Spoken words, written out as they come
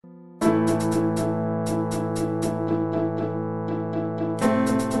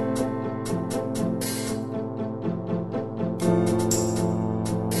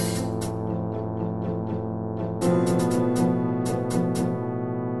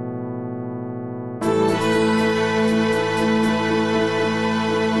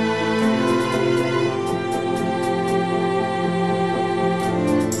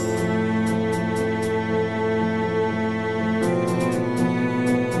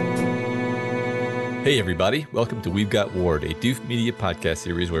Hey everybody, welcome to We've Got Ward, a Doof Media podcast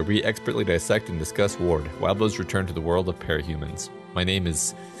series where we expertly dissect and discuss Ward, Wildbow's return to the world of parahumans. My name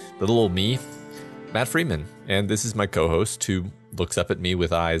is little old me, Matt Freeman, and this is my co-host who looks up at me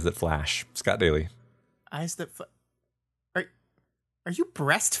with eyes that flash, Scott Daly. Eyes that Are you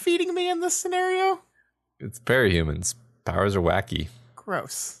breastfeeding me in this scenario? It's parahumans. Powers are wacky.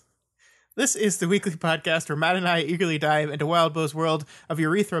 Gross. This is the weekly podcast where Matt and I eagerly dive into Wildbow's world of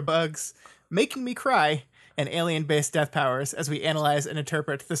urethra bugs, making me cry, and alien-based death powers as we analyze and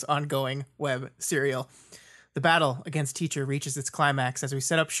interpret this ongoing web serial. The battle against Teacher reaches its climax as we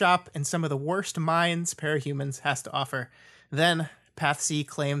set up shop in some of the worst minds parahumans has to offer. Then, Path C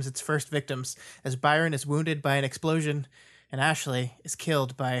claims its first victims as Byron is wounded by an explosion and Ashley is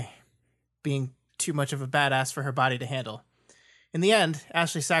killed by being too much of a badass for her body to handle. In the end,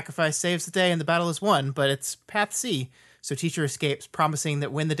 Ashley's sacrifice saves the day and the battle is won, but it's Path C, so Teacher escapes, promising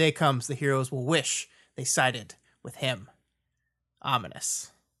that when the day comes, the heroes will wish they sided with him.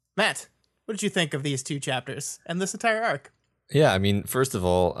 Ominous. Matt, what did you think of these two chapters and this entire arc? Yeah, I mean, first of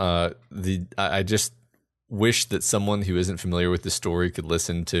all, I just wish that someone who isn't familiar with the story could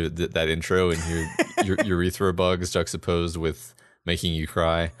listen to that intro and hear urethra bugs juxtaposed with making you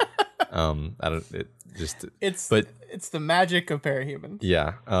cry. It's the magic of parahumans.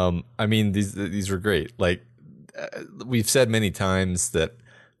 Yeah. I mean, these were great. Like, we've said many times that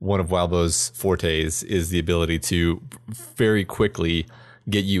one of Wildbow's fortes is the ability to very quickly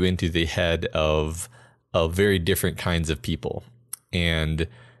get you into the head of very different kinds of people. And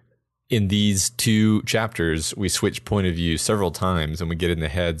in these two chapters, we switch point of view several times and we get in the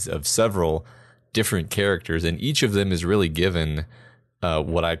heads of several different characters. And each of them is really given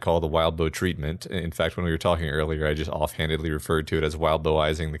what I call the Wildbow treatment. In fact, when we were talking earlier, I just offhandedly referred to it as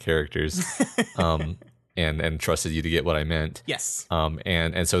Wildbowizing the characters. And trusted you to get what I meant. Yes.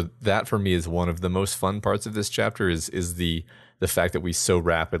 And so that for me is one of the most fun parts of this chapter is the fact that we so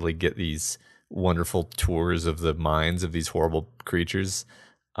rapidly get these wonderful tours of the minds of these horrible creatures.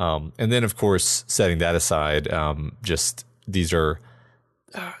 And then of course, setting that aside, just these are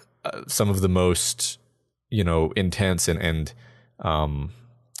some of the most, intense and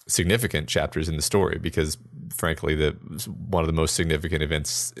significant chapters in the story because frankly, one of the most significant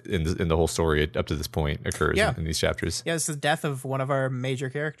events in the whole story up to this point occurs in these chapters. Yeah, it's the death of one of our major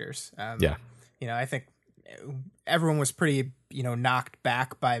characters. I think everyone was pretty, knocked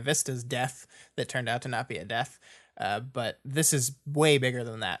back by Vista's death that turned out to not be a death. But this is way bigger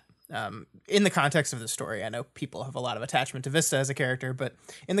than that. In the context of the story, I know people have a lot of attachment to Vista as a character, but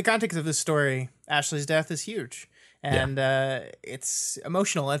in the context of this story, Ashley's death is huge. And it's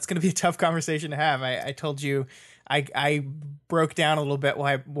emotional. It's going to be a tough conversation to have. I told you I broke down a little bit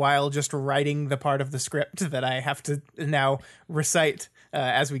while just writing the part of the script that I have to now recite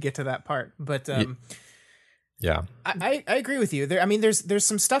as we get to that part. But yeah, I agree with you. There's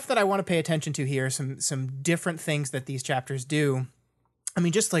some stuff that I want to pay attention to here. Some different things that these chapters do. I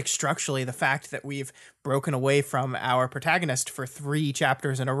mean, just like structurally, the fact that we've broken away from our protagonist for 3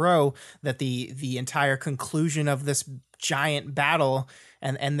 chapters in a row, that the entire conclusion of this giant battle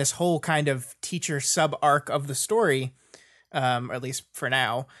and this whole kind of teacher sub arc of the story, or at least for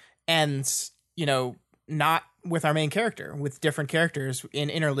now, ends, not with our main character, with different characters in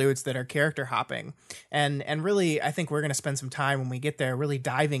interludes that are character hopping. And really, I think we're going to spend some time when we get there really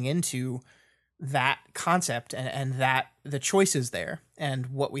diving into that concept and that the choices there and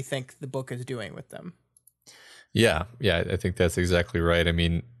what we think the book is doing with them. Yeah, I think that's exactly right. I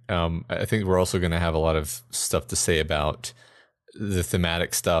mean, I think we're also going to have a lot of stuff to say about the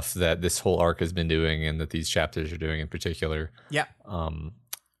thematic stuff that this whole arc has been doing and that these chapters are doing in particular. Yeah.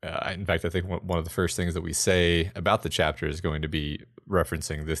 In fact, I think one of the first things that we say about the chapter is going to be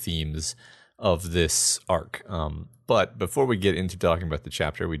referencing the themes of this arc. But before we get into talking about the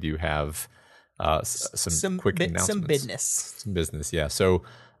chapter, we do have some quick announcements. Some business, yeah. So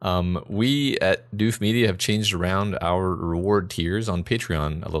we at Doof Media have changed around our reward tiers on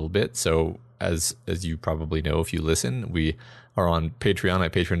Patreon a little bit. So as you probably know, if you listen, we are on Patreon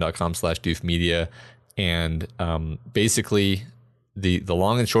at patreon.com/doofmedia. And basically the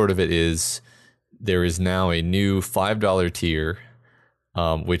long and short of it is there is now a new $5 tier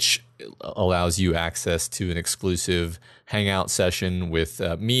which allows you access to an exclusive hangout session with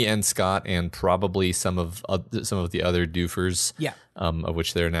me and Scott and probably some of the other doofers. Yeah. Of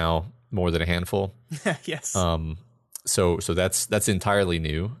which there are now more than a handful. Yes. So that's entirely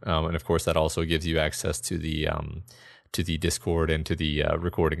new, and of course that also gives you access to the Discord and to the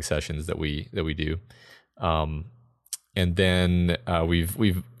recording sessions that we do. And then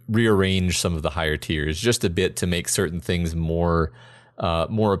we've rearranged some of the higher tiers just a bit to make certain things more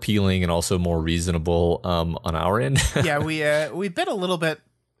appealing and also more reasonable on our end. Yeah, we bit a little bit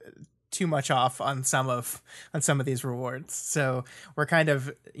too much off on some of these rewards. So we're kind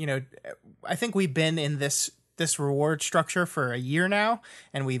of, I think we've been in this reward structure for a year now,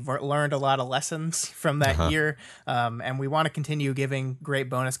 and we've learned a lot of lessons from that year. And we want to continue giving great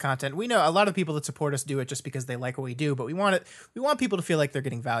bonus content. We know a lot of people that support us do it just because they like what we do, but we want people to feel like they're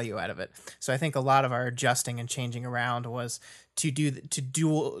getting value out of it. So I think a lot of our adjusting and changing around was to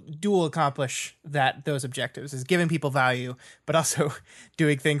dual accomplish those objectives, is giving people value, but also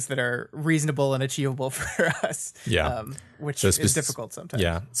doing things that are reasonable and achievable for us. Yeah. Which is difficult sometimes.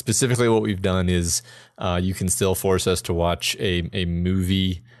 Yeah. Specifically what we've done is you can still force us to watch a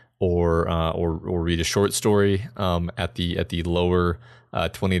movie or read a short story at the lower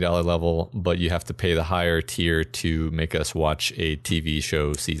 $20 level, but you have to pay the higher tier to make us watch a TV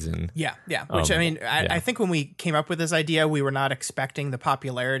show season. Yeah. Which I think when we came up with this idea, we were not expecting the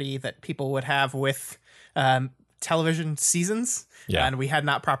popularity that people would have with television seasons. Yeah. And we had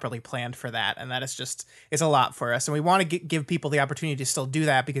not properly planned for that. And that is it's a lot for us. And we want to give people the opportunity to still do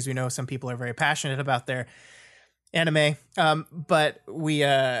that because we know some people are very passionate about their anime. But we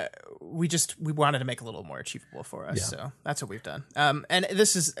wanted to make it a little more achievable for us. Yeah. So that's what we've done. And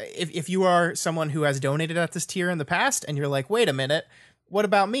this is, if you are someone who has donated at this tier in the past and you're like, wait a minute, what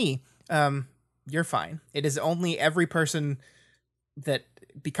about me? You're fine. It is only every person that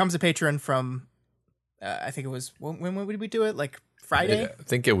becomes a patron from, I think it was, when did we do it? Like Friday? I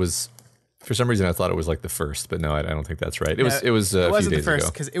think it was, for some reason I thought it was like the first, but no, I don't think that's right. It was a few days ago. It wasn't the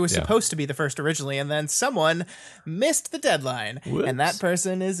first because it was supposed to be the first originally, and then someone missed the deadline. Whoops. And that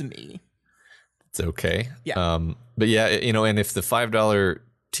person is me. It's okay. Yeah. But yeah, and if the $5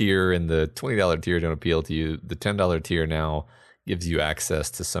 tier and the $20 tier don't appeal to you, the $10 tier now gives you access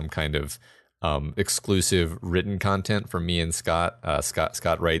to some kind of exclusive written content from me and Scott.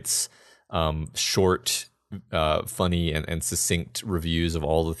 Scott writes short, funny and succinct reviews of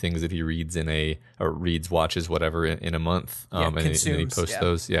all the things that he reads watches whatever in a month. And then he posts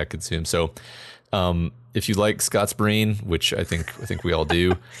those. Yeah, consume. So if you like Scott's brain, which I think we all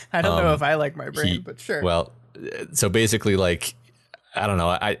do. I don't know if I like my brain, but sure. Well, so basically, like, I don't know.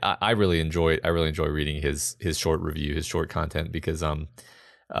 I really enjoy reading his short review, his short content, because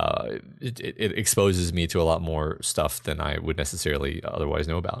it exposes me to a lot more stuff than I would necessarily otherwise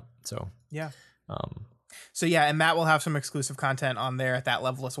know about. So yeah. So yeah, and Matt will have some exclusive content on there at that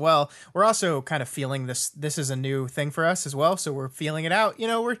level as well. We're also kind of feeling this is a new thing for us as well, so we're feeling it out.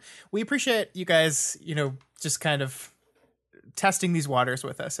 We appreciate you guys, just kind of testing these waters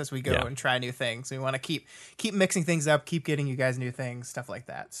with us as we go and try new things. We want to keep mixing things up, keep getting you guys new things, stuff like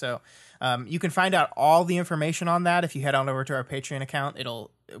that. So you can find out all the information on that if you head on over to our Patreon account.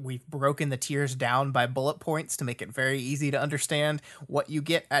 We've broken the tiers down by bullet points to make it very easy to understand what you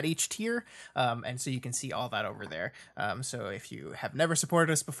get at each tier. And so you can see all that over there. So if you have never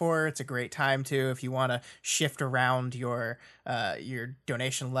supported us before, it's a great time to, if you want to shift around your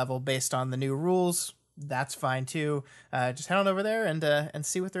donation level based on the new rules, that's fine too. Just head on over there and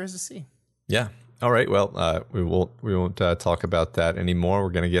see what there is to see. Yeah. All right. Well, we won't talk about that anymore. We're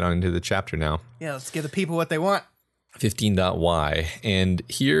going to get on into the chapter now. Yeah. Let's give the people what they want. 15.y. And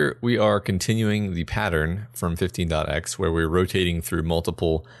here we are continuing the pattern from 15.x, where we're rotating through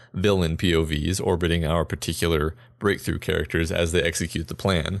multiple villain POVs, orbiting our particular breakthrough characters as they execute the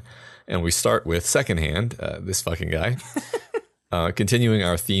plan. And we start with Secondhand, this fucking guy. Continuing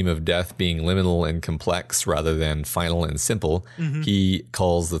our theme of death being liminal and complex rather than final and simple, he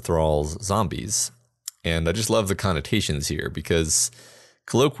calls the thralls zombies. And I just love the connotations here, because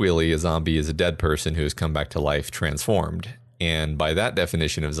colloquially, a zombie is a dead person who has come back to life transformed. And by that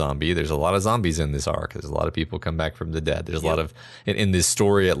definition of zombie, there's a lot of zombies in this arc. There's a lot of people come back from the dead. There's a lot of, in this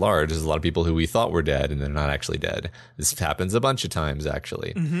story at large, there's a lot of people who we thought were dead and they're not actually dead. This happens a bunch of times,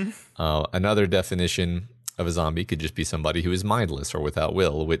 actually. Another definition of a zombie could just be somebody who is mindless or without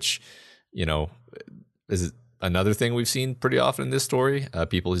will, which, is another thing we've seen pretty often in this story.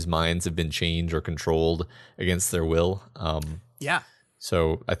 People whose minds have been changed or controlled against their will.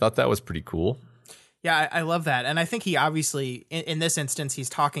 So I thought that was pretty cool. Yeah, I love that. And I think he obviously, in this instance, he's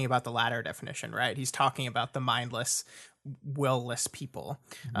talking about the latter definition, right? He's talking about the mindless, will-less people,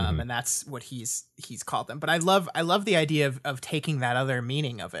 and that's what he's called them. But I love the idea of taking that other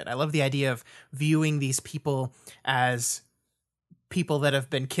meaning of it. I love the idea of viewing these people as people that have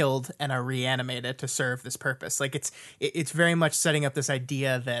been killed and are reanimated to serve this purpose. Like it's very much setting up this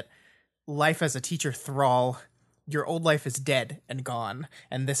idea that life as a teacher thrall, your old life is dead and gone,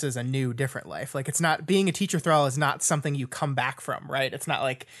 and this is a new, different life. Like, it's not, being a teacher thrall is not something you come back from, right? It's not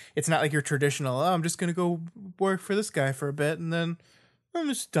like your traditional, oh, I'm just gonna go work for this guy for a bit and then I'm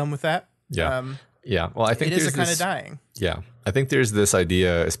just done with that. Yeah. Well, I think it is a kind of dying. Yeah. I think there's this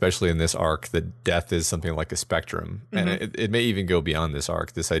idea, especially in this arc, that death is something like a spectrum. And it may even go beyond this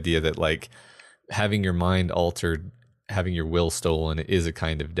arc. This idea that, like, having your mind altered, having your will stolen is a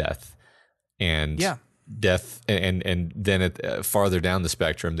kind of death. And death, and then farther down the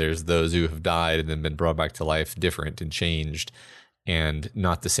spectrum, there's those who have died and then been brought back to life different and changed and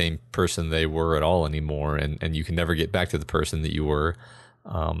not the same person they were at all anymore. And you can never get back to the person that you were.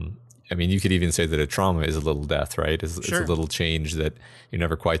 I mean, you could even say that a trauma is a little death, right? It's a little change that you're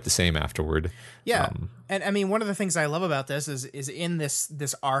never quite the same afterward. Yeah. And I mean, one of the things I love about this is in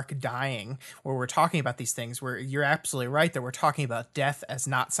this arc dying, where we're talking about these things, where you're absolutely right that we're talking about death as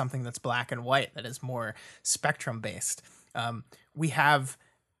not something that's black and white, that is more spectrum based. We have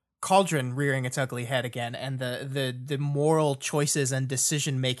Cauldron rearing its ugly head again, and the moral choices and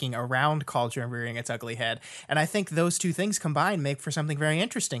decision making around Cauldron rearing its ugly head. And I think those two things combined make for something very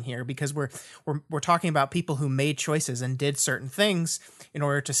interesting here, because we're talking about people who made choices and did certain things in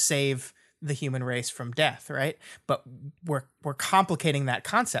order to save the human race from death, right? But we're complicating that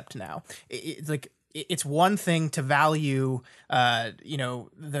concept now. It's one thing to value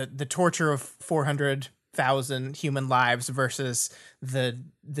the torture of 400,000 human lives versus the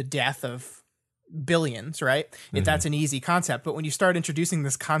death of billions, right? That's an easy concept. But when you start introducing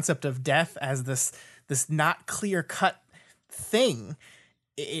this concept of death as this not clear cut thing,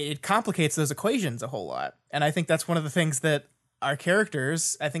 it complicates those equations a whole lot. And I think that's one of the things that our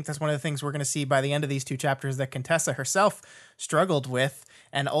characters, I think that's one of the things we're going to see by the end of these two chapters that Contessa herself struggled with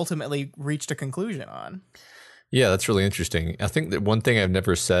and ultimately reached a conclusion on. Yeah, that's really interesting. I think that one thing I've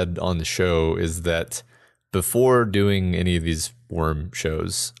never said on the show is that before doing any of these worm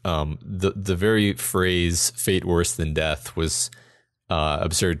shows, the very phrase "fate worse than death" was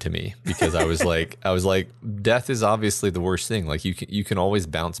absurd to me, because I was like, death is obviously the worst thing. Like, you can always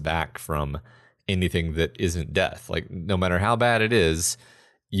bounce back from anything that isn't death. Like, no matter how bad it is,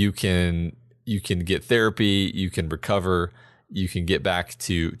 you can get therapy, you can recover, you can get back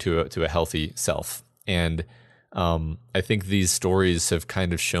to a healthy self. And I think these stories have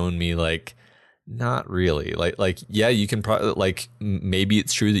kind of shown me, like, not really. Like yeah, you can probably, like, maybe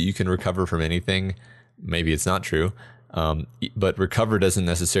it's true that you can recover from anything. Maybe it's not true. But recover doesn't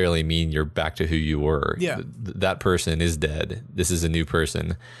necessarily mean you're back to who you were. Yeah. That person is dead. This is a new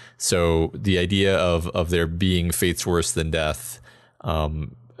person. So the idea of there being fates worse than death,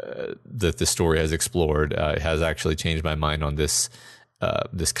 that the story has explored, has actually changed my mind on this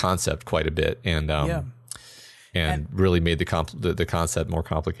concept quite a bit. And really made the concept more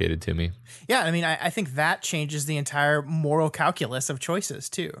complicated to me. Yeah, I mean, I think that changes the entire moral calculus of choices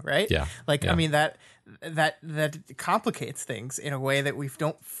too, right? Yeah. Like, yeah. I mean, that complicates things in a way that we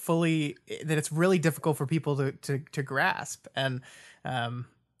don't fully, that it's really difficult for people to grasp. And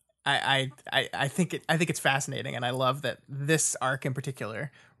I think it's fascinating, and I love that this arc in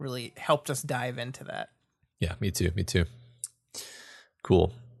particular really helped us dive into that. Yeah, me too.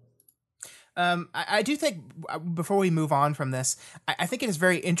 Cool. I do think, before we move on from this, I think it is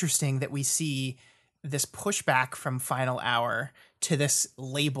very interesting that we see this pushback from Final Hour to this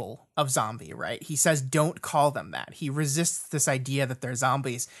label of zombie, right? He says, don't call them that. He resists this idea that they're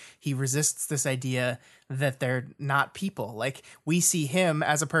zombies. He resists this idea that they're not people. Like, we see him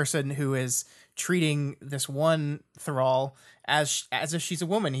as a person who is treating this one thrall as if she's a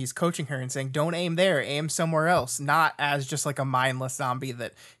woman. He's coaching her and saying, don't aim there, aim somewhere else, not as just like a mindless zombie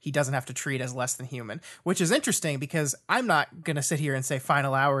that he doesn't have to treat as less than human, which is interesting, because I'm not going to sit here and say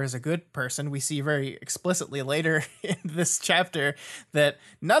Final Hour is a good person. We see very explicitly later in this chapter that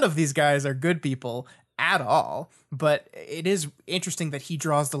none of these guys are good people at all, but it is interesting that he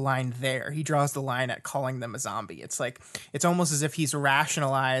draws the line there. He draws the line at calling them a zombie. It's like, it's almost as if he's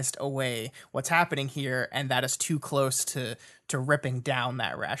rationalized away what's happening here, and that is too close to ripping down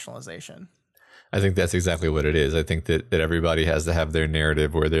that rationalization. I think that's exactly what it is. I think that everybody has to have their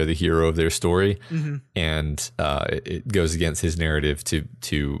narrative where they're the hero of their story, and it goes against his narrative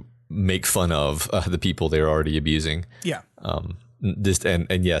to make fun of the people they're already abusing. Yeah.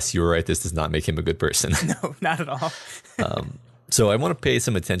 And yes, you were right. This does not make him a good person. No, not at all. So I want to pay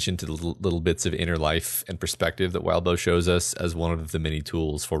some attention to the little bits of inner life and perspective that Wildbow shows us as one of the many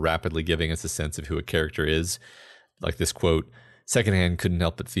tools for rapidly giving us a sense of who a character is. Like this quote, Secondhand couldn't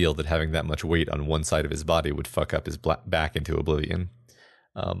help but feel that having that much weight on one side of his body would fuck up his back into oblivion.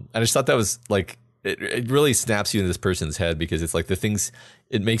 I just thought that was like, it really snaps you into this person's head because it's like the things,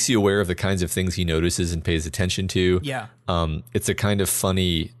 it makes you aware of the kinds of things he notices and pays attention to. Yeah. It's a kind of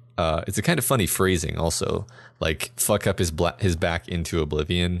funny phrasing also, like fuck up his back into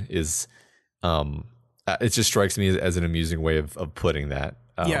oblivion is, it just strikes me as an amusing way of putting that.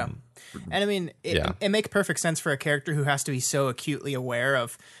 Yeah. And I mean, it makes perfect sense for a character who has to be so acutely aware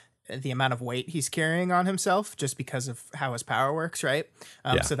of the amount of weight he's carrying on himself just because of how his power works, right?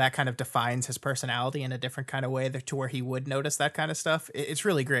 So that kind of defines his personality in a different kind of way to where he would notice that kind of stuff. It's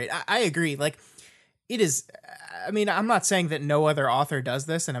really great. I agree. Like, it is, I mean, I'm not saying that no other author does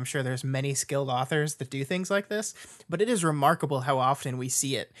this, and I'm sure there's many skilled authors that do things like this, but it is remarkable how often we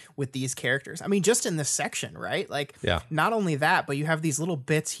see it with these characters. I mean, just in this section, right? Like, not only that, but you have these little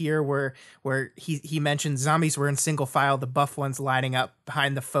bits here where he mentions zombies were in single file, the buff ones lining up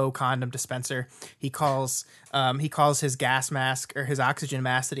behind the faux condom dispenser. He calls his gas mask or his oxygen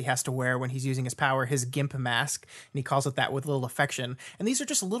mask that he has to wear when he's using his power his gimp mask, and he calls it that with little affection. And these are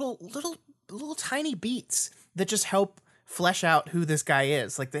just little tiny beats that just help flesh out who this guy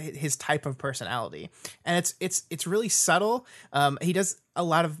is, like his type of personality. And it's really subtle. He does a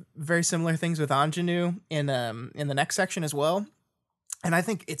lot of very similar things with Ingenue in the next section as well. And I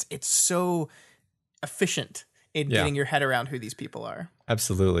think it's so efficient in getting your head around who these people are.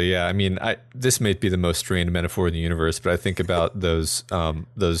 Absolutely. Yeah. I mean, this may be the most strained metaphor in the universe, but I think about those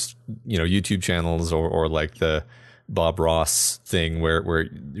YouTube channels or like the Bob Ross thing where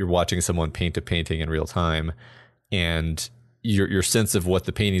you're watching someone paint a painting in real time and your sense of what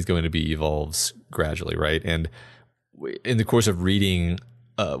the painting is going to be evolves gradually, right? And in the course of reading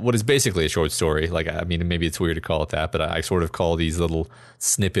what is basically a short story, like, I mean, maybe it's weird to call it that, but I sort of call these little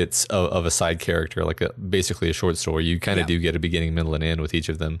snippets of a side character like basically a short story. You kind of do get a beginning, middle, and end with each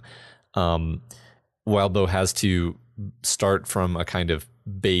of them. Wildbow has to start from a kind of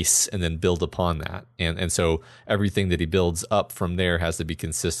base and then build upon that, and so everything that he builds up from there has to be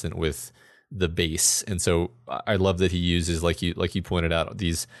consistent with the base. And so I love that he uses, like you pointed out,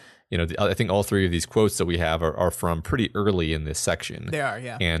 these, I think all three of these quotes that we have are from pretty early in this section. They are,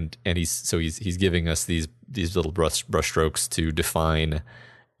 yeah. And he's giving us these little brush strokes to define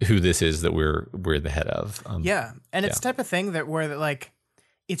who this is that we're in the head of. And it's the type of thing that where like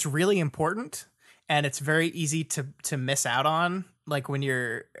it's really important and it's very easy to miss out on, like when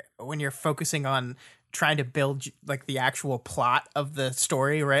you're focusing on trying to build like the actual plot of the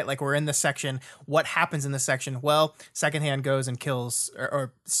story, right? Like we're in this section. What happens in this section? Well, Secondhand goes and kills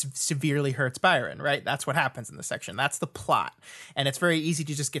or severely hurts Byron, right? That's what happens in the section. That's the plot. And it's very easy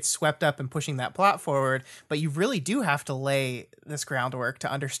to just get swept up in pushing that plot forward. But you really do have to lay this groundwork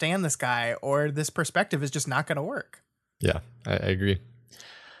to understand this guy, or this perspective is just not going to work. Yeah, I agree.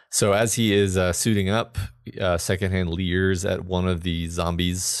 So as he is suiting up, Secondhand leers at one of the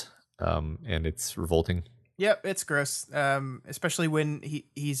zombies, and it's revolting. Yep, it's gross, especially when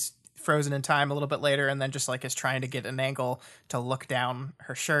he's frozen in time a little bit later and then just like is trying to get an angle to look down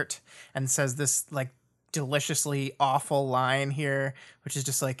her shirt and says this like deliciously awful line here, which is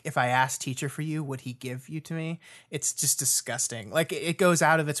just like, if I asked teacher for you, would he give you to me? It's just disgusting. Like it goes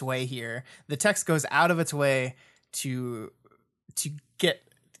out of its way here. The text goes out of its way to get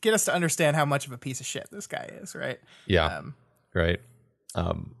us to understand how much of a piece of shit this guy is, right? Yeah, right.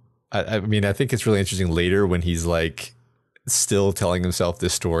 I mean, I think it's really interesting later when he's like still telling himself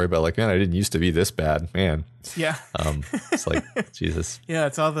this story about like, man, I didn't used to be this bad, man. Yeah. It's like, Jesus. Yeah,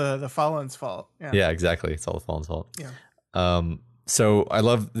 it's all the Fallen's fault. Yeah, exactly. It's all the Fallen's fault. Yeah. So I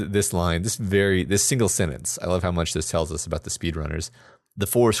love this line, this single sentence. I love how much this tells us about the speedrunners. The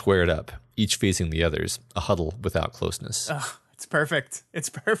four squared up, each facing the others, a huddle without closeness. It's perfect. It's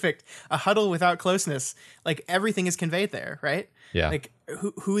perfect. A huddle without closeness. Like everything is conveyed there, right? Yeah. Like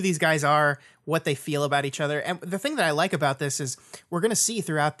who these guys are, what they feel about each other. And the thing that I like about this is we're going to see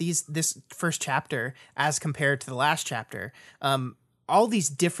throughout this first chapter as compared to the last chapter, all these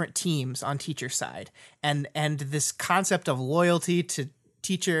different teams on teacher's side and this concept of loyalty to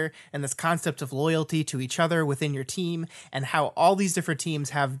teacher and this concept of loyalty to each other within your team, and how all these different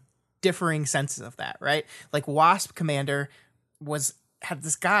teams have differing senses of that, right? Like Wasp Commander had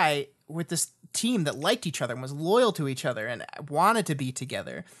this guy with this team that liked each other and was loyal to each other and wanted to be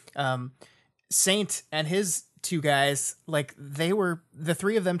together. Saint and his two guys, like the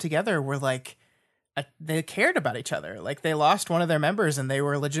three of them together were like they cared about each other. Like they lost one of their members and they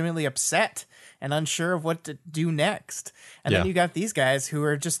were legitimately upset and unsure of what to do next. And then you got these guys who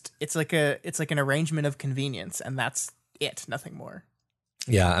are just, it's like an arrangement of convenience, and that's it, nothing more.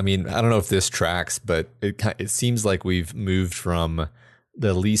 Yeah, I mean, I don't know if this tracks, but it seems like we've moved from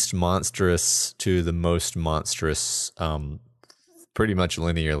the least monstrous to the most monstrous pretty much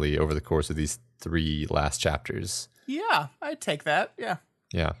linearly over the course of these 3 last chapters. Yeah, I'd take that. Yeah.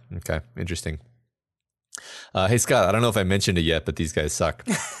 Yeah. Okay. Interesting. Hey, Scott, I don't know if I mentioned it yet, but these guys suck.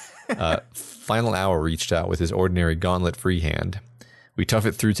 Final Hour reached out with his ordinary gauntlet free hand. We tough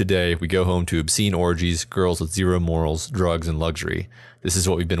it through today. We go home to obscene orgies, girls with zero morals, drugs, and luxury. This is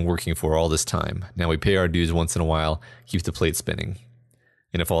what we've been working for all this time. Now we pay our dues once in a while, keep the plate spinning.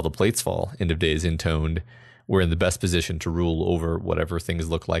 And if all the plates fall, end of days intoned, we're in the best position to rule over whatever things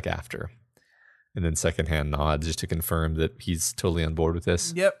look like after. And then secondhand nods just to confirm that he's totally on board with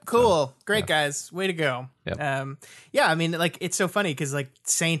this. Yep. Cool. Great, guys. Way to go. Yep. Yeah, I mean, like, it's so funny because, like,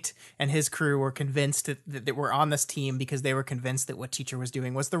 Saint and his crew were convinced that we're on this team because they were convinced that what Teacher was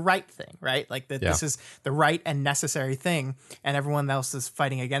doing was the right thing, right? Like, that this is the right and necessary thing, and everyone else is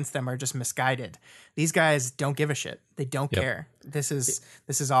fighting against them are just misguided. These guys don't give a shit. They don't care. This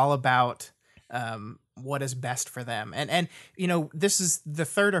is all about what is best for them. And you know, this is the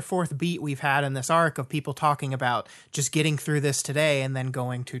 3rd or 4th beat we've had in this arc of people talking about just getting through this today and then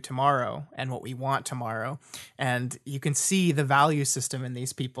going to tomorrow and what we want tomorrow. And you can see the value system in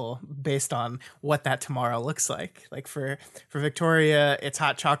these people based on what that tomorrow looks like. Like for Victoria, it's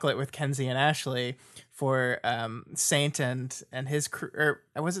hot chocolate with Kenzie and Ashley. For Saint and his crew, or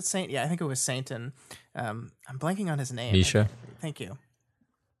was it Saint? Yeah, I think it was Saint and I'm blanking on his name. Misha. Thank you.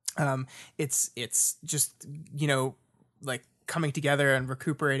 It's just, you know, like coming together and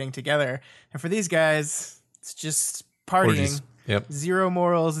recuperating together. And for these guys, it's just partying. Orgies. Yep. Zero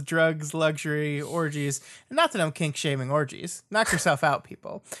morals, drugs, luxury, orgies. And not that I'm kink shaming orgies. Knock yourself out,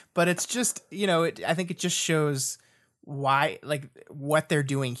 people. But it's just, you know, I think it just shows why, like, what they're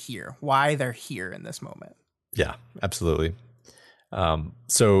doing here, why they're here in this moment. Yeah, absolutely.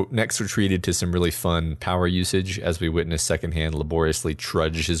 So next we're treated to some really fun power usage as we witness Secondhand laboriously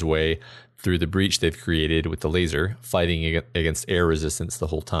trudge his way through the breach they've created with the laser, fighting against air resistance the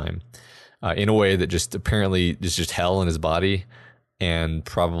whole time, in a way that just apparently is just hell in his body and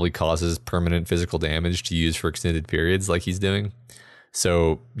probably causes permanent physical damage to use for extended periods like he's doing.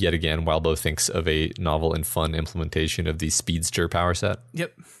 So yet again, Wildbow thinks of a novel and fun implementation of the Speedster power set.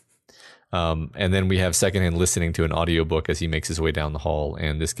 Yep. And then we have Secondhand listening to an audiobook as he makes his way down the hall,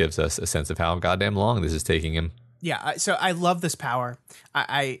 and this gives us a sense of how goddamn long this is taking him. Yeah, so I love this power.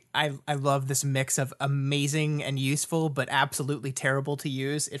 I love this mix of amazing and useful, but absolutely terrible to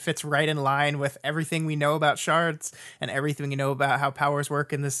use. It fits right in line with everything we know about shards and everything we know about how powers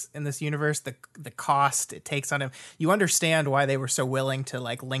work in this universe. The cost it takes on him. You understand why they were so willing to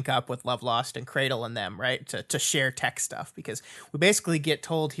like link up with Love Lost and Cradle and them, right? To share tech stuff, because we basically get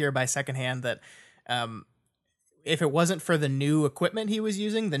told here by Secondhand that if it wasn't for the new equipment he was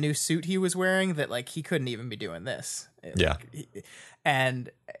using, the new suit he was wearing, that like he couldn't even be doing this. Yeah.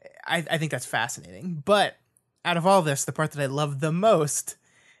 And I think that's fascinating. But out of all this, the part that I love the most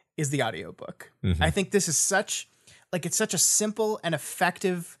is the audiobook. Mm-hmm. I think this is it's such a simple and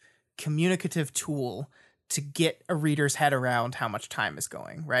effective communicative tool to get a reader's head around how much time is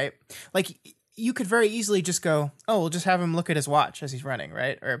going, right? Like you could very easily just go, oh, we'll just have him look at his watch as he's running,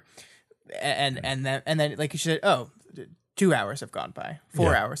 right? Or and then like you said, 2 hours have gone by,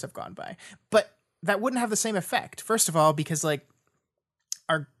 4 hours have gone by, but that wouldn't have the same effect. First of all, because like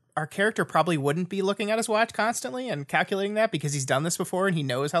our character probably wouldn't be looking at his watch constantly and calculating that because he's done this before and he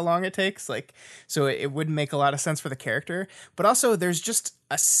knows how long it takes. Like, so it wouldn't make a lot of sense for the character. But also, there's just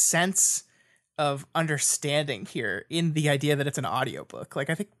a sense of understanding here in the idea that it's an audiobook. Like,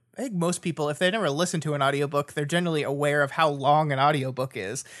 I think most people, if they never listen to an audiobook, they're generally aware of how long an audiobook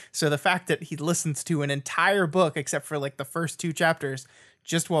is. So the fact that he listens to an entire book, except for like the first 2 chapters,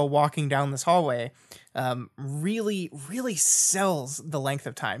 just while walking down this hallway, really, really sells the length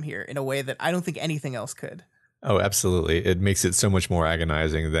of time here in a way that I don't think anything else could. Oh, absolutely. It makes it so much more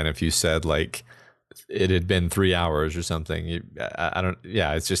agonizing than if you said like it had been 3 hours or something.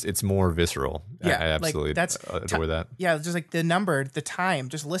 It's more visceral. Yeah, I absolutely like adore that. Yeah, just like the number, the time,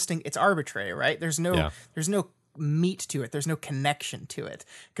 just listing, it's arbitrary, right? There's no meat to it. There's no connection to it,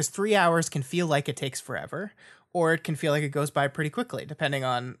 because 3 hours can feel like it takes forever, or it can feel like it goes by pretty quickly, depending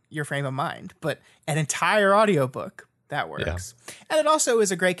on your frame of mind. But an entire audiobook That works. And it also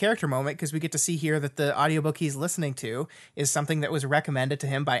is a great character moment because we get to see here that the audiobook he's listening to is something that was recommended to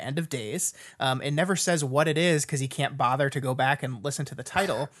him by End of Days. It never says what it is because he can't bother to go back and listen to the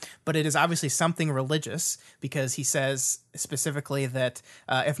title, but it is obviously something religious because he says specifically that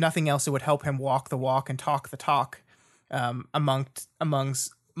if nothing else, it would help him walk the walk and talk the talk amongst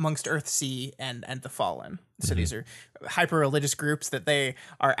Earthsea and the Fallen. So these are hyper-religious groups that they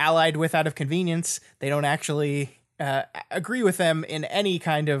are allied with out of convenience. They don't actually agree with them in any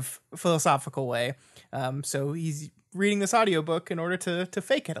kind of philosophical way. So he's reading this audiobook in order to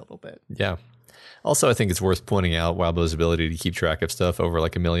fake it a little bit. Yeah. Also, I think it's worth pointing out Wildbow's ability to keep track of stuff over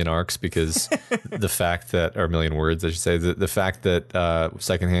like a million arcs because the fact that, or a million words, I should say, the fact that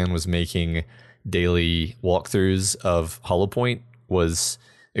Secondhand was making daily walkthroughs of Hollow Point was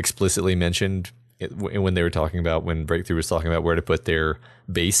explicitly mentioned when they were talking about, when Breakthrough was talking about where to put their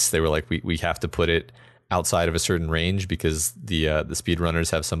base. They were like, we have to put it outside of a certain range because the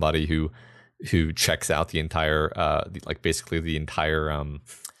speedrunners have somebody who checks out the entire basically the entire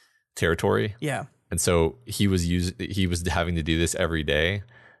territory. Yeah. And so he was having to do this every day,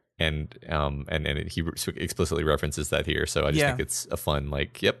 and he explicitly references that here. So I just think it's a fun,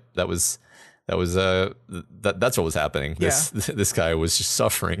 like, yep, that's what was happening. This guy was just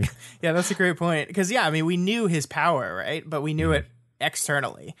suffering. Yeah, that's a great point. Because we knew his power, right? But we knew it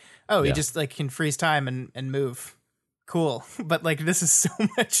externally. Oh, he just like can freeze time and move. Cool. But like this is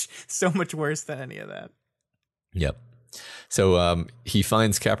so much worse than any of that. Yep. So he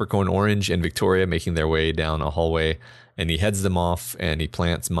finds Capricorn Orange and Victoria making their way down a hallway, and he heads them off and he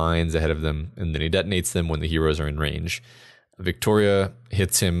plants mines ahead of them, and then he detonates them when the heroes are in range. Victoria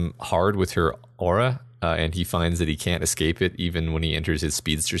hits him hard with her aura, and he finds that he can't escape it even when he enters his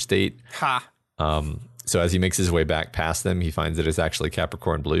speedster state. Ha! So as he makes his way back past them, he finds that it's actually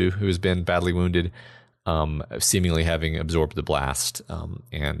Capricorn Blue who has been badly wounded, seemingly having absorbed the blast,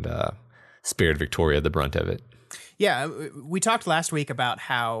 and spared Victoria the brunt of it. Yeah, we talked last week about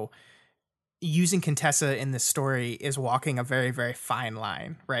how using Contessa in this story is walking a very, very fine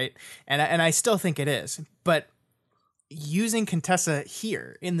line, right? And I still think it is. But using Contessa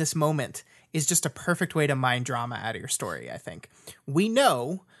here in this moment is just a perfect way to mine drama out of your story, I think. We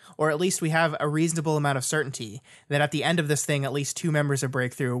know, or at least we have a reasonable amount of certainty, that at the end of this thing, at least two members of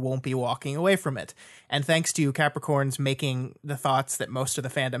Breakthrough won't be walking away from it. And thanks to Capricorn's making the thoughts that most of the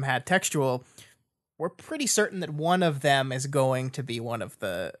fandom had textual, we're pretty certain that one of them is going to be one of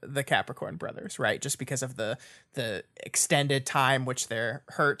the Capricorn brothers, right? Just because of the extended time which they're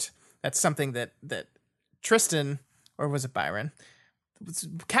hurt. That's something that Tristan, or was it Byron?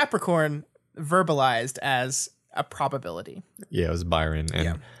 Capricorn verbalized as a probability. Yeah, it was Byron.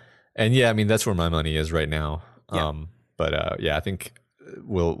 And I mean, that's where my money is right now. Yeah. I think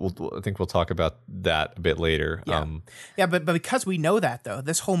we'll talk about that a bit later. But because we know that, though,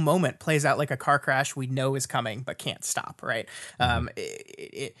 this whole moment plays out like a car crash we know is coming but can't stop, right?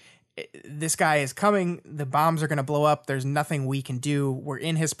 This guy is coming, the bombs are going to blow up, there's nothing we can do. We're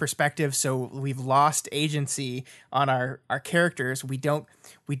in his perspective, so we've lost agency on our characters. We don't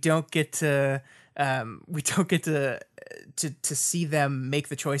get to see them make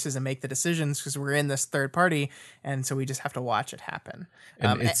the choices and make the decisions because we're in this third party, and so we just have to watch it happen. Go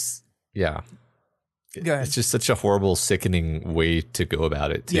ahead. It's just such a horrible, sickening way to go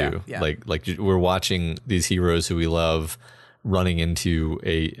about it too. Yeah. Like we're watching these heroes who we love running into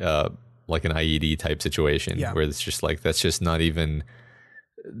a like an IED type situation where it's just like, that's just not even,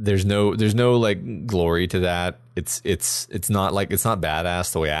 there's no like glory to that. It's not like, it's not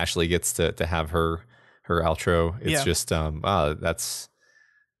badass the way Ashley gets to have her outro. It's just that's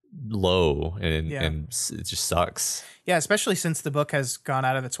low and it just sucks. Yeah, especially since the book has gone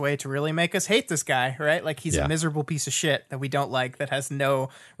out of its way to really make us hate this guy, right? Like he's a miserable piece of shit that we don't like, that has no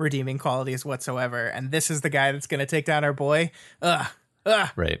redeeming qualities whatsoever. And this is the guy that's going to take down our boy.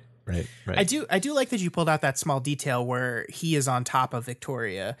 Right. I do like that you pulled out that small detail where he is on top of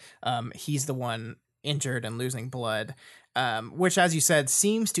Victoria. He's the one injured and losing blood. Which, as you said,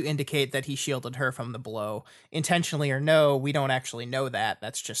 seems to indicate that he shielded her from the blow. Intentionally or no, we don't actually know that.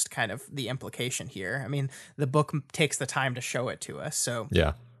 That's just kind of the implication here. I mean, the book takes the time to show it to us. So,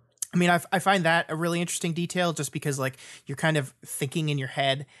 yeah. I mean, I find that a really interesting detail just because, like, you're kind of thinking in your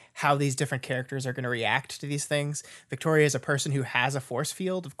head how these different characters are going to react to these things. Victoria is a person who has a force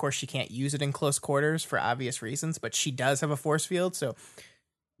field. Of course, she can't use it in close quarters for obvious reasons, but she does have a force field. So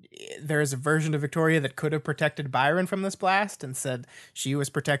there is a version of Victoria that could have protected Byron from this blast and said she was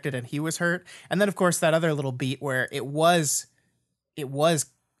protected and he was hurt. And then, of course, that other little beat where it was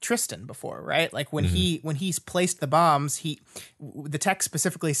Tristan before, right? Like when he's placed the bombs, the text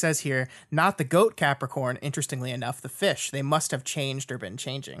specifically says here, not the goat Capricorn, interestingly enough, the fish. They must have changed or been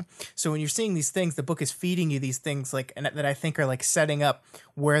changing. So when you're seeing these things, the book is feeding you these things like, and that I think are like setting up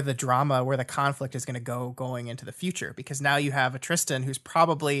where the drama, where the conflict is going to going into the future, because now you have a Tristan who's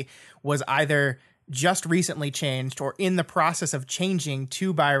probably was either just recently changed or in the process of changing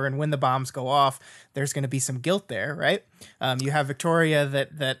to Byron when the bombs go off. There's going to be some guilt there, right? You have Victoria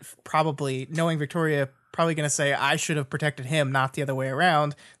that probably, knowing Victoria, probably going to say, I should have protected him, not the other way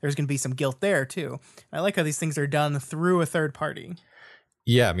around. There's going to be some guilt there too. I like how these things are done through a third party.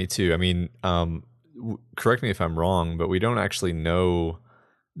 Yeah, me too. I mean, correct me if I'm wrong, but we don't actually know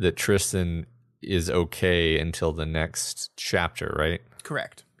that Tristan is okay until the next chapter, right?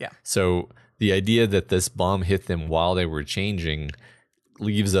 Correct. Yeah. So the idea that this bomb hit them while they were changing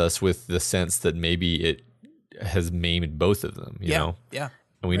leaves us with the sense that maybe it has maimed both of them, you know? Yeah.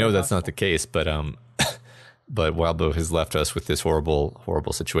 And we know that's not the case, but but Wildbow has left us with this horrible,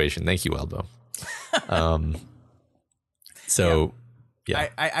 horrible situation. Thank you, Wildbow. Yeah.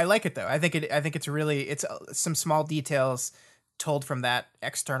 I like it though. I think it's really, it's some small details told from that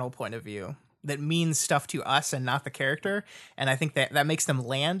external point of view that means stuff to us and not the character. And I think that makes them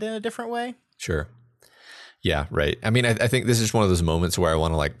land in a different way. Sure. Yeah, right. I mean, I think this is one of those moments where I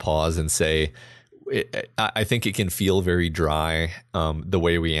want to like pause and say, I think it can feel very dry the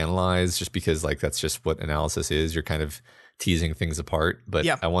way we analyze, just because like that's just what analysis is. You're kind of teasing things apart. But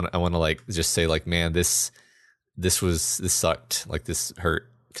I want to like just say like, man, this sucked. Like this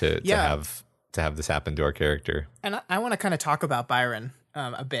hurt to have this happen to our character. And I want to kind of talk about Byron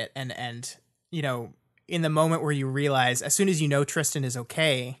a bit, and you know, in the moment where you realize, as soon as you know Tristan is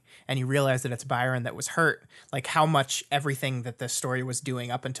okay and you realize that it's Byron that was hurt, like how much everything that this story was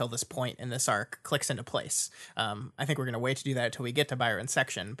doing up until this point in this arc clicks into place. I think we're going to wait to do that until we get to Byron's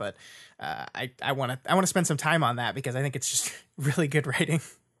section, but I want to spend some time on that because I think it's just really good writing.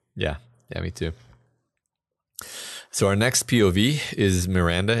 Yeah, me too. So our next POV is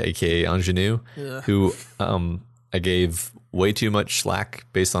Miranda, aka Ingenue, who I gave way too much slack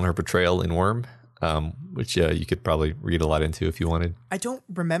based on her portrayal in Worm, which you could probably read a lot into if you wanted. I don't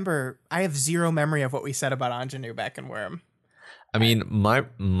remember. I have zero memory of what we said about Ingenue back in Worm. I mean,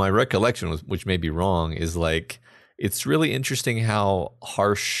 my recollection, which may be wrong, is like it's really interesting how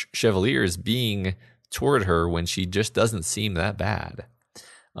harsh Chevalier is being toward her when she just doesn't seem that bad.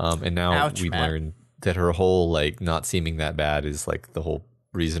 And now we learn that her whole like not seeming that bad is like the whole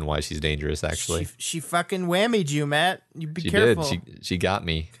reason why she's dangerous. Actually, she fucking whammied you, Matt. You be careful. She got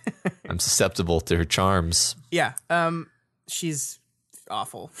me. I'm susceptible to her charms. Yeah. She's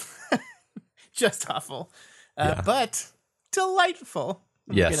awful. Just awful. But delightful.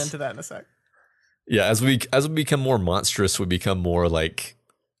 We'll get into that in a sec. Yeah, as we become more monstrous, we become more like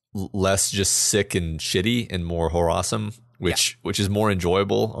less just sick and shitty and more horror-awesome. Which is more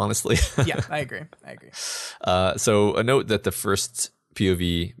enjoyable, honestly. Yeah, I agree. So a note that the first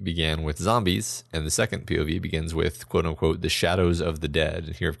POV began with zombies, and the second POV begins with "quote unquote" the shadows of the dead.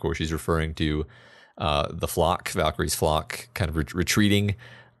 And here, of course, she's referring to the flock, Valkyrie's flock, kind of retreating.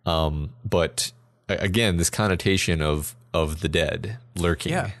 But again, this connotation of the dead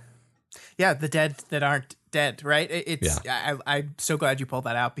lurking. Yeah, the dead that aren't dead, right? I'm so glad you pulled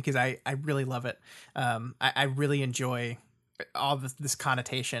that out because I really love it. I really enjoy all this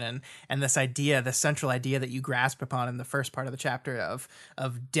connotation and this idea, the central idea that you grasp upon in the first part of the chapter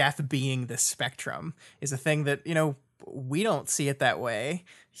of death being the spectrum is a thing that, you know, we don't see it that way.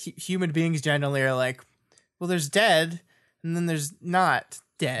 Human beings generally are like, well, there's dead and then there's not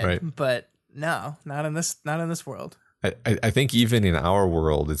dead, right. But no, not in this world. I think even in our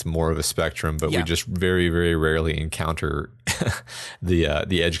world, it's more of a spectrum, but we just very, very rarely encounter the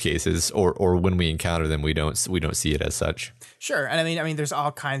edge cases, or when we encounter them, we don't see it as such. Sure, and I mean, there's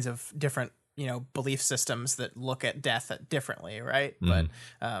all kinds of different belief systems that look at death differently, right? Mm.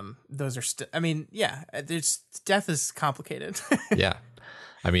 But those are death is complicated. Yeah,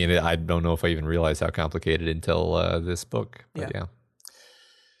 I mean, I don't know if I even realized how complicated until this book. But yeah.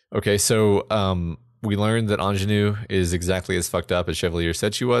 Okay, so. We learned that Ingenue is exactly as fucked up as Chevalier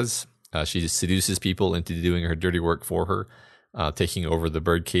said she was. She seduces people into doing her dirty work for her, taking over the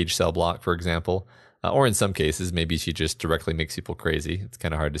birdcage cell block, for example. Or in some cases, maybe she just directly makes people crazy. It's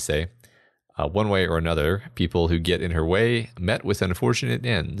kind of hard to say. One way or another, people who get in her way met with unfortunate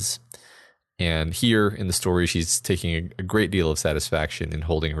ends. And here in the story, she's taking a great deal of satisfaction in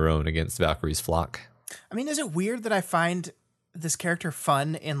holding her own against Valkyrie's flock. I mean, is it weird that I find this character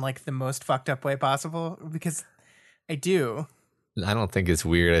fun in like the most fucked up way possible? Because I do. I don't think it's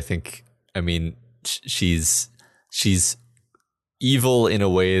weird. I mean, she's evil in a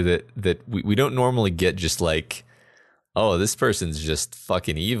way that we don't normally get, just like, oh, this person's just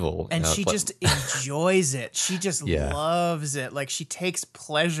fucking evil. And she just enjoys it. She just Yeah. loves it. Like, she takes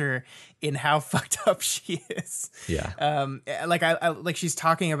pleasure in how fucked up she is. Yeah. Like I like she's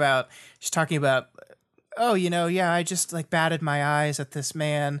talking about oh, yeah, I just like batted my eyes at this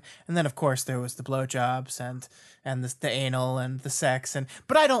man, and then of course there was the blowjobs and the anal and the sex,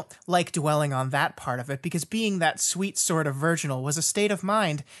 but I don't like dwelling on that part of it, because being that sweet sort of virginal was a state of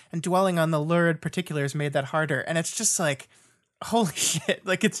mind, and dwelling on the lurid particulars made that harder. And it's just like, holy shit,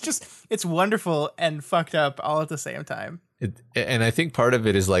 like it's wonderful and fucked up all at the same time. And I think part of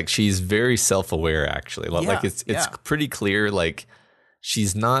it is like she's very self-aware, actually. Like it's pretty clear, like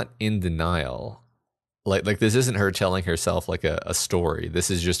she's not in denial. Like this isn't her telling herself like a story. This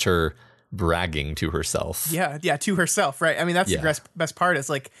is just her bragging to herself. Yeah, to herself, right? I mean, that's the best part, is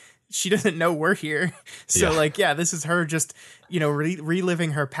like she doesn't know we're here. So this is her just,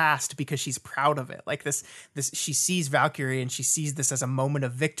 reliving her past because she's proud of it. Like this she sees Valkyrie, and she sees this as a moment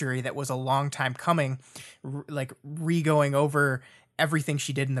of victory that was a long time coming, like re-going over everything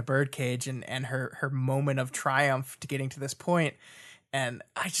she did in the birdcage and her moment of triumph to getting to this point. And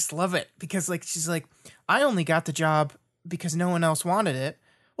I just love it, because like she's like, I only got the job because no one else wanted it.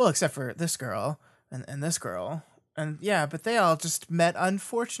 Well, except for this girl and this girl. And yeah, but they all just met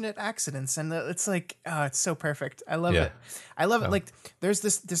unfortunate accidents. And it's like, oh, it's so perfect. I love it. I love it. Like there's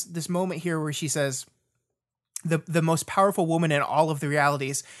this moment here where she says, the most powerful woman in all of the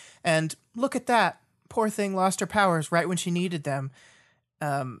realities. And look at that. Poor thing lost her powers right when she needed them.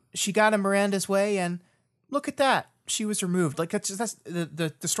 She got in Miranda's way, and look at that. She was removed. Like that's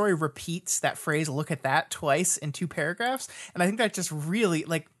the story repeats that phrase, look at that, twice in 2 paragraphs. And I think that just really,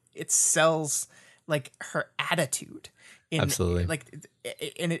 like, it sells like her attitude. Absolutely. Like,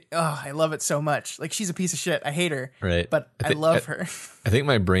 I love it so much. Like, she's a piece of shit. I hate her. Right. But I love her. I think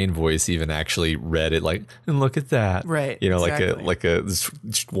my brain voice even actually read it like, and look at that. Right. Exactly. like a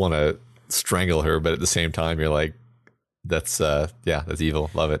just want to strangle her, but at the same time you're like, that's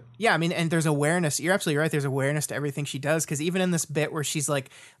evil. Love it. Yeah, I mean, and there's awareness. You're absolutely right. There's awareness to everything she does, because even in this bit where she's like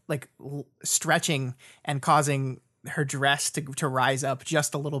stretching and causing her dress to rise up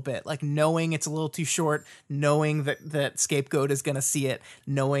just a little bit, like knowing it's a little too short, knowing that Scapegoat is going to see it,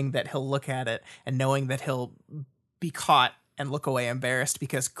 knowing that he'll look at it, and knowing that he'll be caught and look away embarrassed,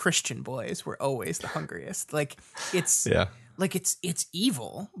 because Christian boys were always the hungriest. Like it's like it's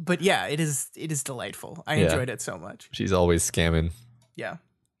evil, but yeah, it is delightful. I enjoyed it so much. She's always scamming. Yeah.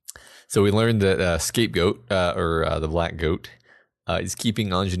 So we learned that Scapegoat, the Black Goat, is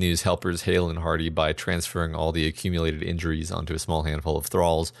keeping Ingenue's helpers hale and hearty by transferring all the accumulated injuries onto a small handful of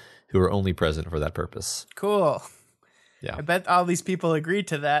thralls who are only present for that purpose. Cool. Yeah. I bet all these people agreed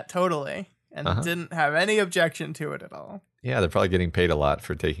to that totally and didn't have any objection to it at all. Yeah, they're probably getting paid a lot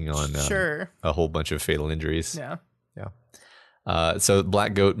for taking on a whole bunch of fatal injuries. Yeah. So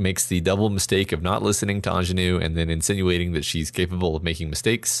Black Goat makes the double mistake of not listening to Ingenue and then insinuating that she's capable of making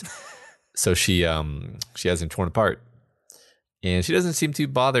mistakes. So she has him torn apart. And she doesn't seem too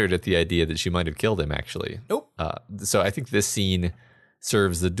bothered at the idea that she might have killed him, actually. Nope. So I think this scene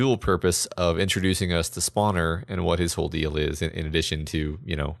serves the dual purpose of introducing us to Spawner and what his whole deal is, in addition to,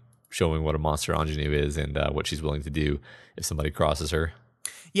 showing what a monster Ingenue is and what she's willing to do if somebody crosses her.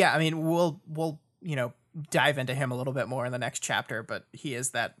 Yeah, I mean, we'll dive into him a little bit more in the next chapter, but he is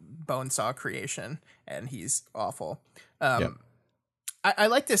that bonesaw creation, and he's awful. I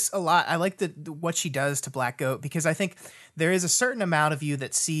like this a lot. I like what she does to Black Goat, because I think there is a certain amount of you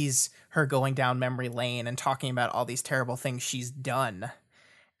that sees her going down memory lane and talking about all these terrible things she's done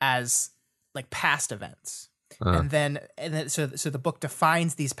as like past events. And then so the book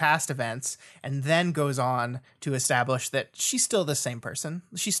defines these past events and then goes on to establish that she's still the same person.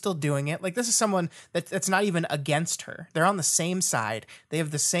 She's still doing it. Like, this is someone that's not even against her. They're on the same side. They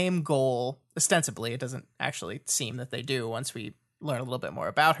have the same goal. Ostensibly, it doesn't actually seem that they do once we learn a little bit more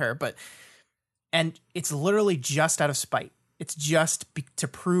about her. And it's literally just out of spite. It's just to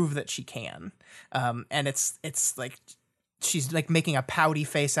prove that she can. And it's like, she's like making a pouty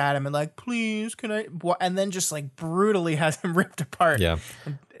face at him and like, please, can I? And then just like brutally has him ripped apart. Yeah.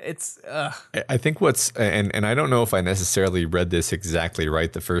 It's, I think and I don't know if I necessarily read this exactly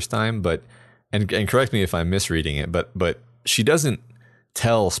right the first time, but, and correct me if I'm misreading it, but she doesn't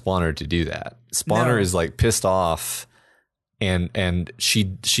tell Spawner to do that. Spawner is like pissed off, and she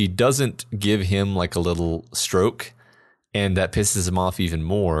doesn't give him like a little stroke, and that pisses him off even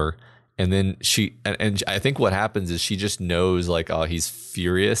more. And then and I think what happens is she just knows like, oh, he's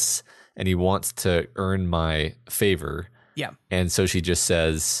furious and he wants to earn my favor. Yeah. And so she just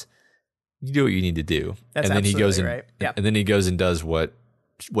says, you do what you need to do. That's and then he goes absolutely right. Yep. and then he goes and does what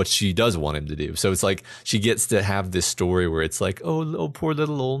she does want him to do. So it's like she gets to have this story where it's like, oh poor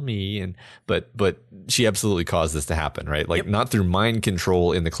little old me. And but she absolutely caused this to happen, right? Like not through mind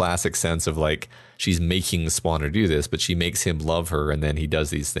control in the classic sense of like she's making Swanner do this, but she makes him love her, and then he does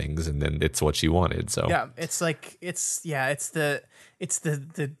these things, and then it's what she wanted. So yeah, it's like it's the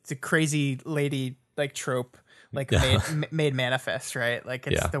crazy lady like trope, like made manifest, right? Like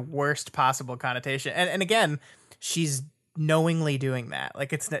it's the worst possible connotation. And again, she's knowingly doing that.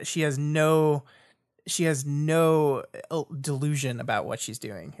 Like it's not, she has no delusion about what she's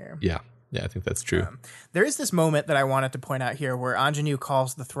doing here. Yeah, I think that's true. There is this moment that I wanted to point out here where Ingenue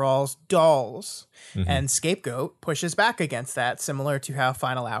calls the thralls dolls, and Scapegoat pushes back against that, similar to how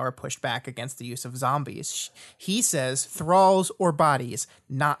Final Hour pushed back against the use of zombies. He says thralls or bodies,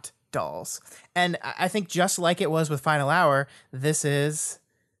 not dolls. And I think just like it was with Final Hour, this is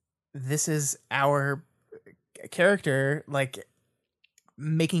our character like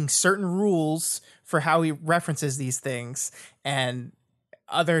making certain rules for how he references these things, and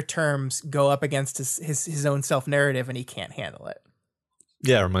other terms go up against his own self-narrative, and he can't handle it.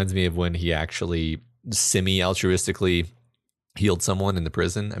 Yeah, it reminds me of when he actually semi-altruistically healed someone in the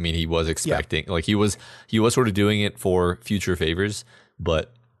prison. I mean, he was expecting, like he was sort of doing it for future favors,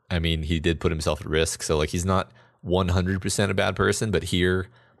 but I mean, he did put himself at risk. So like he's not 100% a bad person, but here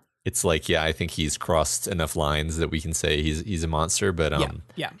it's like, yeah, I think he's crossed enough lines that we can say he's a monster, but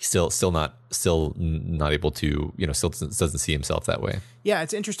still not able to, still doesn't see himself that way. Yeah,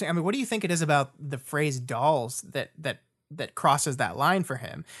 it's interesting. I mean, what do you think it is about the phrase dolls that crosses that line for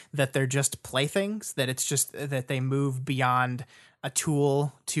him? That they're just playthings, that it's just that they move beyond a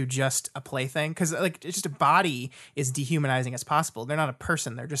tool to just a plaything? Because like it's just a body is dehumanizing as possible. They're not a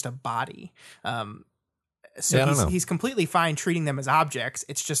person, they're just a body. So he's completely fine treating them as objects.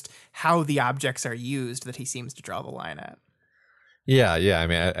 It's just how the objects are used that he seems to draw the line at. Yeah. I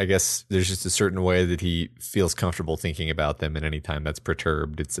mean, I guess there's just a certain way that he feels comfortable thinking about them, and any time that's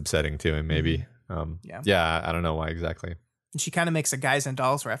perturbed, it's upsetting to him, maybe. I don't know why exactly. And she kind of makes a Guys and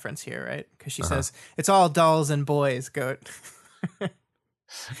Dolls reference here, right? Because she says, it's all dolls and boys, Goat.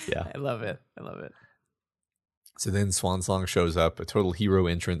 Yeah. I love it. So then Swan Song shows up, a total hero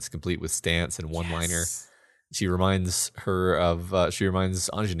entrance complete with stance and one-liner. Yes. She reminds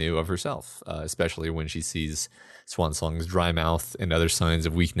Ingenue of herself, especially when she sees Swan Song's dry mouth and other signs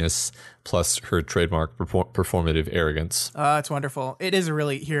of weakness, plus her trademark performative arrogance. It's wonderful. It is a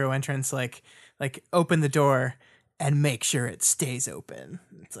really hero entrance, like open the door and make sure it stays open.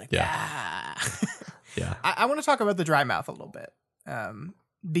 It's like, yeah. I want to talk about the dry mouth a little bit,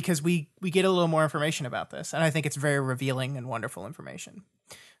 because we get a little more information about this, and I think it's very revealing and wonderful information.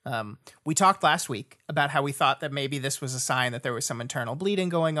 We talked last week about how we thought that maybe this was a sign that there was some internal bleeding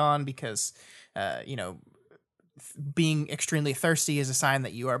going on, because, being extremely thirsty is a sign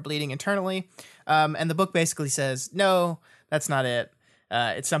that you are bleeding internally. And the book basically says, no, that's not it.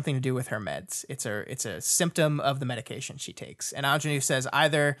 It's something to do with her meds. It's a symptom of the medication she takes. And Ingenue says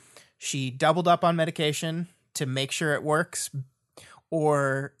either she doubled up on medication to make sure it works,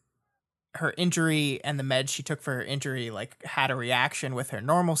 or her injury and the meds she took for her injury like had a reaction with her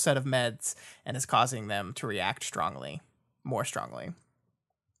normal set of meds and is causing them to react more strongly.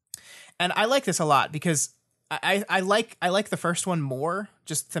 And I like this a lot because I like the first one more,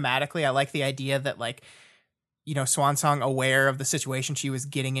 just thematically. I like the idea that like, Swan Song, aware of the situation she was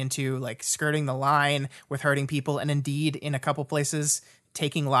getting into, like skirting the line with hurting people, and indeed in a couple places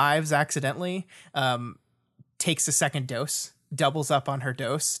taking lives accidentally, takes a second dose, doubles up on her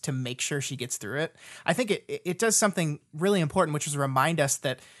dose to make sure she gets through it. I think it does something really important, which is remind us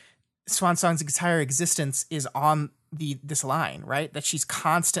that Swan Song's entire existence is on this line, right? That she's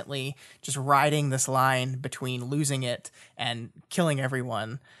constantly just riding this line between losing it and killing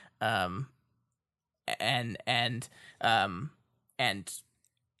everyone, and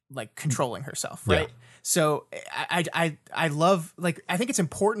like controlling herself, right? Yeah. So I love, like, I think it's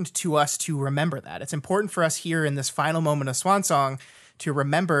important to us to remember that. It's important for us here in this final moment of Swan Song to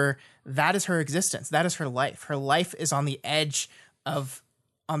remember that is her existence. That is her life. Her life is on the edge of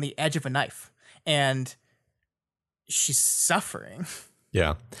a knife, and she's suffering.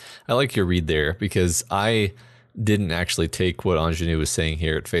 Yeah. I like your read there, because I didn't actually take what Ingenue was saying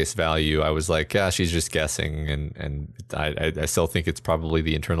here at face value. I was like, yeah, she's just guessing, and I still think it's probably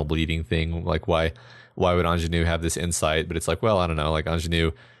the internal bleeding thing. Like, why would Ingenue have this insight? But it's like, well, I don't know. Like,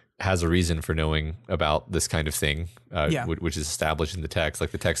 Ingenue has a reason for knowing about this kind of thing, which is established in the text.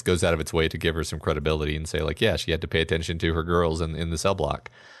 Like, the text goes out of its way to give her some credibility and say, like, yeah, she had to pay attention to her girls in the cell block.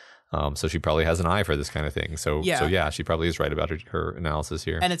 So she probably has an eye for this kind of thing. So Yeah. she probably is right about her analysis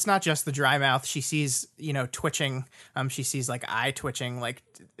here. And it's not just the dry mouth. She sees, twitching. She sees like eye twitching, like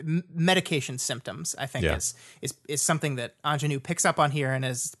medication symptoms. I think is something that Ingenue picks up on here and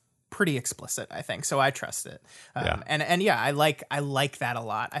is pretty explicit, I think. So I trust it. I like that a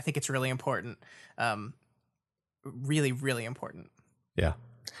lot. I think it's really important. Really, really important. Yeah.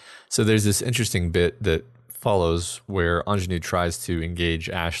 So there's this interesting bit that follows where Ingenue tries to engage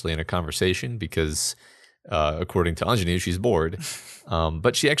Ashley in a conversation because, according to Ingenue, she's bored.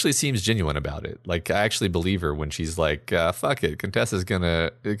 But she actually seems genuine about it. Like, I actually believe her when she's like, fuck it. Contessa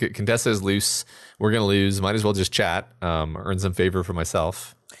is loose. We're going to lose. Might as well just chat, earn some favor for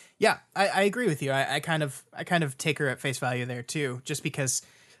myself. Yeah, I agree with you. I kind of take her at face value there too, just because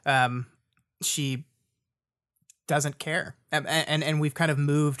she doesn't care. And we've kind of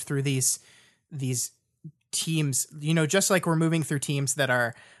moved through these teams, just like we're moving through teams that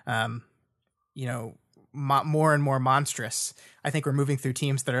are, more and more monstrous. I think we're moving through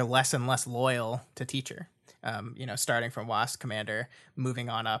teams that are less and less loyal to Teacher. Starting from Wasp Commander, moving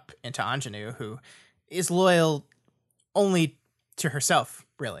on up into Ingenue, who is loyal only to herself,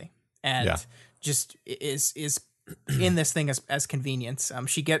 really, and just is in this thing as convenience.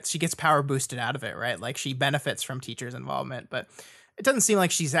 She gets power boosted out of it, right? Like, she benefits from Teacher's involvement, but it doesn't seem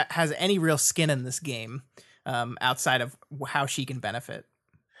like has any real skin in this game outside of how she can benefit.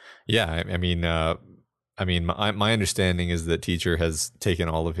 Yeah, my understanding is that Teacher has taken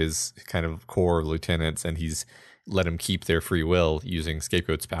all of his kind of core lieutenants and he's let them keep their free will using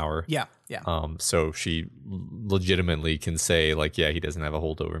Scapegoat's power. Yeah. So she legitimately can say, like, yeah, he doesn't have a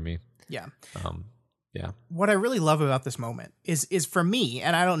hold over me. Yeah. Yeah. What I really love about this moment is for me,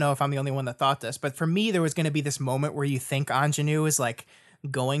 and I don't know if I'm the only one that thought this, but for me, there was going to be this moment where you think Ingenue is like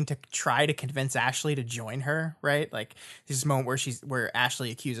going to try to convince Ashley to join her, right? Like, this moment where Ashley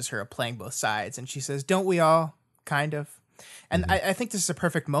accuses her of playing both sides, and she says, "Don't we all?" Kind of. And I think this is a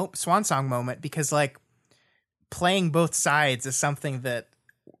perfect swan song moment because, like, playing both sides is something that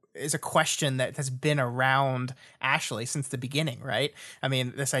is a question that has been around Ashley since the beginning, right? I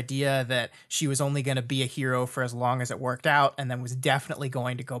mean, this idea that she was only going to be a hero for as long as it worked out and then was definitely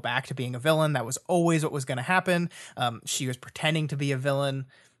going to go back to being a villain. That was always what was going to happen. She was pretending to be a villain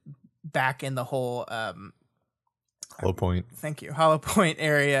back in the whole Hollow Point. Thank you. Hollow Point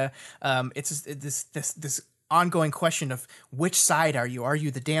area. It's this ongoing question of which side are you? Are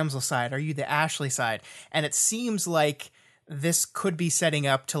you the damsel side? Are you the Ashley side? And it seems like this could be setting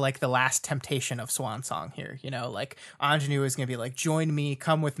up to like the last temptation of Swan Song here, like Ingenue is going to be like, join me,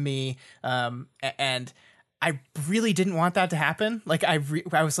 come with me. And I really didn't want that to happen. Like I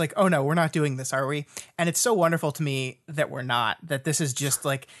was like, oh no, we're not doing this, are we? And it's so wonderful to me that we're not, that this is just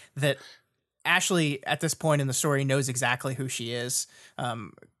like that. Ashley at this point in the story knows exactly who she is.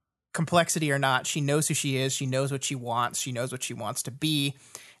 Complexity or not, she knows who she is. She knows what she wants. She knows what she wants to be.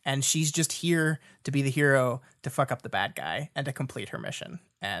 And she's just here to be the hero, to fuck up the bad guy, and to complete her mission.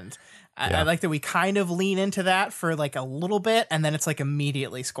 And I like that we kind of lean into that for like a little bit, and then it's like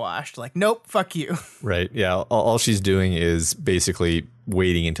immediately squashed. Like, nope, fuck you. Right. Yeah. All she's doing is basically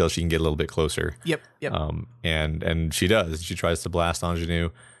waiting until she can get a little bit closer. Yep. And she does. She tries to blast Ingenue.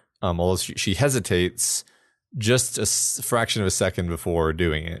 Although she hesitates just a fraction of a second before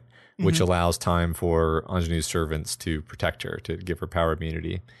doing it, which allows time for Ingenue's servants to protect her, to give her power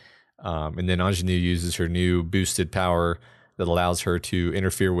immunity. And then Ingenue uses her new boosted power that allows her to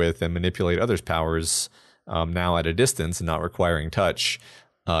interfere with and manipulate others' powers now at a distance and not requiring touch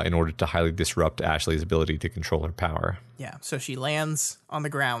in order to highly disrupt Ashley's ability to control her power. Yeah, so she lands on the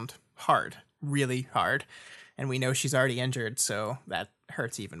ground hard, really hard. And we know she's already injured, so that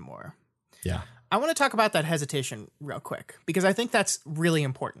hurts even more. Yeah. I want to talk about that hesitation real quick, because I think that's really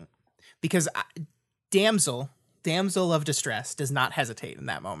important. Because damsel of distress does not hesitate in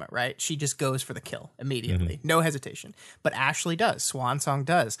that moment, right? She just goes for the kill immediately. No hesitation. But Ashley does. Swan Song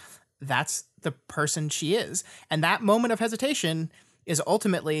does. That's the person she is. And that moment of hesitation is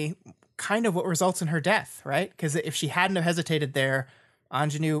ultimately kind of what results in her death, right? Because if she hadn't have hesitated there,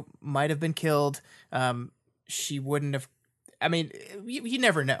 Ingenue might have been killed. She wouldn't have. I mean, you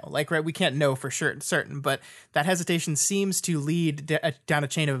never know. Like, right, we can't know for certain, but that hesitation seems to lead down a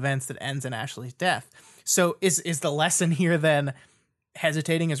chain of events that ends in Ashley's death. So is the lesson here then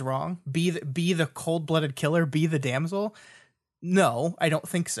hesitating is wrong? Be the cold-blooded killer, be the damsel? No, I don't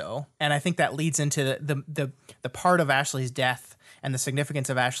think so. And I think that leads into the part of Ashley's death and the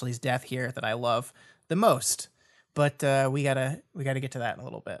significance of Ashley's death here that I love the most. But we gotta get to that in a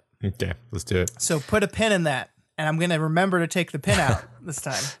little bit. Okay, let's do it. So put a pin in that. And I'm going to remember to take the pin out this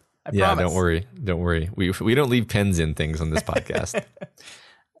time. I promise. Don't worry. We don't leave pins in things on this podcast.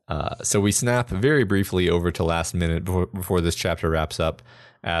 So we snap very briefly over to Last Minute before this chapter wraps up,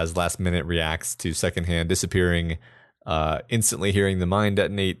 as Last Minute reacts to Secondhand disappearing, instantly hearing the mine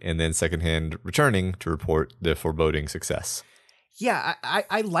detonate, and then Secondhand returning to report the foreboding success. Yeah,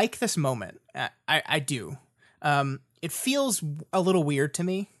 I like this moment. I do. It feels a little weird to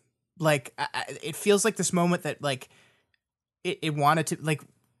me. Like, it feels like this moment that, like, it wanted to, like,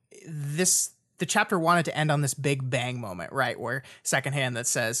 the chapter wanted to end on this big bang moment, right? Where Secondhand that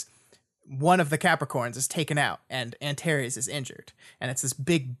says one of the Capricorns is taken out and Antares is injured. And it's this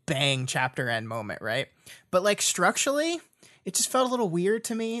big bang chapter end moment, right? But, like, structurally, it just felt a little weird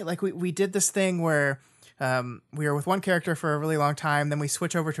to me. Like, we did this thing where we were with one character for a really long time, then we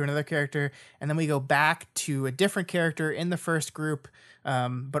switch over to another character, and then we go back to a different character in the first group,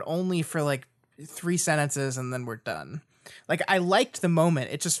 but only for like 3 sentences, and then we're done. Like, I liked the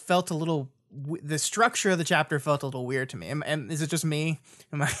moment. It just felt a little. The structure of the chapter felt a little weird to me. And is it just me?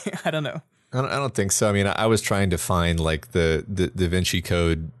 I don't know. I don't think so. I mean, I was trying to find like the Da Vinci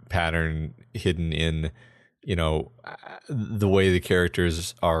Code pattern hidden in, you know, the way the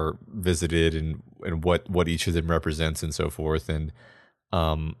characters are visited and what each of them represents and so forth. And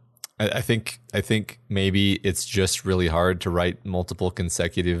I think maybe it's just really hard to write multiple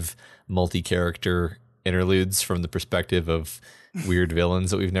consecutive multi-character interludes from the perspective of weird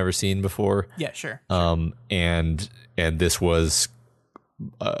villains that we've never seen before. Yeah, sure. And this was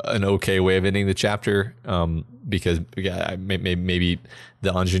an okay way of ending the chapter, because maybe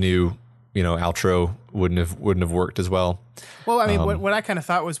the ingenue, you know, outro wouldn't have worked as well. Well, I mean, what I kind of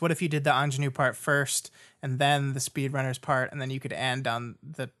thought was, what if you did the ingenue part first and then the speedrunners part, and then you could end on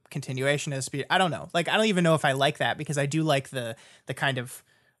the continuation of the speed. I don't know. Like, I don't even know if I like that, because I do like the kind of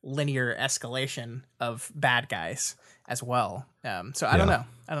linear escalation of bad guys as well. So I don't know.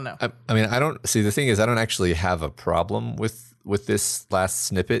 I mean, I don't see, the thing is, I don't actually have a problem with this last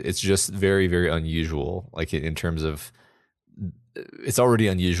snippet. It's just very, very unusual. Like, in terms of, it's already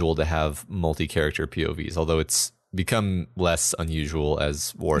unusual to have multi-character POVs, although it's become less unusual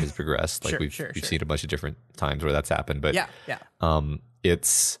as war has progressed. Like, we've seen a bunch of different times where that's happened, but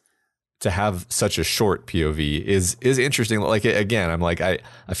it's, to have such a short POV is interesting. Like, again, I'm like, I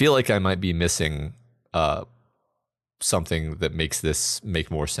feel like I might be missing something that makes this make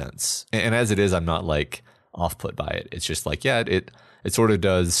more sense. And as it is, I'm not like off put by it. It's just like, yeah, it sort of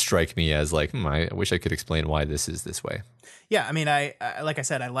does strike me as like, I wish I could explain why this is this way. Yeah, I mean, I like I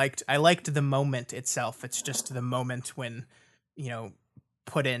said, I liked the moment itself. It's just the moment when, you know,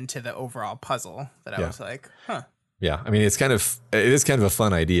 put into the overall puzzle that I was like, huh. Yeah, I mean, it is kind of a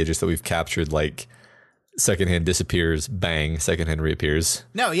fun idea, just that we've captured, like, Secondhand disappears, bang, Secondhand reappears.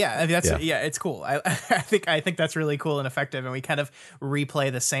 No, yeah, I mean, it's cool. I think that's really cool and effective, and we kind of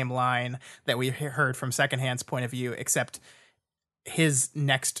replay the same line that we heard from Secondhand's point of view, except his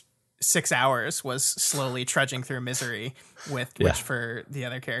next 6 hours was slowly trudging through misery, which for the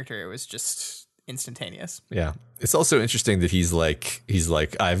other character, it was just instantaneous. Yeah. It's also interesting that he's like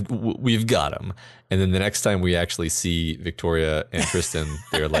we've got him, and then the next time we actually see Victoria and Tristan,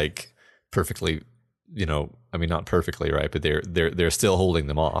 they're like perfectly, you know, I mean, not perfectly, right, but they're still holding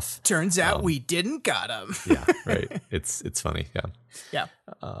them off. Turns out we didn't got him. Yeah, right. It's funny. Yeah.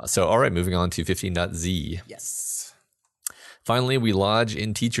 So all right, moving on to 15.z. Yes. Finally, we lodge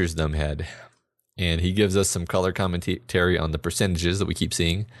in Teacher's Dumbhead, and he gives us some color commentary on the percentages that we keep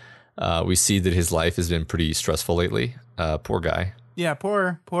seeing. We see that his life has been pretty stressful lately. Poor guy. Yeah,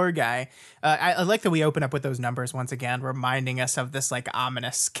 poor guy. I like that we open up with those numbers once again, reminding us of this like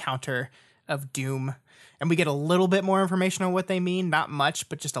ominous counter of doom. And we get a little bit more information on what they mean. Not much,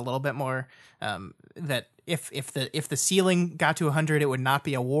 but just a little bit more. That if the ceiling got to 100, it would not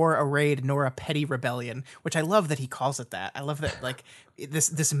be a war, a raid, nor a petty rebellion. Which I love that he calls it that. I love that, like,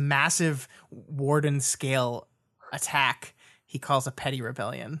 this massive Warden scale attack he calls a petty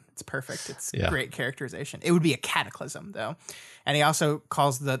rebellion. It's perfect. It's great characterization. It would be a cataclysm, though. And he also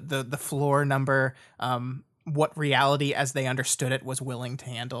calls the floor number what reality as they understood it was willing to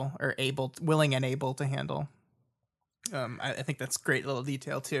handle, or willing and able to handle. I think that's great little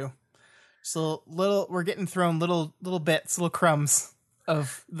detail too. So we're getting thrown little bits, little crumbs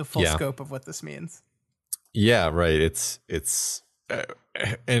of the full scope of what this means. Yeah, right. It's and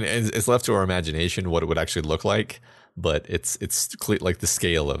it's left to our imagination what it would actually look like. But it's clear, like the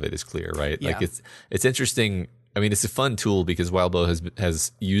scale of it is clear, right? Yeah. Like it's interesting. I mean, it's a fun tool because Wildbow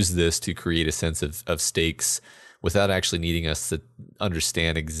has used this to create a sense of stakes without actually needing us to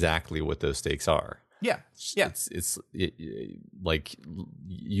understand exactly what those stakes are. Yeah. It's like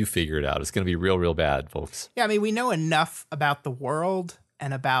you figure it out. It's going to be real bad, folks. Yeah, I mean, we know enough about the world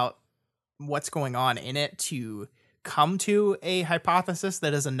and about what's going on in it to come to a hypothesis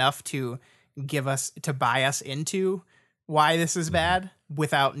that is enough to buy us into why this is bad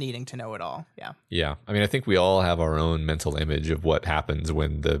without needing to know it all. Yeah. Yeah. I mean, I think we all have our own mental image of what happens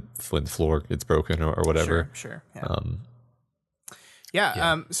when the floor gets broken or whatever. Sure.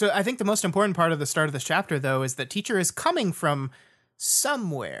 Yeah. So I think the most important part of the start of this chapter, though, is that teacher is coming from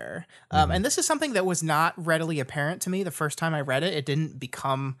somewhere. And this is something that was not readily apparent to me the first time I read it. It didn't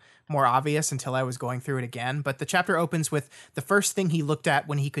become more obvious until I was going through it again. But the chapter opens with the first thing he looked at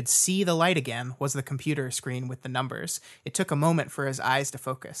when he could see the light again was the computer screen with the numbers. It took a moment for his eyes to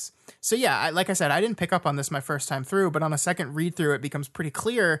focus. So yeah, like I said, I didn't pick up on this my first time through, but on a second read through, it becomes pretty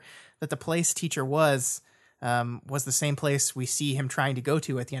clear that the place teacher was the same place we see him trying to go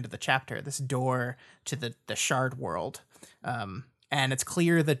to at the end of the chapter, this door to the shard world. And it's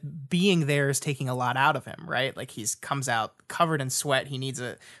clear that being there is taking a lot out of him, right? Like comes out covered in sweat. He needs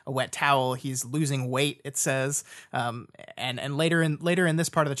a wet towel. He's losing weight, it says. And later in this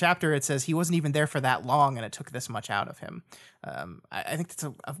part of the chapter, it says he wasn't even there for that long, and it took this much out of him. I think that's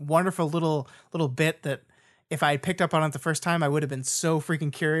a wonderful little bit that if I had picked up on it the first time, I would have been so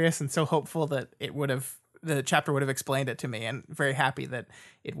freaking curious and so hopeful that the chapter would have explained it to me, and very happy that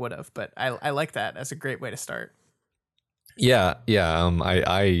it would have. But I like that as a great way to start. Yeah.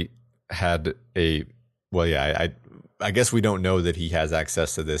 I had I guess we don't know that he has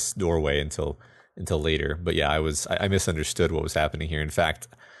access to this doorway until later. But yeah, I misunderstood what was happening here. In fact,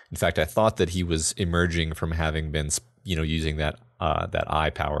 I thought that he was emerging from having been, using that eye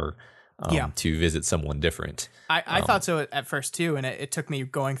power to visit someone different. I thought so at first too, and it took me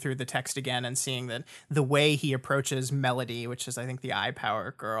going through the text again and seeing that the way he approaches Melody, which is I think the eye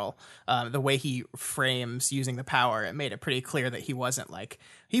power girl, the way he frames using the power, it made it pretty clear that he wasn't like,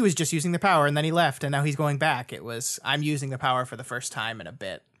 he was just using the power and then he left and now he's going back. It was, I'm using the power for the first time in a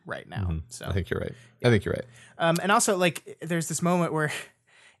bit right now. So I think you're right. And also, like, there's this moment where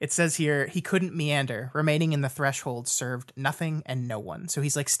it says here, he couldn't meander. Remaining in the threshold served nothing and no one. So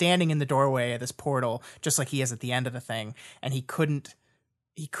he's like standing in the doorway of this portal, just like he is at the end of the thing, and he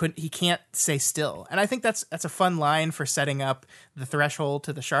can't stay still. And I think that's a fun line for setting up the threshold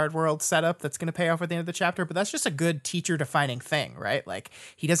to the shard world setup that's going to pay off at the end of the chapter. But that's just a good teacher defining thing, right? Like,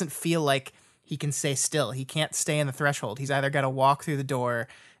 he doesn't feel like he can stay still. He can't stay in the threshold. He's either got to walk through the door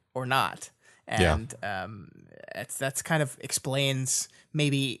or not. And that's kind of explains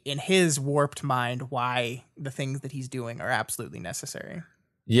maybe in his warped mind why the things that he's doing are absolutely necessary.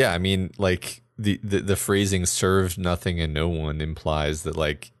 Yeah, I mean, like the phrasing "served nothing and no one" implies that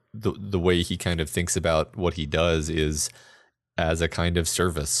like the way he kind of thinks about what he does is as a kind of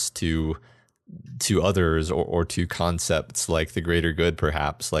service to others or to concepts like the greater good,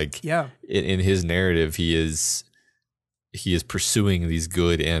 perhaps. Like in his narrative, he is pursuing these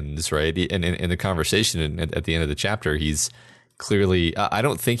good ends, right? And in the conversation at the end of the chapter, he's clearly, I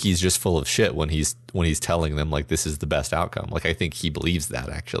don't think he's just full of shit when he's telling them like this is the best outcome. Like, I think he believes that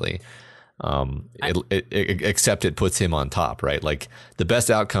actually. Except it puts him on top, right? Like, the best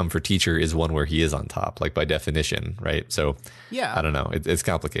outcome for teacher is one where he is on top, like by definition, right? So yeah, I don't know. It's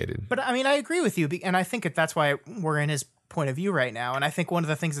complicated. But I mean, I agree with you, and I think that's why we're in his point of view right now. And I think one of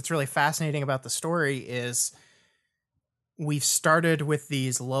the things that's really fascinating about the story is we've started with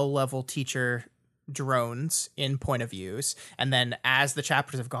these low-level teacher drones in point of views, and then as the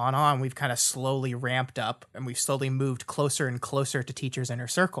chapters have gone on, we've kind of slowly ramped up and we've slowly moved closer and closer to teacher's inner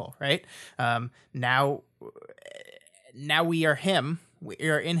circle, right? Now we are him, we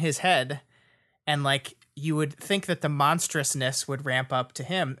are in his head, and like, you would think that the monstrousness would ramp up to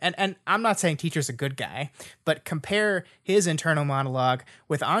him. And I'm not saying teacher's a good guy, but compare his internal monologue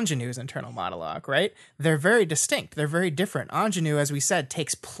with Ingenue's internal monologue, right? They're very distinct. They're very different. Ingenue, as we said,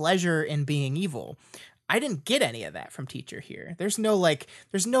 takes pleasure in being evil. I didn't get any of that from teacher here. There's no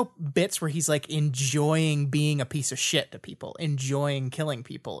bits where he's like enjoying being a piece of shit to people, enjoying killing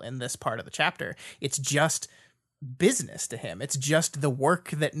people in this part of the chapter. It's just business to him. It's just the work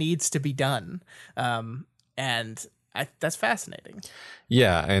that needs to be done. And that's fascinating.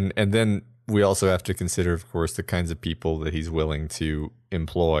 Yeah. And then we also have to consider, of course, the kinds of people that he's willing to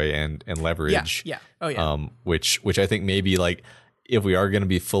employ and leverage. Yeah. Oh yeah. Which I think maybe, like, if we are going to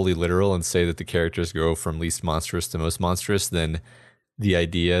be fully literal and say that the characters go from least monstrous to most monstrous, then the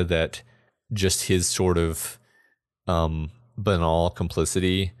idea that just his sort of banal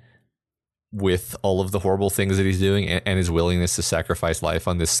complicity with all of the horrible things that he's doing and his willingness to sacrifice life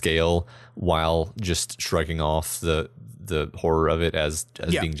on this scale while just shrugging off the horror of it as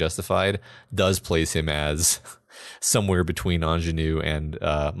being justified does place him as somewhere between Ingenue and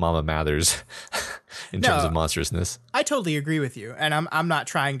Mama Mathers in terms of monstrousness. I totally agree with you, and I'm not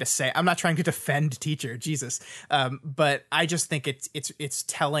trying to defend Teacher, Jesus, but I just think it's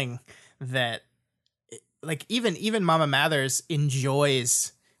telling that like even Mama Mathers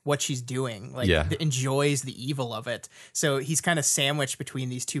enjoys what she's doing, like enjoys the evil of it. So he's kind of sandwiched between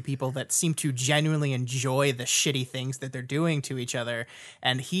these two people that seem to genuinely enjoy the shitty things that they're doing to each other,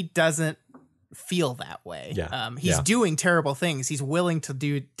 and he doesn't feel that way. He's doing terrible things. He's willing to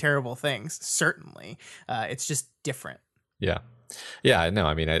do terrible things, certainly. It's just different. Yeah. No,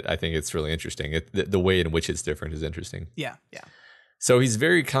 I mean, I think it's really interesting. The way in which it's different is interesting. Yeah. So he's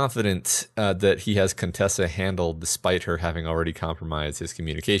very confident that he has Contessa handled despite her having already compromised his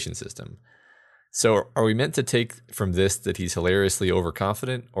communication system. So are we meant to take from this that he's hilariously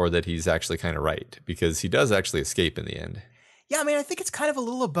overconfident, or that he's actually kind of right? Because he does actually escape in the end. Yeah, I mean, I think it's kind of a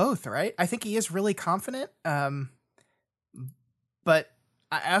little of both, right? I think he is really confident, but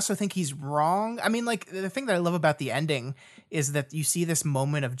I also think he's wrong. I mean, like, the thing that I love about the ending is that you see this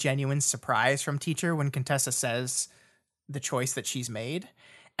moment of genuine surprise from Teacher when Contessa says the choice that she's made.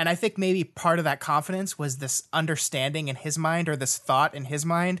 And I think maybe part of that confidence was this understanding in his mind, or this thought in his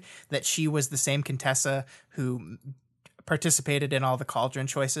mind, that she was the same Contessa who participated in all the cauldron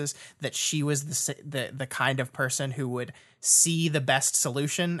choices, that she was the kind of person who would see the best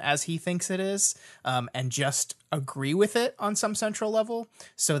solution as he thinks it is, and just agree with it on some central level,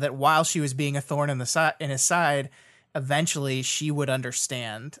 so that while she was being a thorn in his side, eventually she would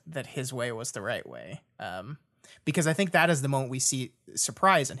understand that his way was the right way. Because I think that is the moment we see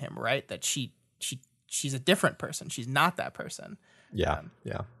surprise in him, right? That she's a different person. She's not that person. Yeah.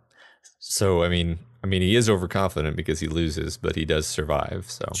 So, I mean, he is overconfident because he loses, but he does survive.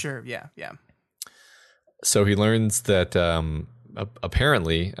 So sure. Yeah. So he learns that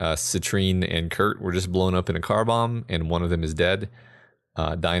apparently Citrine and Kurt were just blown up in a car bomb, and one of them is dead.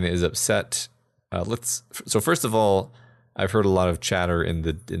 Dinah is upset. So first of all, I've heard a lot of chatter in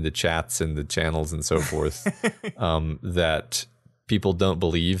the chats and the channels and so forth that people don't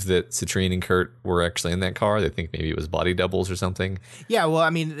believe that Citrine and Kurt were actually in that car. They think maybe it was body doubles or something. Yeah, well, I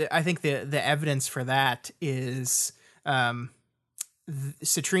mean, I think the evidence for that is Citrine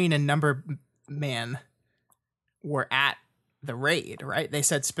and Number Man were at the raid, right? They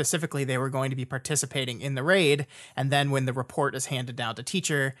said specifically they were going to be participating in the raid, and then when the report is handed down to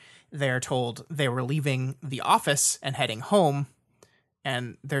Teacher, they are told they were leaving the office and heading home,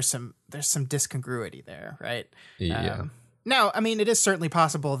 and there's some discongruity there, right? Yeah. Now, I mean, it is certainly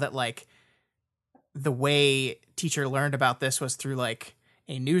possible that like the way Teacher learned about this was through like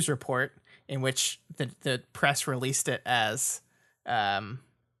a news report in which the press released it as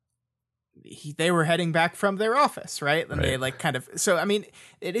they were heading back from their office, right? And they like kind of, so I mean,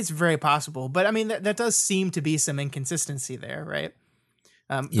 it is very possible, but I mean that does seem to be some inconsistency there, right?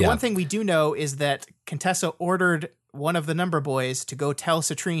 The one thing we do know is that Contessa ordered one of the Number Boys to go tell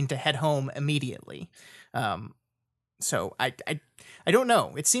Citrine to head home immediately. So I don't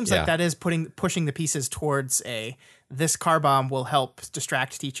know. It seems like that is pushing the pieces towards this car bomb will help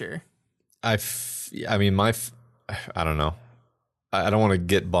distract Teacher. I don't know. I don't want to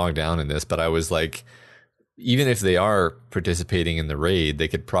get bogged down in this, but I was like, even if they are participating in the raid, they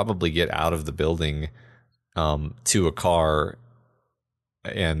could probably get out of the building to a car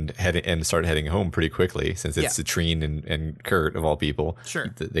and start heading home pretty quickly, since it's Citrine and Kurt of all people.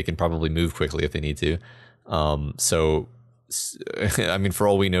 Sure, they can probably move quickly if they need to. So, I mean, for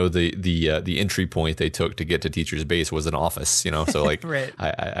all we know, the entry point they took to get to Teacher's base was an office. You know, so like, right.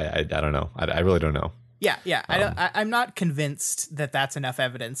 I don't know. I really don't know. Yeah. I'm not convinced that that's enough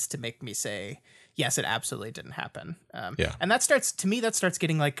evidence to make me say, yes, it absolutely didn't happen. And that starts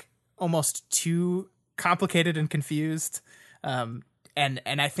getting like almost too complicated and confused. And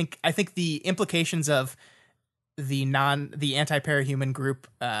I think the implications of the anti-parahuman group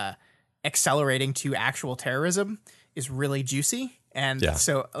accelerating to actual terrorism is really juicy. And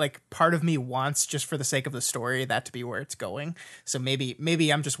so like part of me wants, just for the sake of the story, that to be where it's going. So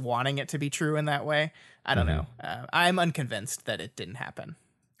maybe I'm just wanting it to be true in that way. I don't know. I'm unconvinced that it didn't happen.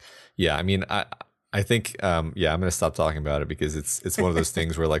 Yeah. I mean, I think, I'm going to stop talking about it because it's one of those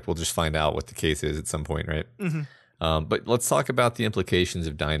things where like, we'll just find out what the case is at some point. Right. Mm-hmm. But let's talk about the implications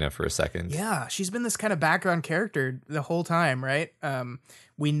of Dinah for a second. Yeah. She's been this kind of background character the whole time. Right.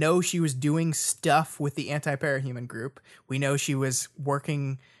 We know she was doing stuff with the anti-parahuman group. We know she was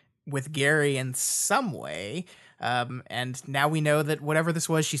working with Gary in some way. And now we know that whatever this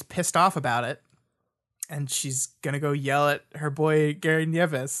was, she's pissed off about it. And she's going to go yell at her boy, Gary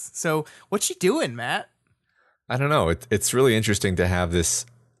Nieves. So what's she doing, Matt? I don't know. It's really interesting to have this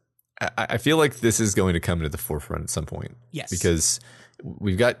I feel like this is going to come to the forefront at some point. Yes. Because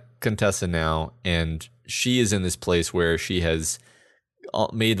we've got Contessa now, and she is in this place where she has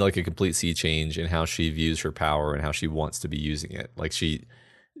made like a complete sea change in how she views her power and how she wants to be using it. Like she's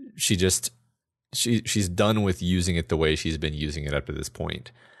done with using it the way she's been using it up to this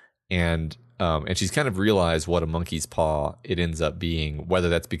point. And she's kind of realized what a monkey's paw it ends up being, whether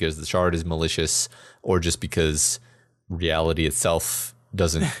that's because the shard is malicious or just because reality itself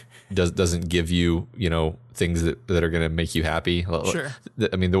doesn't give you, things that are going to make you happy. Sure.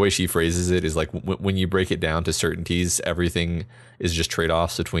 I mean, the way she phrases it is like when you break it down to certainties, everything is just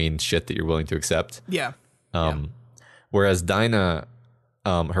trade-offs between shit that you're willing to accept. Yeah. Whereas Dinah,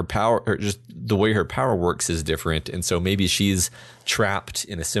 her power, or just the way her power works is different. And so maybe she's trapped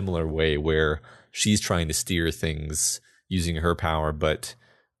in a similar way where she's trying to steer things using her power, but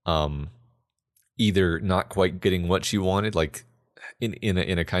either not quite getting what she wanted, like in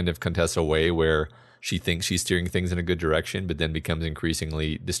a kind of Contessa way where she thinks she's steering things in a good direction, but then becomes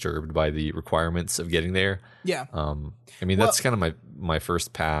increasingly disturbed by the requirements of getting there. Yeah. I mean, that's kind of my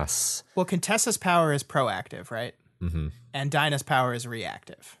first pass. Well, Contessa's power is proactive, right? Mm-hmm. And Dinah's power is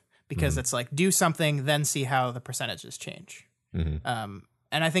reactive because it's like do something, then see how the percentages change. Mm-hmm.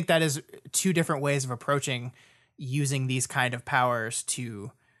 And I think that is two different ways of approaching using these kind of powers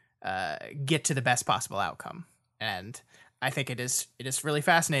to get to the best possible outcome. And I think it is really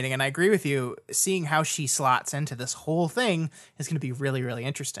fascinating. And I agree with you. Seeing how she slots into this whole thing is going to be really, really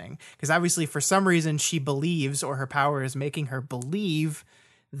interesting. Because obviously, for some reason, she believes, or her power is making her believe,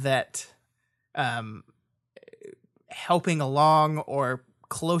 that helping along or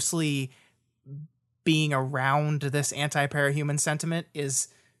closely being around this anti-parahuman sentiment is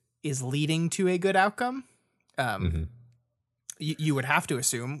leading to a good outcome. You would have to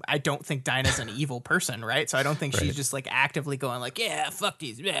assume. I don't think Dinah's an evil person, right? So I don't think she's just like actively going like, yeah, fuck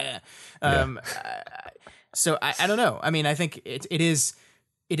these. Yeah. So I don't know. I mean, I think it is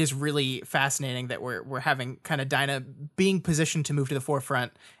really fascinating that we're having kind of Dinah being positioned to move to the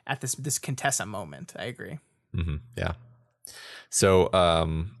forefront at this Contessa moment. I agree. Mm-hmm. Yeah. So,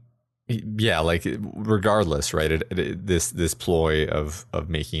 yeah, like regardless, right? This ploy of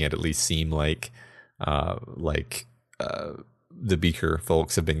making it at least seem like the Beaker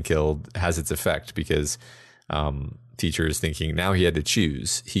folks have been killed has its effect because Teacher is thinking now he had to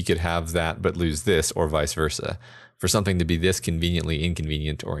choose. He could have that but lose this, or vice versa. For something to be this conveniently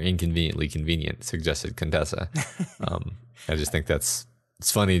inconvenient or inconveniently convenient, suggested Contessa. I just think it's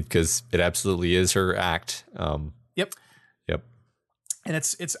funny because it absolutely is her act. Yep. And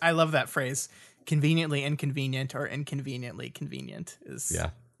it's I love that phrase. Conveniently inconvenient or inconveniently convenient is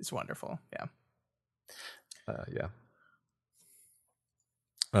wonderful. Yeah.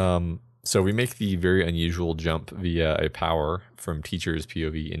 So we make the very unusual jump via a power from Teacher's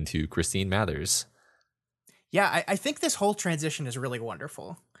POV into Christine Mathers. Yeah, I think this whole transition is really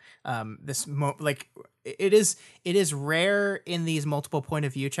wonderful. It is rare in these multiple point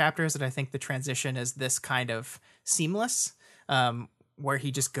of view chapters that I think the transition is this kind of seamless, where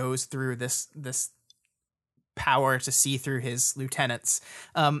he just goes through this power to see through his lieutenants.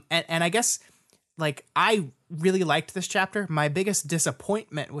 And I guess like I really liked this chapter. My biggest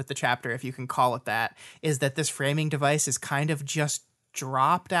disappointment with the chapter, if you can call it that, is that this framing device is kind of just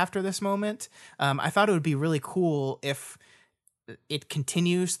dropped after this moment. I thought it would be really cool if it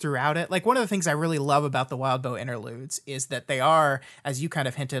continues throughout it. Like one of the things I really love about the Wildbow interludes is that they are, as you kind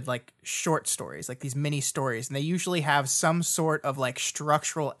of hinted, like short stories, like these mini stories, and they usually have some sort of like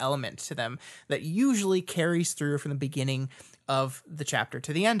structural element to them that usually carries through from the beginning of the chapter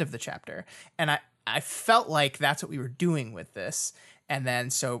to the end of the chapter. And I felt like that's what we were doing with this. And then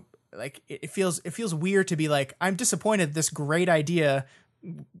so like it feels weird to be like, I'm disappointed this great idea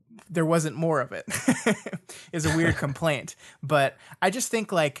there wasn't more of it is a weird complaint. But I just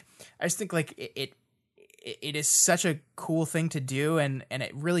think like it is such a cool thing to do, and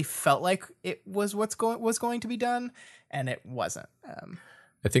it really felt like it was was going to be done, and it wasn't.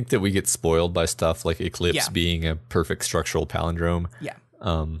 I think that we get spoiled by stuff like Eclipse being a perfect structural palindrome. Yeah.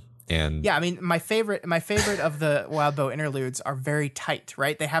 And yeah, I mean, my favorite of the Wildbow interludes are very tight,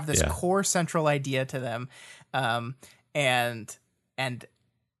 right? They have this core central idea to them, and the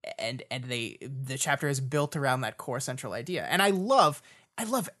chapter is built around that core central idea. And I love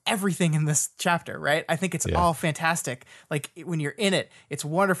everything in this chapter, right? I think it's all fantastic. Like when you're in it, it's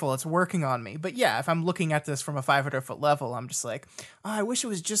wonderful. It's working on me. But yeah, if I'm looking at this from a 500-foot level, I'm just like, oh, I wish it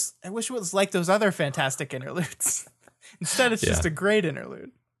was like those other fantastic interludes. Instead, it's just a great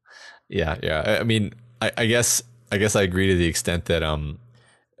interlude. Yeah. I mean, I guess I agree to the extent that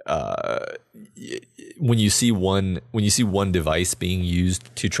when you see one device being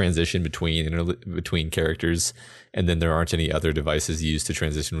used to transition between characters, and then there aren't any other devices used to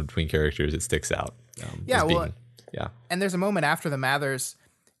transition between characters, it sticks out. Yeah. And there's a moment after the Mathers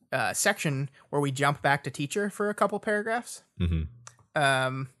section where we jump back to teacher for a couple paragraphs.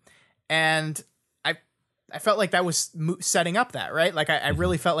 And I felt like that was setting up that, right? Like I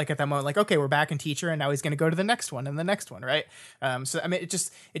really felt like at that moment, like, okay, we're back in teacher and now he's going to go to the next one and the next one. Right. So, I mean, it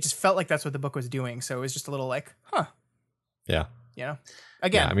just felt like that's what the book was doing. So it was just a little like, huh. Yeah. You know,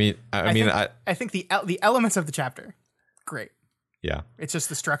 again, I think the elements of the chapter, great. Yeah. It's just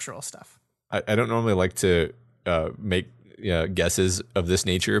the structural stuff. I don't normally like to make guesses of this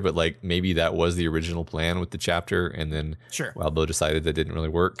nature, but like maybe that was the original plan with the chapter. And then Wildbow decided that didn't really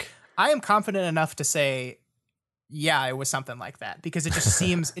work. I am confident enough to say, yeah, it was something like that, because it just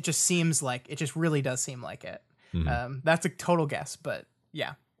seems, it just really does seem like it. That's a total guess, but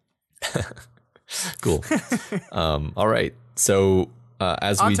yeah. Cool. All right. So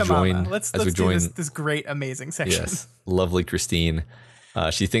as we join, let's do this great, amazing section. Yes, lovely Christine.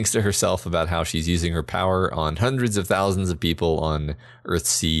 She thinks to herself about how she's using her power on hundreds of thousands of people on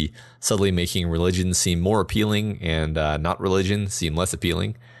Earthsea, subtly making religion seem more appealing and not religion seem less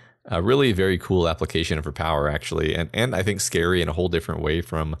appealing. Really a very cool application of her power, actually, and I think scary in a whole different way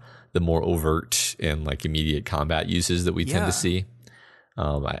from the more overt and like immediate combat uses that we tend to see.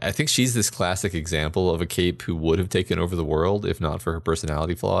 I think she's this classic example of a cape who would have taken over the world if not for her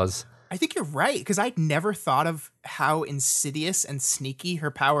personality flaws. I think you're right, because I'd never thought of how insidious and sneaky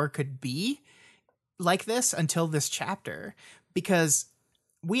her power could be like this until this chapter, because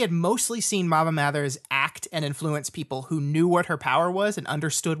we had mostly seen Mama Mathers act and influence people who knew what her power was and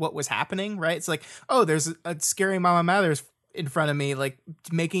understood what was happening, right? It's like, oh, there's a scary Mama Mathers in front of me, like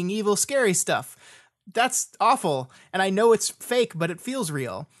making evil, scary stuff. That's awful. And I know it's fake, but it feels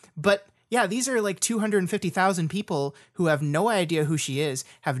real. But yeah, these are like 250,000 people who have no idea who she is,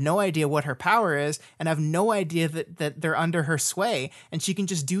 have no idea what her power is, and have no idea that they're under her sway. And she can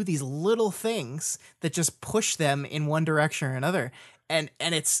just do these little things that just push them in one direction or another. And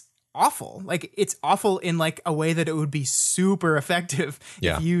it's awful. Like, it's awful in like a way that it would be super effective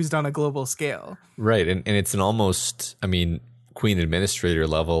if used on a global scale. Right. And it's an almost, I mean, Queen Administrator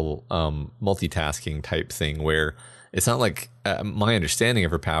level multitasking type thing where it's not like my understanding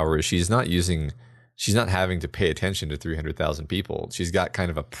of her power is she's not having to pay attention to 300,000 people. She's got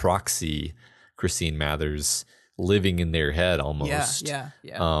kind of a proxy Christine Mathers living in their head almost. Yeah.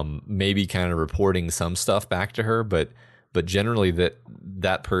 Maybe kind of reporting some stuff back to her, but generally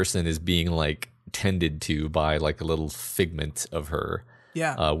that person is being like tended to by like a little figment of her.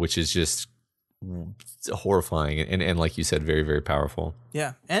 Yeah. Which is just horrifying and like you said, very, very powerful.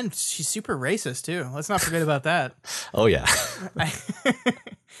 Yeah. And she's super racist too. Let's not forget about that. Oh yeah.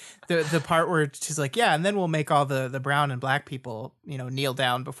 The part where she's like, yeah, and then we'll make all the brown and black people, kneel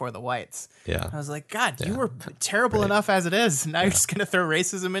down before the whites. Yeah. I was like, God, you were terrible enough as it is. Now you're just going to throw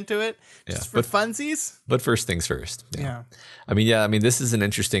racism into it just for funsies. But first things first. Yeah. I mean, this is an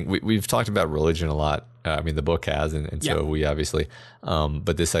interesting, we've talked about religion a lot. I mean, the book has, and so we obviously,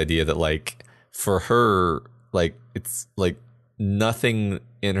 but this idea that like for her, like, it's like nothing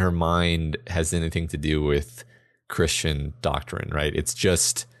in her mind has anything to do with Christian doctrine, right? It's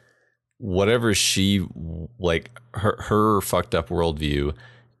just whatever she like her fucked up worldview,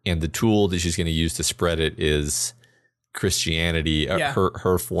 and the tool that she's going to use to spread it is Christianity,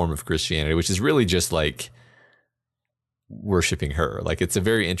 her form of Christianity, which is really just like worshiping her. Like, it's a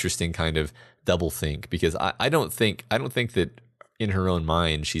very interesting kind of double think, because I don't think that in her own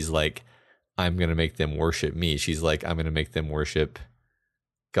mind she's like, I'm going to make them worship me. She's like, I'm going to make them worship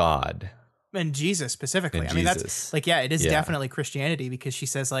God. And Jesus specifically. I mean, that's like, it is definitely Christianity, because she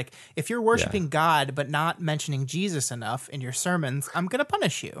says, like, if you're worshiping God but not mentioning Jesus enough in your sermons, I'm going to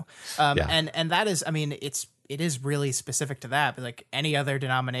punish you. And that is, I mean, it is really specific to that. But like any other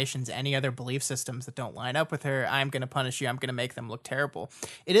denominations, any other belief systems that don't line up with her, I'm going to punish you. I'm going to make them look terrible.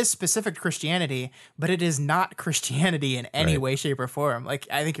 It is specific to Christianity, but it is not Christianity in any way, shape, or form. Like,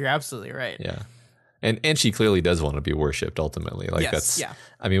 I think you're absolutely right. Yeah. And she clearly does want to be worshipped ultimately. Like,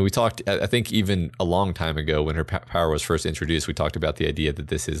 I mean, we talked, I think even a long time ago when her power was first introduced, we talked about the idea that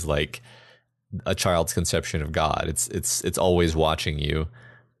this is like a child's conception of God. It's always watching you,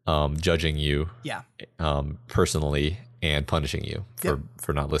 judging you, personally, and punishing you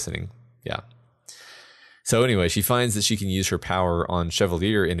for not listening. Yeah. So anyway, she finds that she can use her power on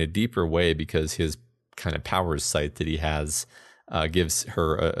Chevalier in a deeper way, because his kind of powers sight that he has gives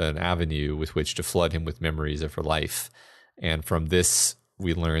her an avenue with which to flood him with memories of her life. And from this,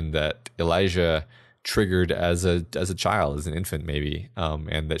 we learn that Elijah triggered as a child, as an infant, maybe,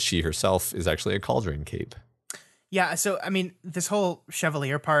 and that she herself is actually a cauldron cape. Yeah, so I mean, this whole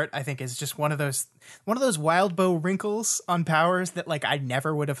Chevalier part, I think, is just one of those Wildbow wrinkles on powers that like I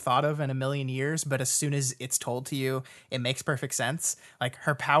never would have thought of in a million years, but as soon as it's told to you, it makes perfect sense. Like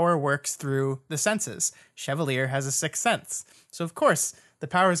her power works through the senses. Chevalier has a sixth sense, so of course the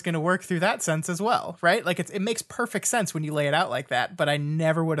power is going to work through that sense as well, right? Like it makes perfect sense when you lay it out like that. But I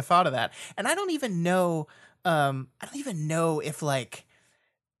never would have thought of that, and I don't even know. I don't even know if like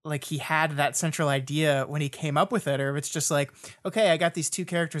he had that central idea when he came up with it, or if it's just like, okay, I got these two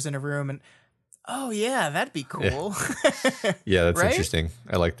characters in a room and oh yeah, that'd be cool. Yeah, that's right? interesting.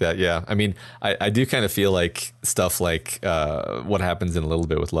 I like that. Yeah. I mean, I do kind of feel like stuff like what happens in a little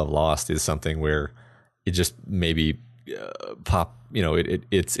bit with Love Lost is something where it just maybe pop,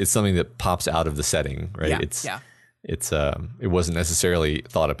 it's something that pops out of the setting, right? Yeah, it wasn't necessarily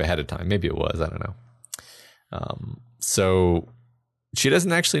thought up ahead of time. Maybe it was, I don't know. So she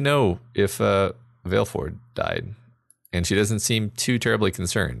doesn't actually know if Valeford died, and she doesn't seem too terribly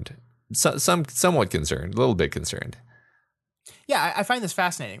concerned. Somewhat concerned, a little bit concerned. Yeah, I find this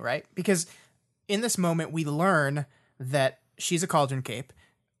fascinating, right? Because in this moment, we learn that she's a Cauldron Cape.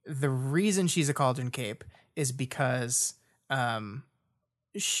 The reason she's a Cauldron Cape is because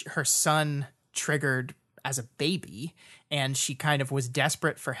her son triggered as a baby, and she kind of was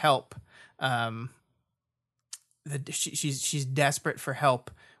desperate for help. She's desperate for help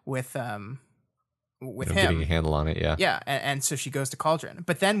with him getting a handle on it. Yeah. And so she goes to Cauldron,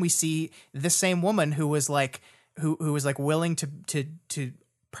 but then we see this same woman who was like willing to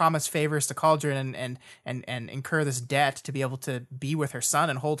promise favors to Cauldron and incur this debt to be able to be with her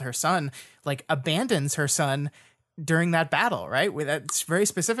son and hold her son, like abandons her son during that battle, right? With that, very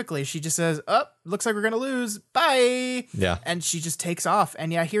specifically, she just says, "Oh, looks like we're gonna lose. Bye." Yeah, and she just takes off.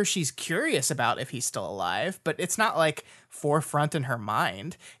 And yeah, here she's curious about if he's still alive, but it's not like forefront in her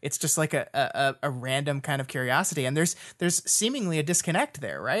mind. It's just like a random kind of curiosity. And there's seemingly a disconnect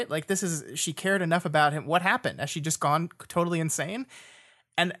there, right? Like she cared enough about him. What happened? Has she just gone totally insane?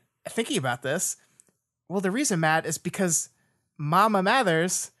 And thinking about this, well, the reason, Matt, is because Mama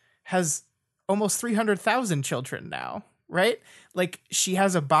Mathers has almost 300,000 children now, right? Like she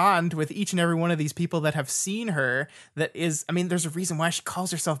has a bond with each and every one of these people that have seen her that is, I mean, there's a reason why she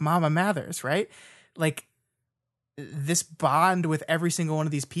calls herself Mama Mathers, right? Like this bond with every single one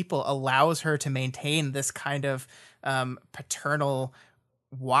of these people allows her to maintain this kind of paternal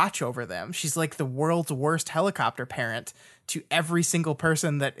watch over them. She's like the world's worst helicopter parent to every single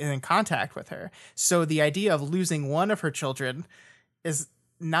person that is in contact with her. So the idea of losing one of her children is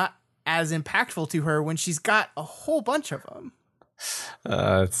not as impactful to her when she's got a whole bunch of them.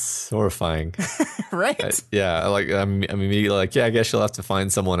 It's horrifying. Right? Yeah. I'm immediately like, yeah, I guess she'll have to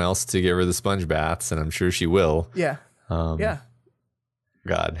find someone else to give her the sponge baths, and I'm sure she will. Yeah. Yeah.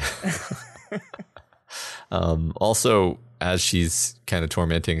 God. Also, as she's kind of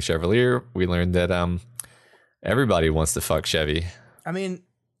tormenting Chevalier, we learned that everybody wants to fuck Chevy. I mean,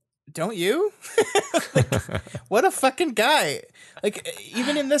 don't you? Like, what a fucking guy. Like,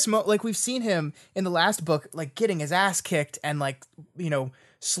 even in this like we've seen him in the last book, like getting his ass kicked and like,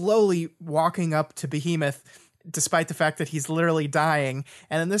 slowly walking up to Behemoth despite the fact that he's literally dying.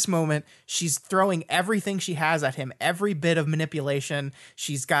 And in this moment, she's throwing everything she has at him, every bit of manipulation.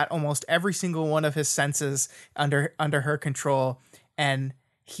 She's got almost every single one of his senses under her control, and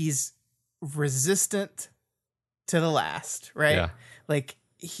he's resistant to the last, right? Yeah. Like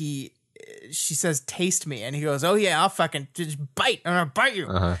she says, "Taste me," and he goes, "Oh yeah, I'll fucking just bite. I'm gonna bite you."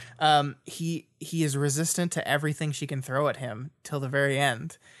 Uh-huh. He is resistant to everything she can throw at him till the very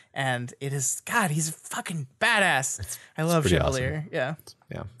end, and it is, God, he's fucking badass. I love Chevalier. Awesome.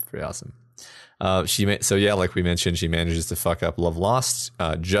 Yeah, pretty awesome. Like we mentioned, she manages to fuck up Love Lost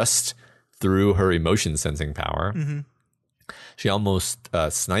just through her emotion sensing power. Mm-hmm. She almost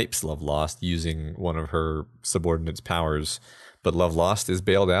snipes Love Lost using one of her subordinates' powers. But Love Lost is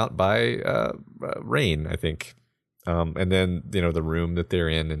bailed out by Rain, I think. And then, the room that they're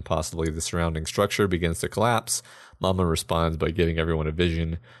in and possibly the surrounding structure begins to collapse. Mama responds by giving everyone a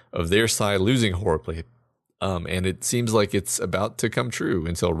vision of their side losing horribly. And it seems like it's about to come true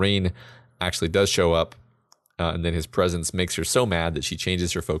until Rain actually does show up. And then his presence makes her so mad that she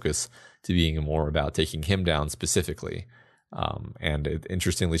changes her focus to being more about taking him down specifically.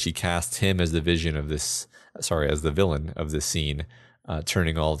 Interestingly, she casts him as the villain of this scene,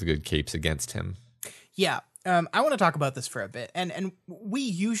 turning all the good capes against him. Yeah. I want to talk about this for a bit. And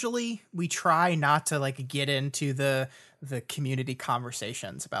we try not to like get into the community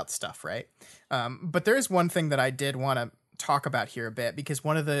conversations about stuff, right? But there is one thing that I did want to talk about here a bit, because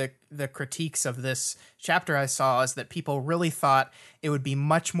one of the critiques of this chapter I saw is that people really thought it would be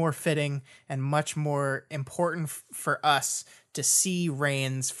much more fitting and much more important for us to see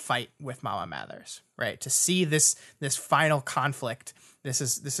Rain's fight with Mama Mathers, right? To see this final conflict. This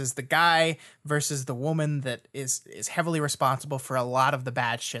is the guy versus the woman that is heavily responsible for a lot of the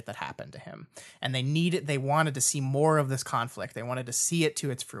bad shit that happened to him. And they wanted to see more of this conflict. They wanted to see it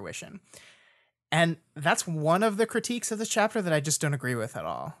to its fruition. And that's one of the critiques of this chapter that I just don't agree with at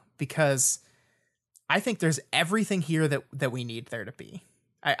all, because I think there's everything here that we need there to be.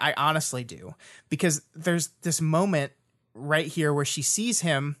 I honestly do, because there's this moment right here where she sees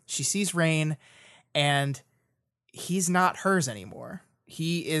Rain, and he's not hers anymore.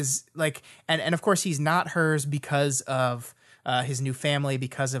 He is like, and of course he's not hers because of his new family,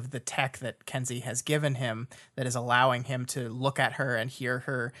 because of the tech that Kenzie has given him that is allowing him to look at her and hear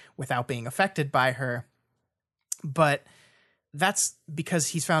her without being affected by her. But that's because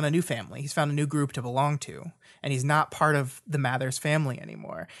he's found a new family. He's found a new group to belong to, and he's not part of the Mathers family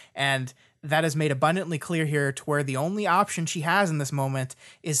anymore. And that is made abundantly clear here, to where the only option she has in this moment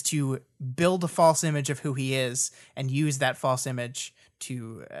is to build a false image of who he is and use that false image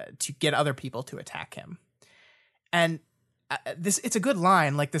to get other people to attack him. And it's a good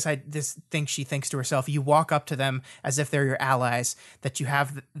line, like this thing she thinks to herself: you walk up to them as if they're your allies, that you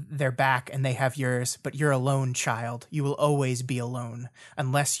have their back and they have yours, but you're alone, child. You will always be alone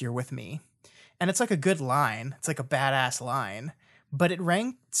unless you're with me. And it's like a good line. It's like a badass line, but it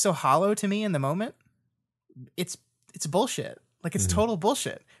rang so hollow to me in the moment. It's bullshit. Like, it's total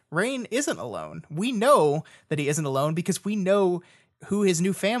bullshit. Rain isn't alone. We know that he isn't alone because we know who his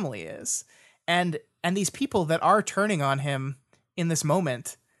new family is. And these people that are turning on him in this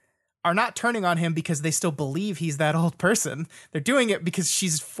moment are not turning on him because they still believe he's that old person. They're doing it because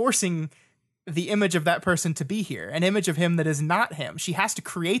she's forcing the image of that person to be here, an image of him that is not him. She has to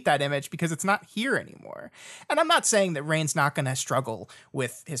create that image because it's not here anymore. And I'm not saying that Rain's not going to struggle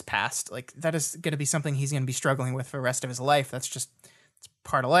with his past. Like, that is going to be something he's going to be struggling with for the rest of his life. It's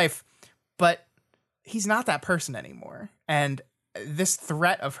part of life. But he's not that person anymore. And this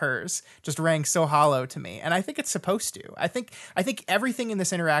threat of hers just rang so hollow to me. And I think it's supposed to. I think everything in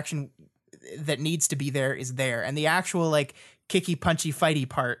this interaction that needs to be there is there. And the actual, like, kicky, punchy, fighty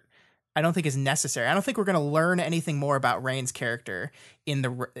part, I don't think is necessary. I don't think we're going to learn anything more about Rain's character in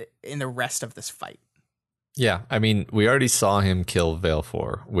the rest of this fight. Yeah, I mean, we already saw him kill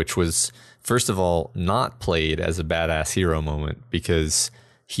Valefor, which was, first of all, not played as a badass hero moment because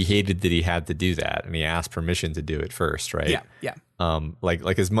he hated that he had to do that, and he asked permission to do it first, right? Yeah.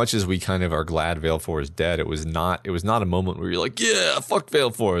 Like as much as we kind of are glad Valefor is dead, it was not a moment where you're like, yeah, fuck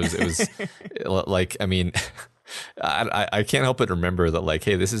Valefor. It was like, I mean, I can't help but remember that, like,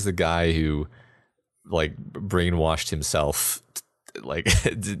 hey, this is the guy who, like, brainwashed himself like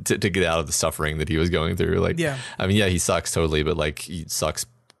to get out of the suffering that he was going through. Like, yeah, I mean, yeah, he sucks totally, but like, he sucks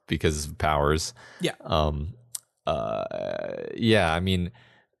because of powers. Yeah. Yeah, I mean,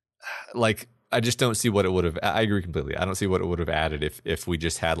 like, I just don't see what it would have. I agree completely. I don't see what it would have added if we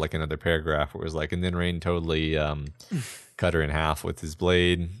just had like another paragraph where it was like, and then Rain totally cut her in half with his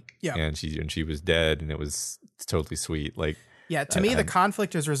blade. Yeah, and she was dead, and it was totally sweet. Like, yeah, to me, the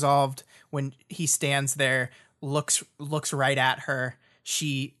conflict is resolved when he stands there, looks right at her.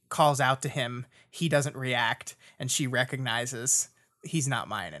 She calls out to him. He doesn't react, and she recognizes he's not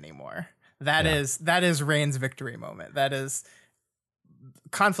mine anymore. That is Rain's victory moment. That is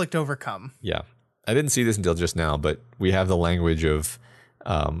conflict overcome. Yeah. I didn't see this until just now, but we have the language of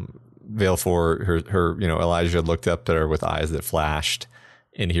Valefor, her, Elijah looked up at her with eyes that flashed.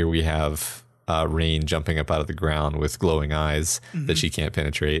 And here we have Rain jumping up out of the ground with glowing eyes that she can't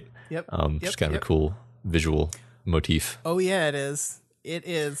penetrate. Yep. Just kind of a cool visual motif. Oh yeah, it is. It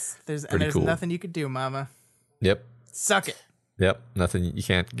is. There's cool. Nothing you could do, Mama. Yep. Suck it. Yep. Nothing. You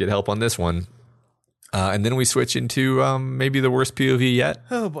can't get help on this one. And then we switch into maybe the worst POV yet.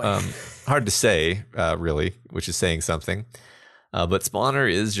 Oh, boy. Hard to say, really, which is saying something. But Spawner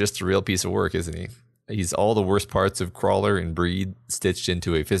is just a real piece of work, isn't he? He's all the worst parts of Crawler and Breed stitched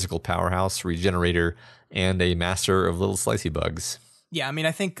into a physical powerhouse, regenerator, and a master of little slicey bugs. Yeah, I mean,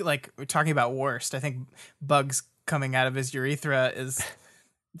 I think, like, we're talking about worst. I think bugs coming out of his urethra is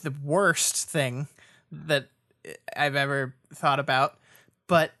the worst thing that I've ever thought about.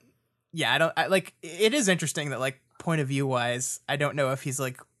 But yeah, it is interesting that, like, point of view wise, I don't know if he's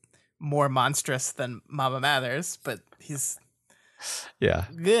like more monstrous than Mama Mathers, but he's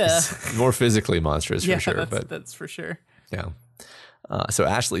more physically monstrous for sure. That's for sure. Yeah. So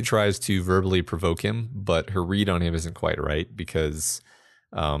Ashley tries to verbally provoke him, but her read on him isn't quite right because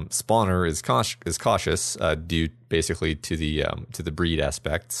Spawner is cautious due basically to the breed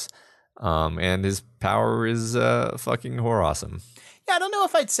aspects, and his power is fucking awesome. Yeah, I don't know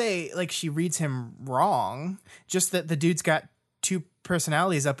if I'd say like she reads him wrong. Just that the dude's got two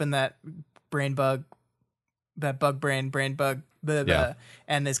personalities up in that brain bug, that bug brain bug,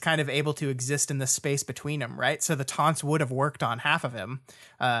 and is kind of able to exist in the space between them, right? So the taunts would have worked on half of him.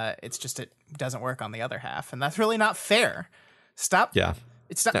 It's just it doesn't work on the other half, and that's really not fair. Stop. Yeah.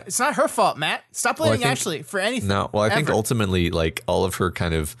 It's not her fault, Matt. Stop blaming Ashley for anything. No, well, I think ultimately, like all of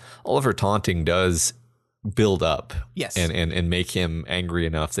her taunting does build up, yes, and make him angry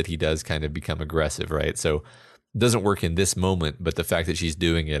enough that he does kind of become aggressive, right? So it doesn't work in this moment, but the fact that she's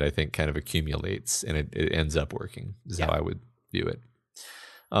doing it, I think, kind of accumulates, and it ends up working. Is how I would view it.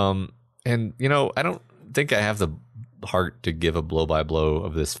 And I don't think I have the heart to give a blow by blow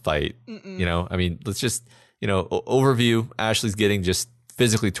of this fight. I mean, let's just overview. Ashley's getting just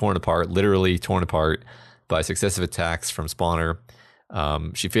physically torn apart, literally torn apart by successive attacks from Spawner.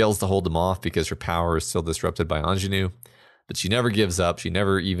 She fails to hold them off because her power is still disrupted by Ingenue, but she never gives up. She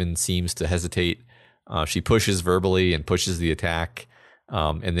never even seems to hesitate. She pushes verbally and pushes the attack.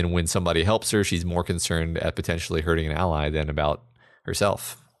 And then when somebody helps her, she's more concerned at potentially hurting an ally than about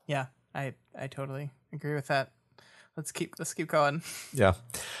herself. Yeah, I totally agree with that. Let's keep going. Yeah.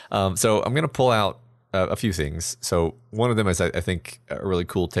 So I'm going to pull out a few things. So one of them is, I think, a really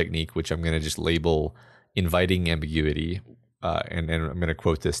cool technique, which I'm going to just label inviting ambiguity. And I'm going to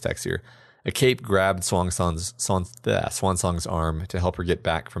quote this text here. A cape grabbed Swansong's arm to help her get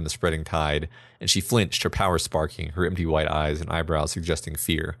back from the spreading tide, and she flinched, her power sparking, her empty white eyes and eyebrows suggesting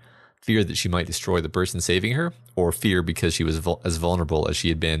fear. Fear that she might destroy the person saving her, or fear because she was as vulnerable as she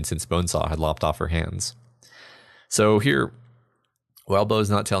had been since Bonesaw had lopped off her hands. So here, Wildbow's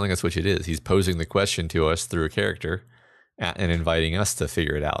not telling us which it is. He's posing the question to us through a character and inviting us to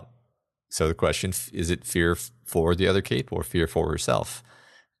figure it out. So the question, is it fear for the other cape or fear for herself?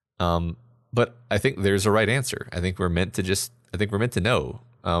 But I think there's a right answer. I think we're meant to know.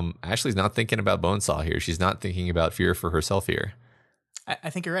 Ashley's not thinking about Bonesaw here. She's not thinking about fear for herself here. I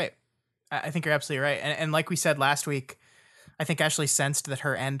think you're right. I think you're absolutely right. And like we said last week, I think Ashley sensed that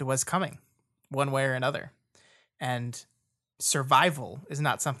her end was coming one way or another. And survival is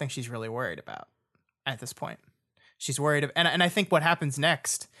not something she's really worried about at this point. She's worried of, and I think what happens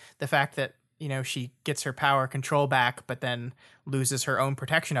next, the fact that, she gets her power control back, but then loses her own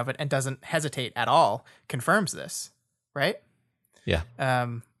protection of it and doesn't hesitate at all, confirms this, right? Yeah.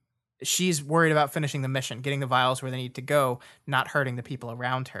 She's worried about finishing the mission, getting the vials where they need to go, not hurting the people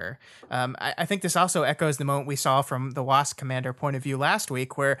around her. I think this also echoes the moment we saw from the WASP commander point of view last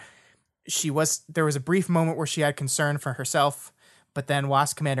week, where there was a brief moment where she had concern for herself, but then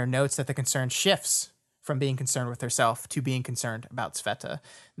WASP commander notes that the concern shifts from being concerned with herself to being concerned about Sveta.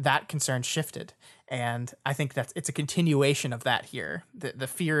 That concern shifted. And I think it's a continuation of that here. The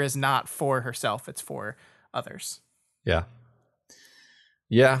fear is not for herself, it's for others. Yeah.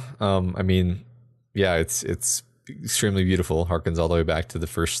 Yeah. I mean, yeah, it's extremely beautiful. Harkens all the way back to the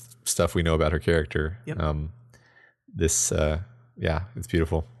first stuff we know about her character. Yep. It's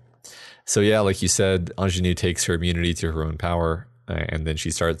beautiful. So yeah, like you said, Ingenue takes her immunity to her own power, and then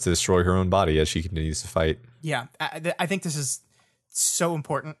she starts to destroy her own body as she continues to fight. Yeah, I think this is so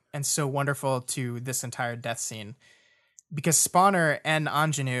important and so wonderful to this entire death scene, because Spawner and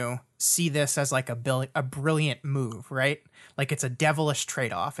Ingenue see this as like a brilliant move, right? Like it's a devilish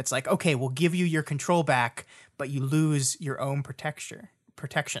trade-off. It's like, okay, we'll give you your control back, but you lose your own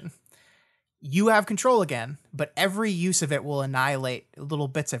protection. You have control again, but every use of it will annihilate little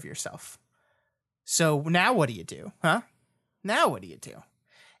bits of yourself. So now what do you do? Huh? Now what do you do?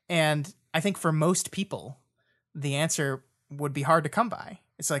 And I think for most people, the answer would be hard to come by.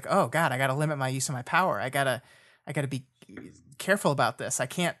 It's like, oh God, I got to limit my use of my power. I gotta be careful about this. I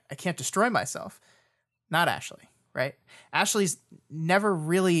can't destroy myself. Not Ashley, right? Ashley's never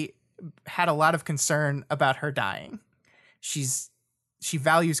really had a lot of concern about her dying. She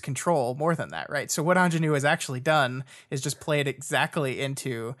values control more than that, right? So what Ingenue has actually done is just played exactly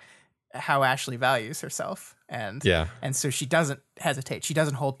into how Ashley values herself. And so she doesn't hesitate. She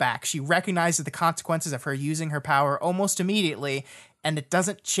doesn't hold back. She recognizes the consequences of her using her power almost immediately, and it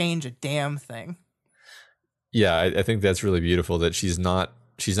doesn't change a damn thing. Yeah, I think that's really beautiful that she's not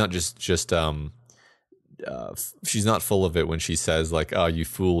just she's not full of it when she says like, oh, you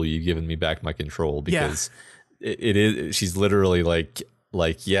fool, you've given me back my control, because it is, she's literally like,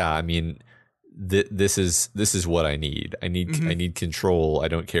 yeah, I mean, this is what I need. I need control. I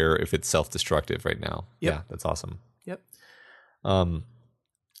don't care if it's self-destructive right now. Yep. Yeah, that's awesome. Yep.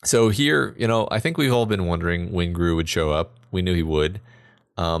 So here, I think we've all been wondering when Grue would show up. We knew he would.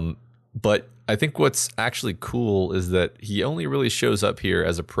 But I think what's actually cool is that he only really shows up here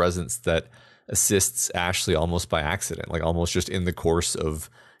as a presence that assists Ashley almost by accident, like almost just in the course of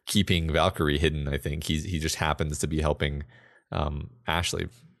keeping Valkyrie hidden. I think he just happens to be helping Ashley,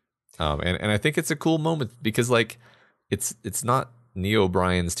 and I think it's a cool moment because like it's not Neo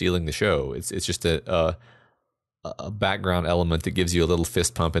O'Brien stealing the show. It's just a background element that gives you a little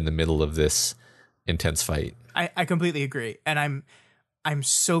fist pump in the middle of this intense fight. I completely agree, and I'm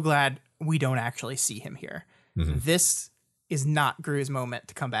so glad we don't actually see him here. Mm-hmm. This is not Gru's moment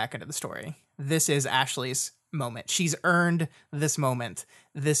to come back into the story. This is Ashley's moment. She's earned this moment.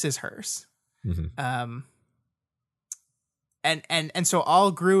 This is hers. Mm-hmm. And so all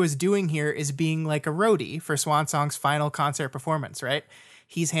Gru is doing here is being like a roadie for Swansong's final concert performance, right?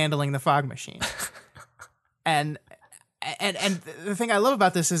 He's handling the fog machine. and the thing I love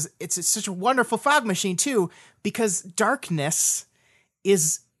about this is it's such a wonderful fog machine too, because darkness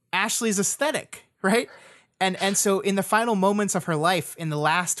is Ashley's aesthetic, right? And so in the final moments of her life, in the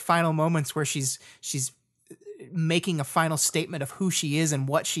last final moments where she's making a final statement of who she is and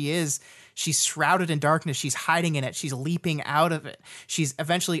what she is, she's shrouded in darkness. She's hiding in it. She's leaping out of it. She's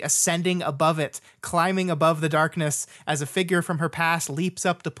eventually ascending above it, climbing above the darkness as a figure from her past leaps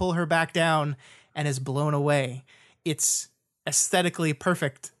up to pull her back down and is blown away. It's aesthetically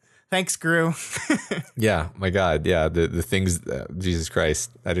perfect. Thanks, Gru. Yeah, my God. Yeah, the things, Jesus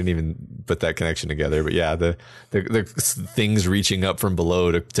Christ, I didn't even put that connection together. But yeah, the things reaching up from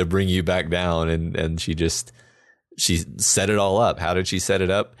below to bring you back down, and she set it all up. How did she set it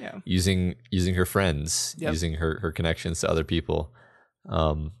up? Yeah. Using her friends, yep. Using her connections to other people.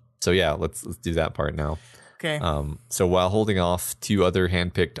 So yeah, let's do that part now. Okay. So while holding off 2 other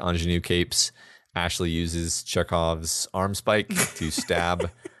handpicked ingenue capes, Ashley uses Chekhov's arm spike to stab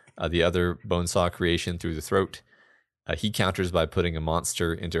the other bonesaw creation through the throat. He counters by putting a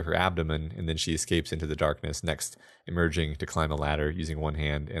monster into her abdomen, and then she escapes into the darkness, next emerging to climb a ladder using one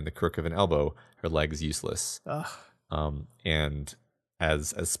hand and the crook of an elbow. Her leg is useless. And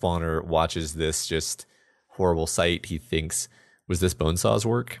as Spawner watches this just horrible sight, he thinks, was this Bonesaw's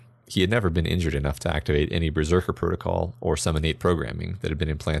work? He had never been injured enough to activate any Berserker protocol or some innate programming that had been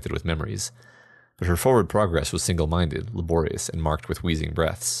implanted with memories. But her forward progress was single-minded, laborious, and marked with wheezing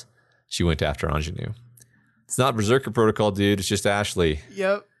breaths. She went after Ingenue. It's not Berserker protocol, dude. It's just Ashley.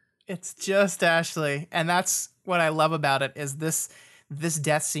 Yep. It's just Ashley. And that's what I love about it, is this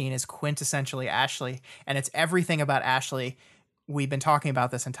death scene is quintessentially Ashley. And it's everything about Ashley. We've been talking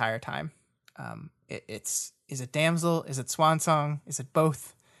about this entire time. Is it Damsel? Is it Swansong? Is it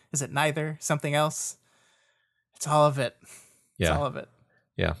both? Is it neither? Something else? It's all of it. It's all of it.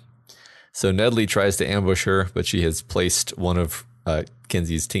 Yeah. So Nedley tries to ambush her, but she has placed one of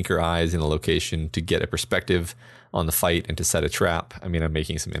Kinsey's Tinker Eyes in a location to get a perspective on the fight and to set a trap. I mean, I'm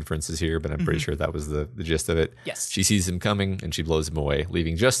making some inferences here, but I'm pretty sure that was the gist of it. Yes. She sees him coming and she blows him away,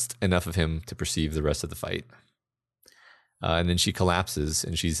 leaving just enough of him to perceive the rest of the fight. And then she collapses,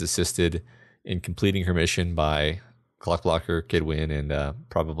 and she's assisted in completing her mission by Clockblocker, Kid Win, and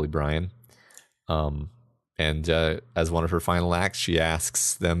probably Brian. And as one of her final acts, she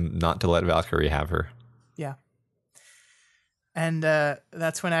asks them not to let Valkyrie have her. Yeah. And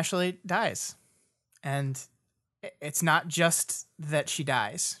that's when Ashley dies. And it's not just that she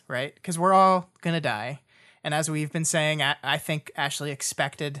dies, right? Because we're all going to die. And as we've been saying, I think Ashley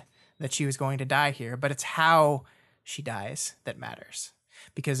expected that she was going to die here. But it's how she dies that matters.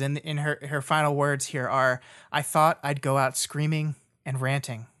 Because in her final words here are, I thought I'd go out screaming and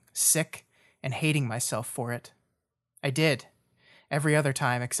ranting, sick and hating myself for it. I did. Every other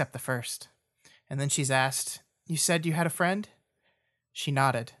time except the first. And then she's asked, you said you had a friend? She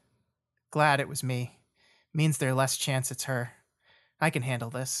nodded. Glad it was me. Means there's less chance it's her. I can handle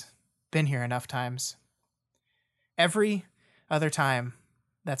this. Been here enough times. Every other time,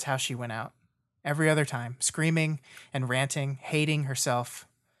 that's how she went out. Every other time, screaming and ranting, hating herself.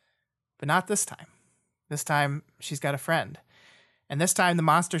 But not this time. This time, she's got a friend. And this time, the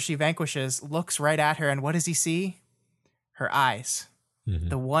monster she vanquishes looks right at her, and what does he see? Her eyes. Mm-hmm.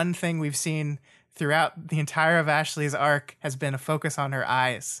 The one thing we've seen throughout the entire of Ashley's arc has been a focus on her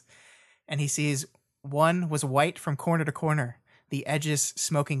eyes. And he sees one was white from corner to corner, the edges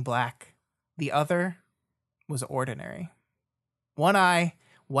smoking black. The other was ordinary. One eye,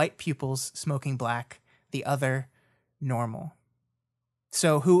 white pupils smoking black. The other, normal.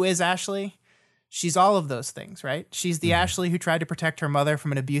 So who is Ashley? She's all of those things, right? She's the Ashley who tried to protect her mother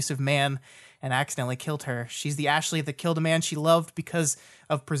from an abusive man and accidentally killed her. She's the Ashley that killed a man she loved because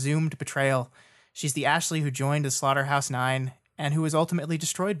of presumed betrayal. She's the Ashley who joined the Slaughterhouse 9 and who was ultimately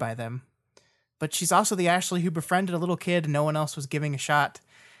destroyed by them. But she's also the Ashley who befriended a little kid and no one else was giving a shot.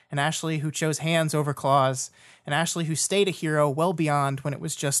 An Ashley who chose hands over claws. An Ashley who stayed a hero well beyond when it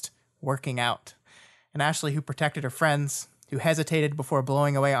was just working out. An Ashley who protected her friends, who hesitated before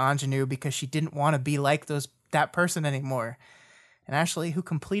blowing away Ingenue because she didn't want to be like that person anymore. An Ashley who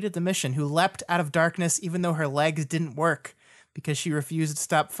completed the mission, who leapt out of darkness even though her legs didn't work because she refused to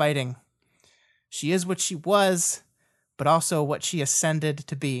stop fighting. She is what she was, but also what she ascended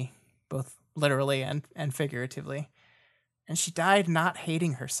to be, both literally and figuratively. And she died not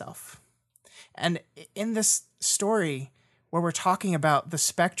hating herself. And in this story where we're talking about the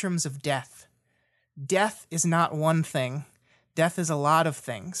spectrums of death, death is not one thing. Death is a lot of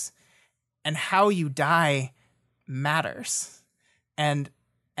things. And how you die matters. And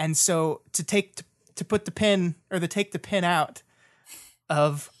so to take the pin out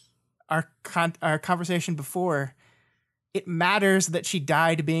of our conversation before, it matters that she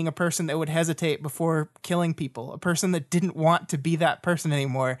died being a person that would hesitate before killing people, a person that didn't want to be that person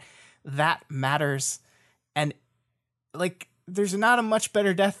anymore. That matters. And like, there's not a much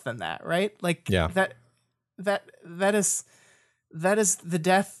better death than that, right? Like, yeah. that is the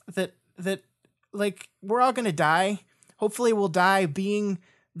death that like, we're all going to die. Hopefully we'll die being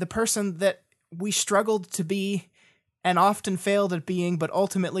the person that we struggled to be and often failed at being, but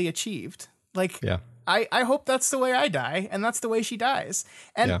ultimately achieved. Like, yeah. I hope that's the way I die, and that's the way she dies.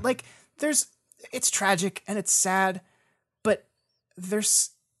 And like, it's tragic and it's sad, but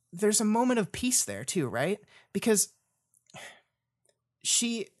there's a moment of peace there too, right? Because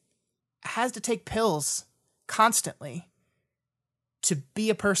she has to take pills constantly to be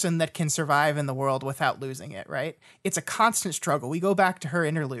a person that can survive in the world without losing it, right? It's a constant struggle. We go back to her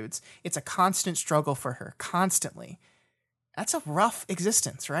interludes. It's a constant struggle for her, constantly. That's a rough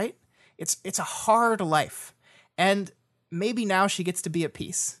existence, right? It's a hard life. And maybe now she gets to be at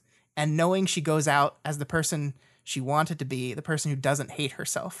peace. And knowing she goes out as the person she wanted to be, the person who doesn't hate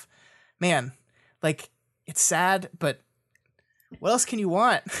herself. Man, like, it's sad, but what else can you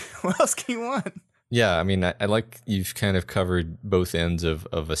want? What else can you want? Yeah, I mean, I like you've kind of covered both ends of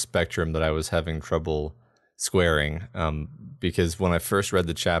a spectrum that I was having trouble squaring. Because when I first read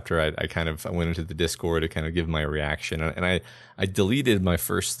the chapter, I went into the Discord to kind of give my reaction, and I deleted my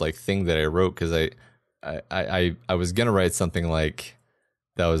first like thing that I wrote because I was gonna write something like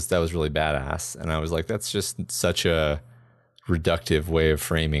that was really badass, and I was like, that's just such a reductive way of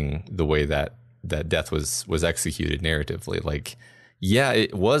framing the way that death was executed narratively. Like, yeah,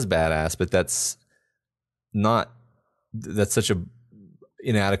 it was badass, but that's such a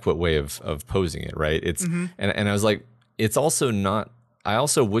inadequate way of posing it, right? It's and I was like, it's also not, I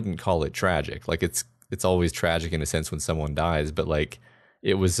also wouldn't call it tragic. Like, it's always tragic in a sense when someone dies, but like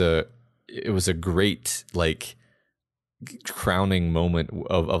it was a great like crowning moment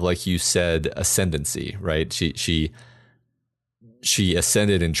of like you said, ascendancy, right? She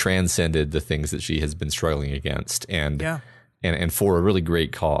ascended and transcended the things that she has been struggling against, and for a really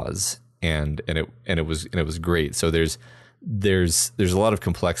great cause, and it was great. So there's a lot of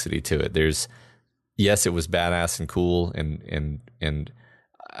complexity to it. Yes, it was badass and cool, and I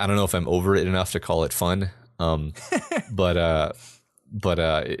don't know if I'm over it enough to call it fun, but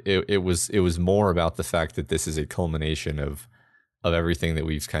it was more about the fact that this is a culmination of everything that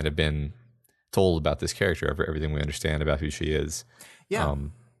we've kind of been told about this character, everything we understand about who she is. Yeah,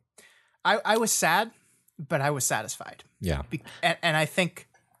 I was sad, but I was satisfied. Yeah, and I think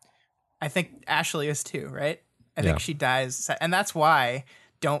Ashley is too, right? I think she dies, and that's why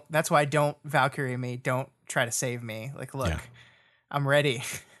don't Valkyrie me. Don't try to save me. Like, look, I'm ready.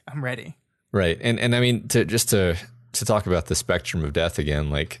 I'm ready. Right, and I mean to talk about the spectrum of death again,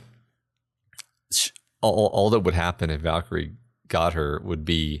 like all that would happen if Valkyrie got her would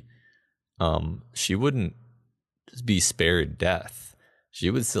be, she wouldn't be spared death. She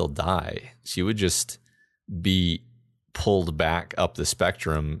would still die. She would just be pulled back up the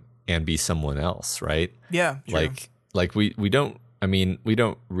spectrum and be someone else, right? Yeah, true. Like we don't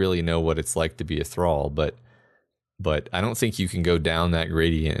really know what it's like to be a thrall, but I don't think you can go down that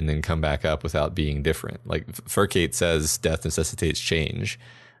gradient and then come back up without being different. Like Furcate says, death necessitates change.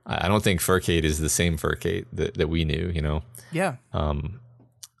 I don't think Furcate is the same Furcate that we knew, you know? Yeah.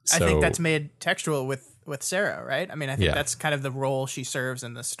 I think that's made textual with Sarah, right? I mean, I think that's kind of the role she serves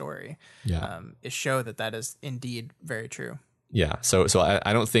in this story. Yeah. Is show that is indeed very true. Yeah. So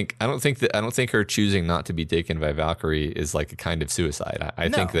I don't think her choosing not to be taken by Valkyrie is like a kind of suicide. I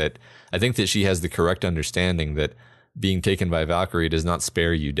think that she has the correct understanding that being taken by Valkyrie does not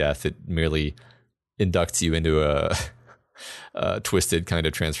spare you death. It merely inducts you into a twisted kind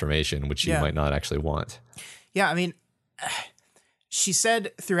of transformation, which you might not actually want. Yeah. I mean, she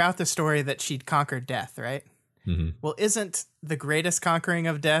said throughout the story that she'd conquered death, right? Mm-hmm. Well, isn't the greatest conquering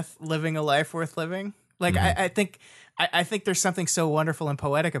of death living a life worth living? Like, I think there's something so wonderful and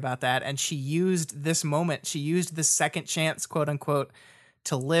poetic about that. And she used this moment, she used this second chance, quote unquote,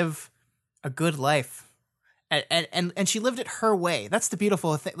 to live a good life. And she lived it her way. That's the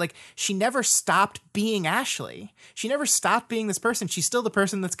beautiful thing. Like, she never stopped being Ashley. She never stopped being this person. She's still the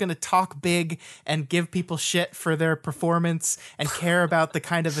person that's going to talk big and give people shit for their performance and care about the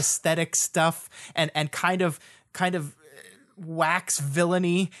kind of aesthetic stuff and kind of wax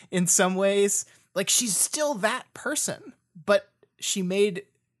villainy in some ways. Like, she's still that person, but she made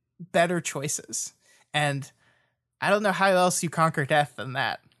better choices. And I don't know how else you conquer death than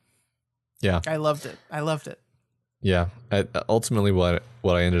that. Yeah. I loved it. Yeah. Ultimately, what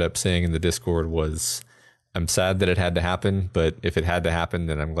I ended up saying in the Discord was, I'm sad that it had to happen, but if it had to happen,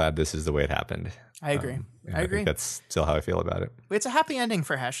 then I'm glad this is the way it happened. I agree. I think that's still how I feel about it. It's a happy ending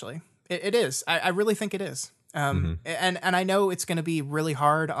for Ashley. It is. I really think it is. And I know it's going to be really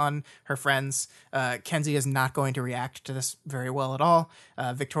hard on her friends. Kenzie is not going to react to this very well at all.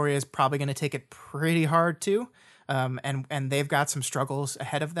 Victoria is probably going to take it pretty hard too. And they've got some struggles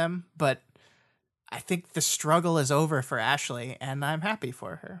ahead of them, but I think the struggle is over for Ashley, and I'm happy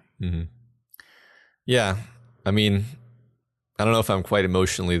for her. Mm-hmm. Yeah. I mean, I don't know if I'm quite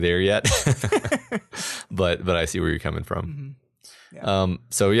emotionally there yet, but I see where you're coming from. Mm-hmm. Yeah.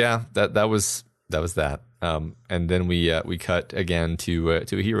 So yeah, that was that. And then we cut again to a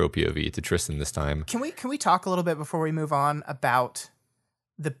hero POV, to Tristan this time. Can we talk a little bit before we move on about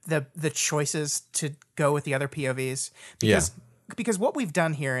the choices to go with the other POVs? Because what we've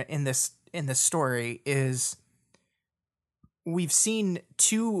done here in this story is we've seen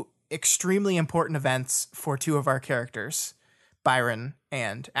two extremely important events for two of our characters, Byron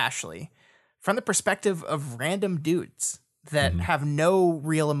and Ashley, from the perspective of random dudes that have no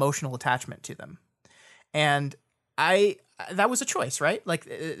real emotional attachment to them. And that was a choice, right? Like,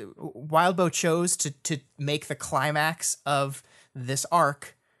 Wildbow chose to make the climax of this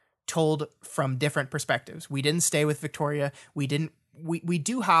arc told from different perspectives. We didn't stay with Victoria. We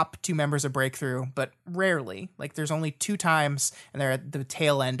do hop two members of Breakthrough, but rarely. Like, there's only 2 times, and they're at the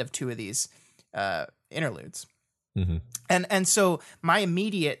tail end of 2 of these interludes. Mm-hmm. And so my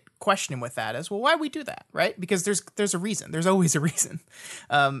immediate question with that is, well, why we do that, right? Because there's a reason. There's always a reason.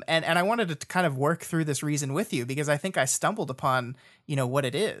 And I wanted to kind of work through this reason with you, because I think I stumbled upon, what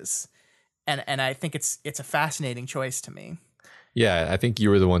it is. And I think it's a fascinating choice to me. Yeah, I think you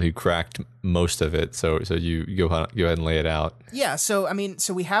were the one who cracked most of it. So you go ahead and lay it out. Yeah. So,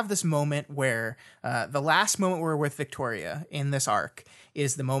 so we have this moment where the last moment we're with Victoria in this arc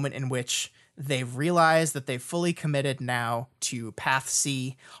is the moment in which they've realized that they've fully committed now to Path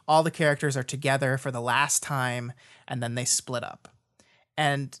C. All the characters are together for the last time, and then they split up.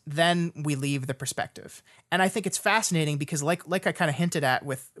 And then we leave the perspective. And I think it's fascinating because like I kind of hinted at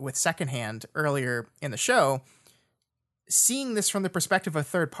with Secondhand earlier in the show, seeing this from the perspective of a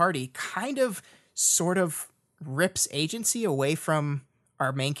third party kind of sort of rips agency away from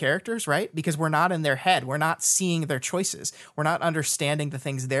our main characters, right? Because we're not in their head. We're not seeing their choices. We're not understanding the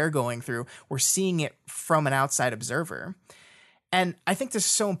things they're going through. We're seeing it from an outside observer. And I think this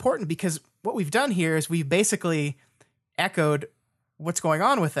is so important because what we've done here is we've basically echoed what's going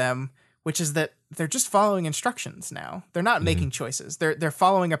on with them, which is that they're just following instructions now. They're not making choices. They're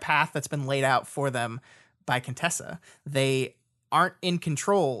following a path that's been laid out for them by Contessa. They aren't in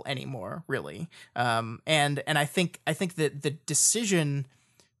control anymore, really. And I think that the decision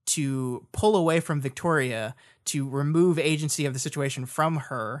to pull away from Victoria, to remove agency of the situation from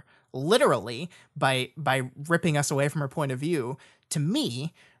her, literally by ripping us away from her point of view, to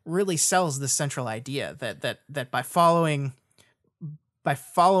me really sells this central idea that by following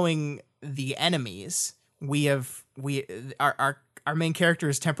the enemies, our main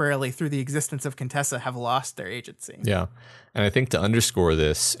characters temporarily, through the existence of Contessa, have lost their agency. Yeah. And I think to underscore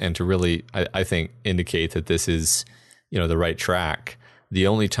this and to really, I think, indicate that this is, the right track, the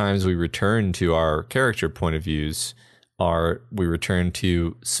only times we return to our character point of views are we return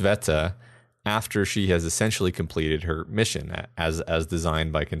to Sveta after she has essentially completed her mission as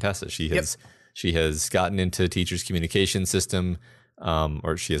designed by Contessa. She has gotten into teacher's communication system,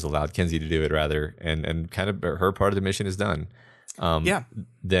 or she has allowed Kenzie to do it rather, and kind of her part of the mission is done.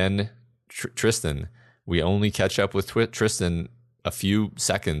 Then Tristan, we only catch up with Tristan a few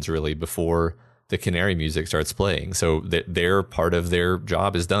seconds really before the canary music starts playing. So their part of their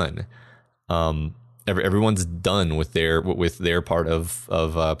job is done. Everyone's done with their part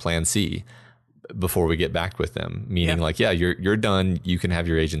of Plan C before we get back with them. Meaning, you're done. You can have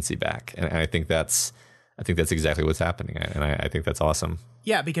your agency back. And I think that's I think that's exactly what's happening, and I think that's awesome.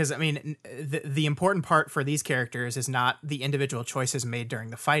 Yeah, because I mean, the important part for these characters is not the individual choices made during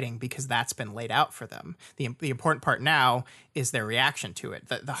the fighting, because that's been laid out for them. The important part now is their reaction to it.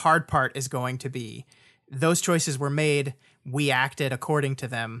 The hard part is going to be those choices were made, we acted according to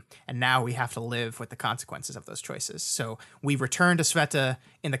them, and now we have to live with the consequences of those choices. So we return to Sveta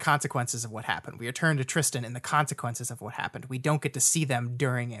in the consequences of what happened. We return to Tristan in the consequences of what happened. We don't get to see them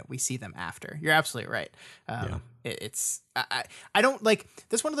during it. We see them after. You're absolutely right. I don't like,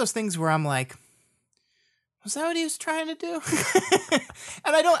 that's one of those things where I'm like, was that what he was trying to do?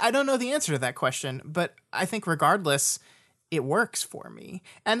 And I don't know the answer to that question, but I think regardless, it works for me.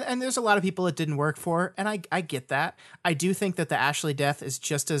 And there's a lot of people it didn't work for, and I get that. I do think that the Ashley death is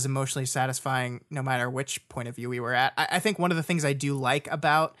just as emotionally satisfying no matter which point of view we were at. I think one of the things I do like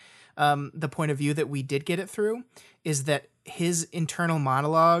about the point of view that we did get it through is that his internal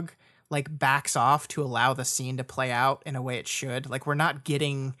monologue like backs off to allow the scene to play out in a way it should. Like we're not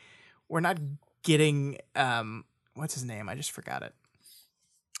getting what's his name? I just forgot it.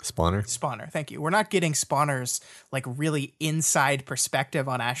 Spawner, thank you. We're not getting Spawner's like really inside perspective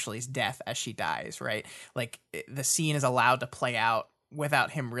on Ashley's death as she dies, right? Like the scene is allowed to play out without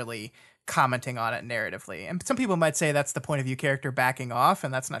him really commenting on it narratively. And some people might say that's the point of view character backing off,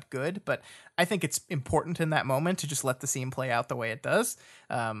 and that's not good, but I think it's important in that moment to just let the scene play out the way it does.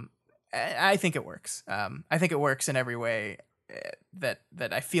 I think it works. I think it works in every way that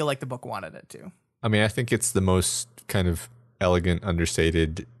I feel like the book wanted it to. I mean, I think it's the most kind of elegant,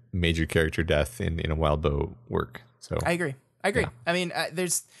 understated major character death in a Wildbow work. So I agree. Yeah. I mean,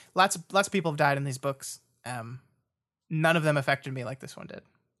 there's lots of people have died in these books. None of them affected me like this one did.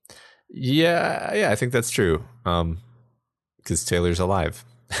 Yeah, I think that's true. Because Taylor's alive.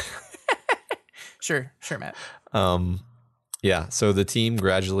 Sure, Matt. Yeah. So the team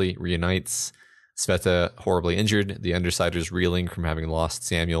gradually reunites. Sveta horribly injured. The Undersiders reeling from having lost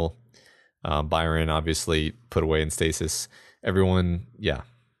Samuel. Byron obviously put away in stasis. Everyone, yeah.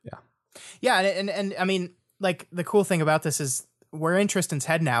 And I mean, like the cool thing about this is we're in Tristan's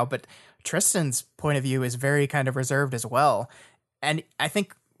head now, but Tristan's point of view is very kind of reserved as well. And I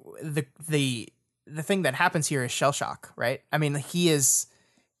think the thing that happens here is shell shock, right? I mean, he is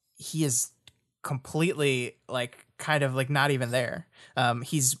completely like kind of like not even there.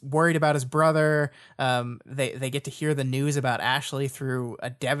 He's worried about his brother. They get to hear the news about Ashley through a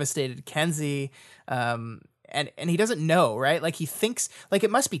devastated Kenzie. And he doesn't know, right? Like he thinks like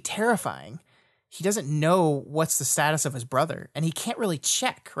it must be terrifying. He doesn't know what's the status of his brother, and he can't really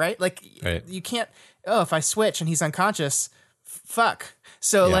check, right? Like you can't, if I switch and he's unconscious, fuck.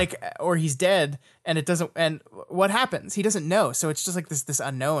 So like, or he's dead and it doesn't, and what happens? He doesn't know. So it's just like this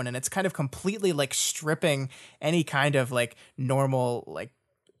unknown, and it's kind of completely like stripping any kind of like normal, like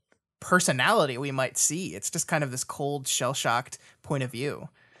personality we might see. It's just kind of this cold, shell-shocked point of view.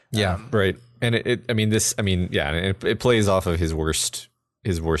 Yeah. Right. And it plays off of his worst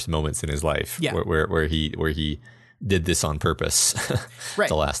moments in his life, where he did this on purpose right.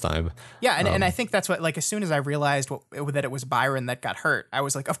 the last time. Yeah. And I think that's what, like, as soon as I realized that it was Byron that got hurt, I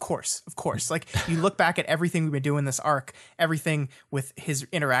was like, of course. Like, you look back at everything we've been doing this arc, everything with his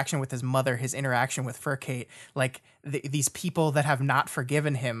interaction with his mother, his interaction with Furcate, like these people that have not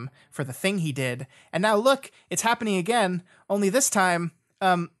forgiven him for the thing he did. And now look, it's happening again, only this time,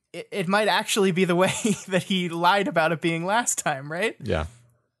 it might actually be the way that he lied about it being last time, right? Yeah.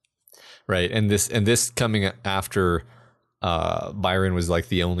 Right. And this coming after Byron was like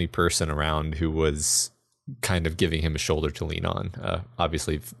the only person around who was kind of giving him a shoulder to lean on,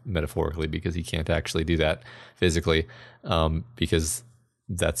 obviously metaphorically, because he can't actually do that physically, because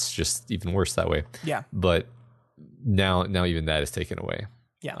that's just even worse that way. Yeah. But now even that is taken away.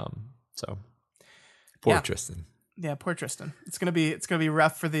 Yeah. So poor Tristan. Yeah, poor Tristan. It's gonna be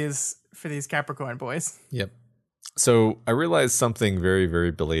rough for these Capricorn boys. Yep. So I realized something very,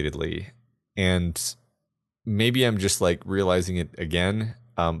 very belatedly, and maybe I'm just like realizing it again.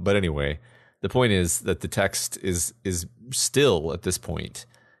 But anyway, the point is that the text is still at this point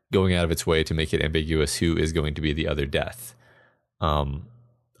going out of its way to make it ambiguous who is going to be the other death.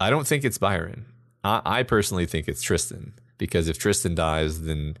 I don't think it's Byron. I personally think it's Tristan, because if Tristan dies,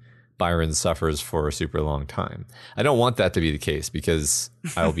 then Byron suffers for a super long time. I don't want that to be the case, because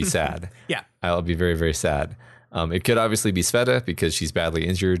I'll be sad. Yeah. I'll be very, very sad. It could obviously be Sveta because she's badly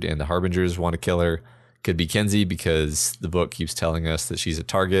injured and the Harbingers want to kill her. Could be Kenzie because the book keeps telling us that she's a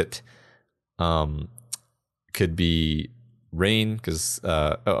target. Could be Rain because,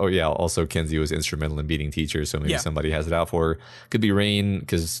 also Kenzie was instrumental in beating Teacher, so maybe somebody has it out for her. Could be Rain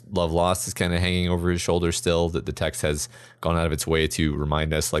because Love Lost is kind of hanging over his shoulder still, that the text has gone out of its way to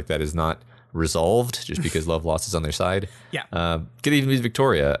remind us like that is not resolved just because love lost is on their side. Yeah. Could even be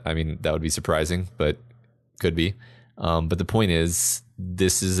Victoria. I mean, that would be surprising, but could be. But the point is,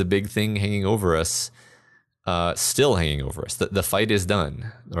 this is a big thing hanging over us, still hanging over us. The fight is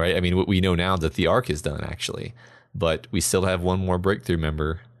done, right? I mean, we know now that the arc is done, actually, but we still have one more breakthrough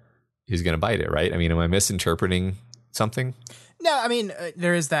member who's going to bite it, right? I mean, am I misinterpreting something? No, I mean,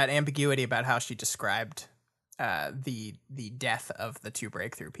 there is that ambiguity about how she described the death of the two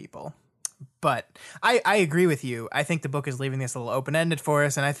breakthrough people. But I agree with you. I think the book is leaving this a little open-ended for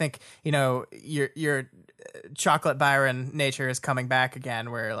us, and I think, your chocolate Byron nature is coming back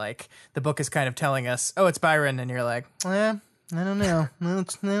again, where like the book is kind of telling us, oh, it's Byron, and you're like, I don't know. I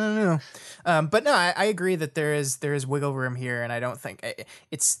don't know. But no, I agree that there is wiggle room here, and I don't think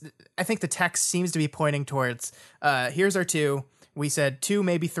I think the text seems to be pointing towards, here's our two. We said 2,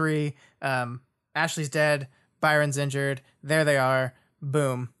 maybe 3. Ashley's dead. Byron's injured. There they are.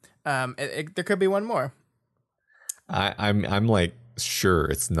 Boom. There could be one more. I'm like, sure,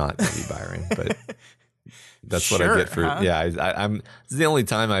 it's not going to be Byron, but that's sure, what I get for, huh? yeah. I'm, it's the only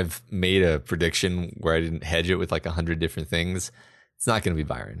time I've made a prediction where I didn't hedge it with like 100 different things. It's not going to be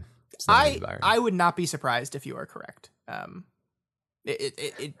Byron. It's not gonna be Byron. I would not be surprised if you are correct.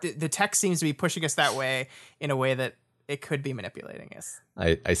 The text seems to be pushing us that way in a way that it could be manipulating us.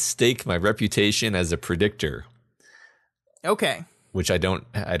 I stake my reputation as a predictor. Okay. Which I don't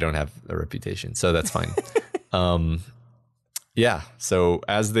have a reputation, so that's fine. Yeah. So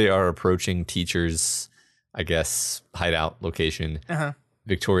as they are approaching Teacher's, I guess, hideout location,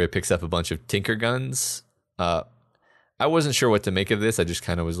 Victoria picks up a bunch of Tinker guns. I wasn't sure what to make of this. I just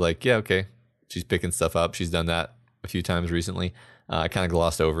kind of was like, yeah, okay. She's picking stuff up. She's done that a few times recently. I kind of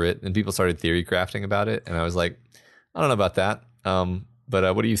glossed over it, and people started theory crafting about it, and I was like, I don't know about that.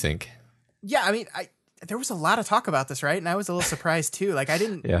 But what do you think? Yeah, I mean, there was a lot of talk about this, right? And I was a little surprised too. Like, I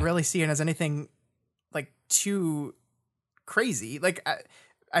didn't really see it as anything like too crazy. Like,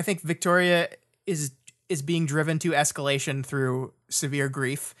 I think Victoria is being driven to escalation through severe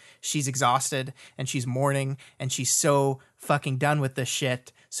grief. She's exhausted and she's mourning and she's so fucking done with this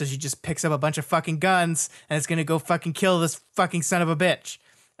shit. So she just picks up a bunch of fucking guns and it's gonna go fucking kill this fucking son of a bitch.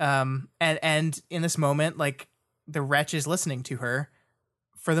 And in this moment, like, the wretch is listening to her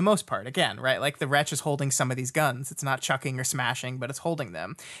for the most part, again, right? Like, the wretch is holding some of these guns. It's not chucking or smashing, but it's holding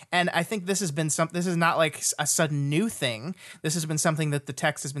them. And I think this has been this is not like a sudden new thing. This has been something that the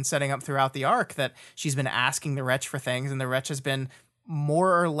text has been setting up throughout the arc, that she's been asking the wretch for things, and the wretch has been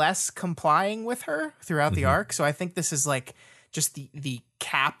more or less complying with her throughout the arc. So I think this is like just the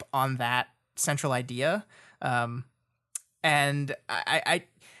cap on that central idea. And I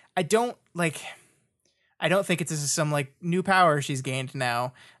don't like... I don't think this is some like new power she's gained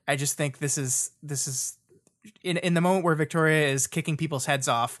now. I just think this is in the moment where Victoria is kicking people's heads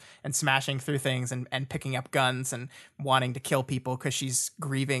off and smashing through things and picking up guns and wanting to kill people because she's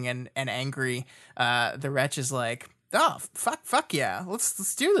grieving and angry. The wretch is like, oh, fuck yeah,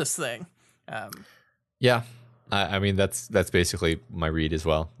 let's do this thing. Yeah. I mean, that's basically my read as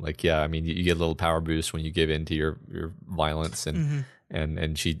well. Like, yeah, I mean, you get a little power boost when you give in to your violence, and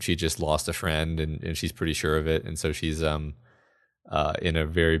and she just lost a friend, and she's pretty sure of it, and so she's in a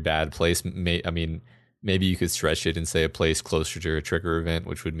very bad place. I mean, maybe you could stretch it and say a place closer to a trigger event,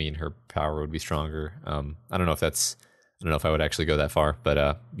 which would mean her power would be stronger. I don't know if I would actually go that far,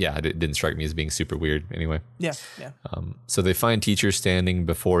 but yeah, it didn't strike me as being super weird anyway. Yeah. So they find Teacher standing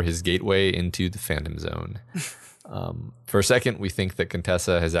before his gateway into the Phantom Zone. For a second, we think that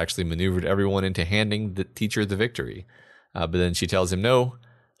Contessa has actually maneuvered everyone into handing the Teacher the victory. But then she tells him no,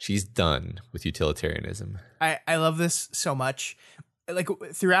 she's done with utilitarianism. I love this so much. Like,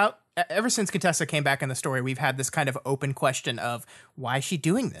 throughout, ever since Contessa came back in the story, we've had this kind of open question of, why is she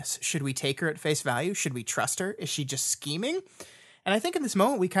doing this? Should we take her at face value? Should we trust her? Is she just scheming? And I think in this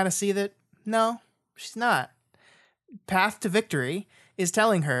moment, we kind of see that, no, she's not. Path to Victory is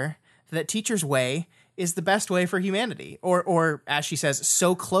telling her that Teacher's way is the best way for humanity. Or as she says,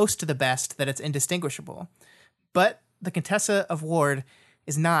 so close to the best that it's indistinguishable. But the Contessa of Ward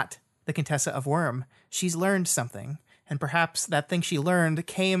is not the Contessa of Worm. She's learned something. And perhaps that thing she learned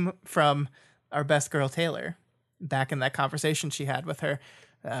came from our best girl, Taylor, back in that conversation she had with her,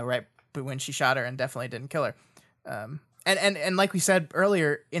 right when she shot her and definitely didn't kill her. And like we said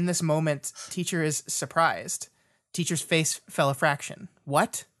earlier, in this moment, Teacher is surprised. Teacher's face fell a fraction.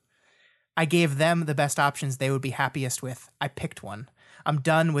 What? I gave them the best options they would be happiest with. I picked one. I'm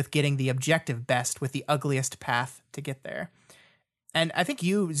done with getting the objective best with the ugliest path to get there. And I think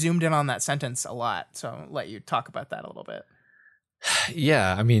you zoomed in on that sentence a lot, so I'll let you talk about that a little bit.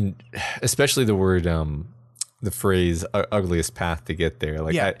 Yeah, I mean, especially the word the phrase ugliest path to get there.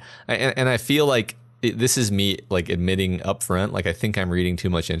 Like Yeah. I feel like this is me like admitting up front, like I think I'm reading too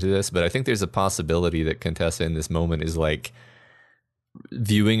much into this, but I think there's a possibility that Contessa in this moment is like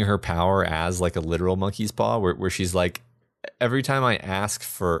viewing her power as like a literal monkey's paw, where she's like, every time I ask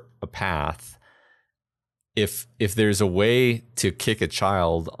for a path, if there's a way to kick a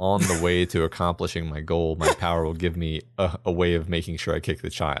child on the way to accomplishing my goal, my power will give me a way of making sure I kick the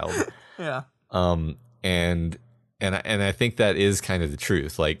child. Yeah. And I think that is kind of the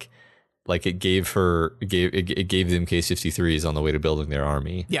truth. Like it gave them MK-63s on the way to building their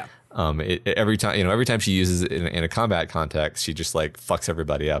army. Yeah. Every time she uses it in a combat context, she just like fucks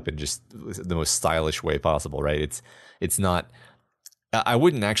everybody up in just the most stylish way possible, right? It's not. I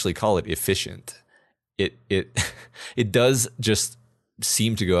wouldn't actually call it efficient. It does just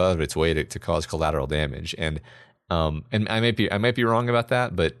seem to go out of its way to cause collateral damage, and I might be wrong about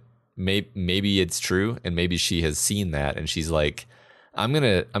that, but maybe it's true, and maybe she has seen that, and she's like, I'm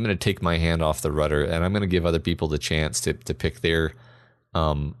gonna take my hand off the rudder, and I'm gonna give other people the chance to pick their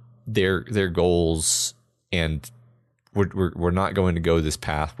goals, and we're not going to go this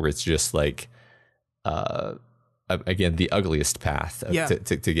path where it's just like again the ugliest path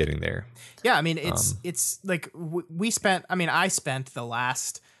to getting there. Yeah, I mean it's like I spent the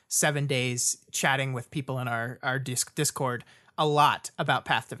last 7 days chatting with people in our Discord a lot about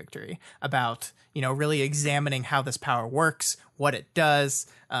Path to Victory, about really examining how this power works, what it does,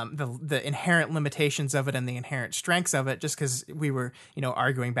 the inherent limitations of it and the inherent strengths of it, just because we were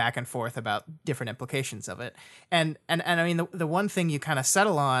arguing back and forth about different implications of it. And I mean the one thing you kind of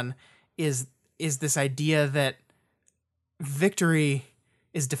settle on is this idea that victory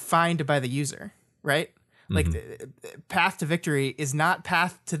is defined by the user, right? Like path to victory is not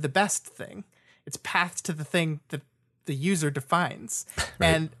path to the best thing. It's path to the thing that the user defines.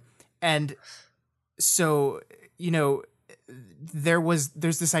 Right. And so,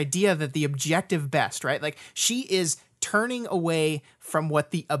 there's this idea that the objective best, right? Like she is turning away from what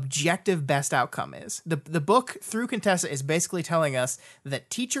the objective best outcome is. The book through Contessa is basically telling us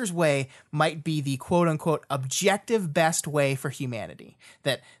that Teacher's way might be the quote unquote objective best way for humanity.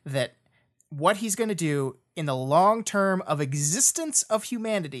 That what he's going to do in the long term of existence of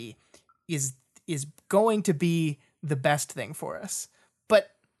humanity is going to be the best thing for us.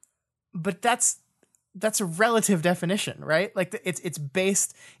 But that's a relative definition, right? Like it's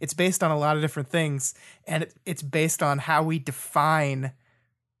based on a lot of different things, and it's based on how we define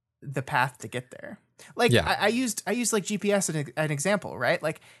the path to get there. Like I used like GPS as an example, right?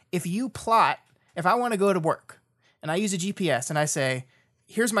 Like if I want to go to work and I use a GPS and I say,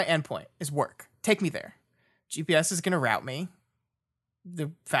 here's my endpoint is work, take me there. GPS is going to route me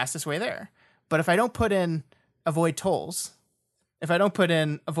the fastest way there. But if I don't put in avoid tolls, if I don't put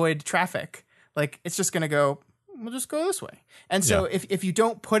in avoid traffic, like it's just going to go, we'll just go this way. And so if you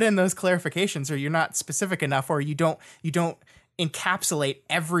don't put in those clarifications, or you're not specific enough, or you don't encapsulate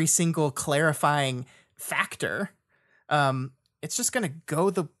every single clarifying factor, it's just going to go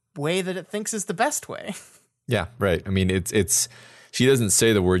the way that it thinks is the best way. Yeah, right. I mean, it's she doesn't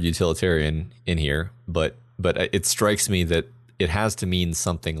say the word utilitarian in here, but it strikes me that it has to mean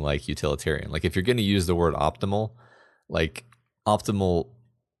something like utilitarian. Like if you're going to use the word optimal, like optimal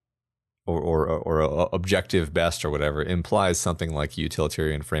or objective best or whatever implies something like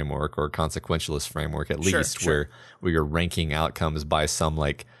utilitarian framework or consequentialist framework, at least, where you're ranking outcomes by some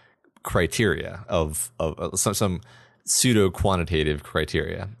like criteria of some pseudo quantitative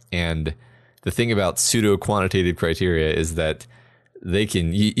criteria. And the thing about pseudo quantitative criteria is that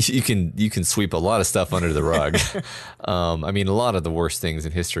you can sweep a lot of stuff under the rug. I mean, a lot of the worst things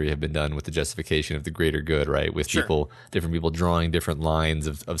in history have been done with the justification of the greater good, right? With different people drawing different lines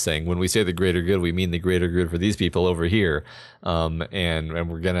of saying, when we say the greater good, we mean the greater good for these people over here, and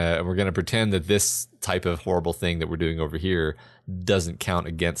we're gonna pretend that this type of horrible thing that we're doing over here doesn't count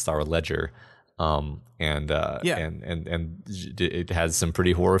against our ledger. And it has some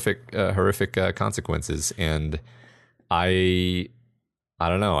pretty horrific consequences, and I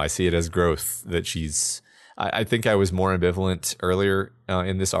don't know. I see it as growth that she's. I think I was more ambivalent earlier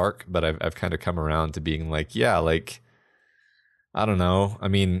in this arc, but I've kind of come around to being like, yeah, like I don't know. I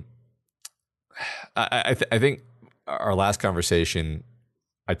mean, I think our last conversation,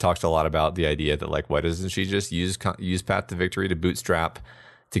 I talked a lot about the idea that like, why doesn't she just use Path to Victory to bootstrap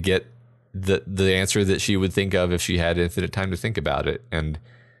to get the answer that she would think of if she had infinite time to think about it, and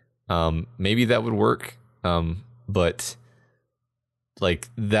maybe that would work, but. Like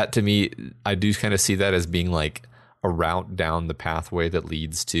that to me, I do kind of see that as being like a route down the pathway that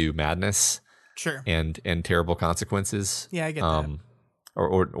leads to madness, sure, and terrible consequences. Yeah, I get that.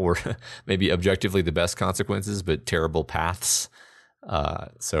 or maybe objectively the best consequences, but terrible paths.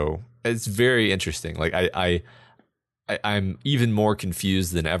 So it's very interesting. Like I'm even more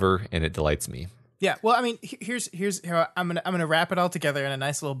confused than ever, and it delights me. Yeah. Well, I mean, here's how I'm gonna wrap it all together in a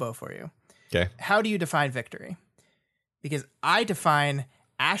nice little bow for you. Okay. How do you define victory? Because I define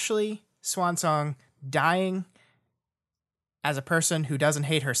Ashley Swansong dying as a person who doesn't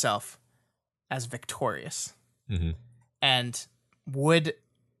hate herself as victorious. Mm-hmm. And would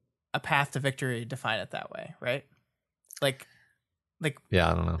a path to victory define it that way, right? Like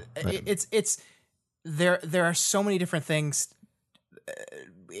Yeah, I don't know. It's there are so many different things.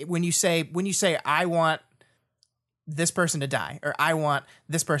 When you say I want this person to die, or I want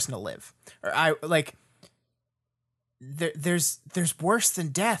this person to live, or I like there's worse than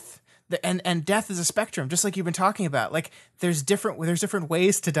death. And death is a spectrum, just like you've been talking about. Like there's different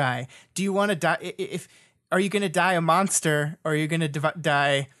ways to die. Do you want to die? Are you going to die a monster, or are you going to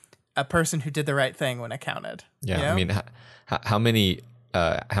die a person who did the right thing when it counted? Yeah, you know? I mean, how many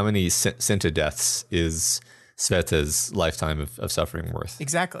Cinta deaths is Sveta's lifetime of suffering worth?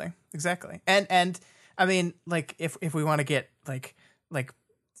 Exactly. And I mean, like if we want to get like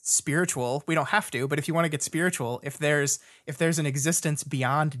spiritual, we don't have to, but if you want to get spiritual, if there's an existence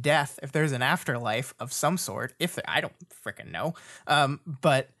beyond death, if there's an afterlife of some sort, I don't freaking know,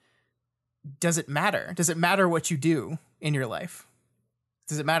 but does it matter? Does it matter what you do in your life?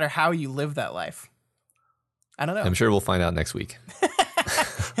 Does it matter how you live that life? I don't know. I'm sure we'll find out next week.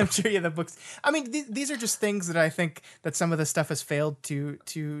 I'm sure the books. I mean, these are just things that I think that some of this stuff has failed to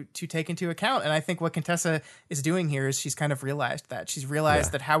take into account. And I think what Contessa is doing here is she's kind of realized that. She's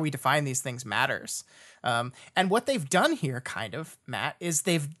realized that how we define these things matters. And what they've done here, kind of, Matt, is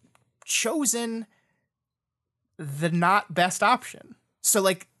they've chosen the not best option. So,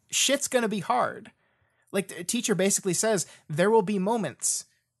 like, shit's going to be hard. Like, the teacher basically says, there will be moments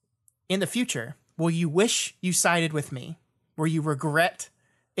in the future where you wish you sided with me, where you regret.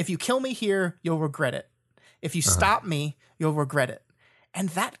 If you kill me here, you'll regret it. If you stop me, you'll regret it. And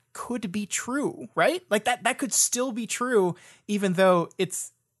that could be true, right? Like that could still be true, even though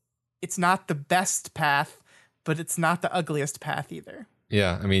it's not the best path, but it's not the ugliest path either.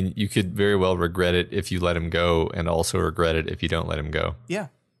 Yeah, I mean, you could very well regret it if you let him go, and also regret it if you don't let him go. Yeah.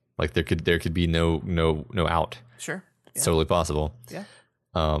 Like there could be no out. Sure. Yeah. It's totally possible. Yeah.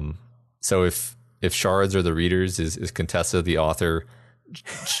 So if shards are the readers, is Contessa the author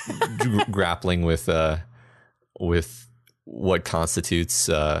grappling with what constitutes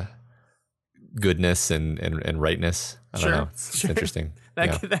goodness and rightness? I don't know. It's interesting.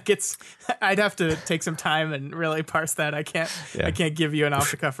 That gets. I'd have to take some time and really parse that. I can't give you an off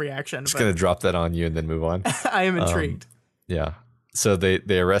the cuff reaction. Just gonna drop that on you and then move on. I am intrigued. Yeah. So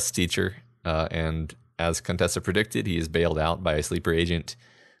they arrest teacher, and as Contessa predicted, he is bailed out by a sleeper agent.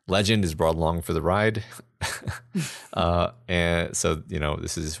 Legend is brought along for the ride. And so,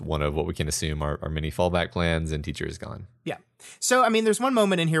 this is one of what we can assume are many fallback plans, and teacher is gone. Yeah. So, I mean, there's one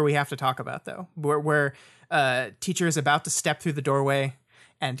moment in here we have to talk about, though, where teacher is about to step through the doorway,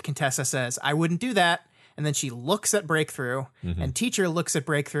 and Contessa says, I wouldn't do that. And then she looks at Breakthrough, and teacher looks at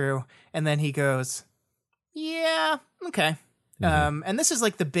Breakthrough, and then he goes, yeah, okay. And this is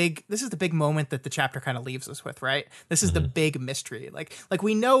like the big moment that the chapter kind of leaves us with, right? This is the big mystery. Like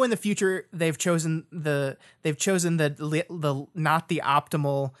we know in the future they've chosen the not the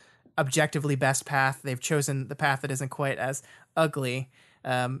optimal, objectively best path. They've chosen the path that isn't quite as ugly.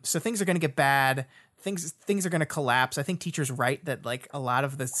 So things are going to get bad. Things are going to collapse. I think teacher's right that like a lot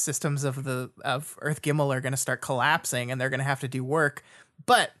of the systems of Earth Gimel are going to start collapsing, and they're going to have to do work.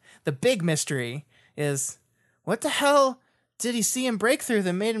 But the big mystery is, what the hell did he see in Breakthrough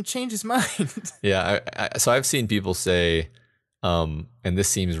that made him change his mind? Yeah. So I've seen people say, and this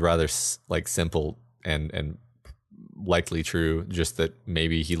seems rather like simple and likely true, just that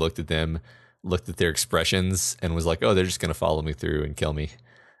maybe he looked at their expressions and was like, oh, they're just going to follow me through and kill me.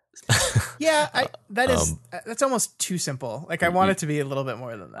 Yeah, that's almost too simple. Like I want it to be a little bit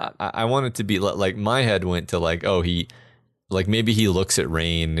more than that. I want it to be like, my head went to like, oh, maybe he looks at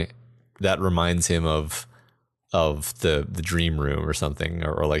Rain, that reminds him of the dream room or something,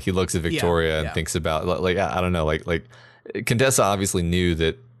 or like he looks at Victoria and thinks about like I don't know, like Contessa obviously knew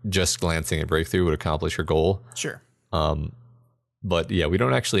that just glancing at Breakthrough would accomplish her goal. Sure. But yeah, we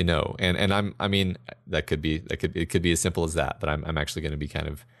don't actually know, and I mean it could be as simple as that. But I'm actually going to be kind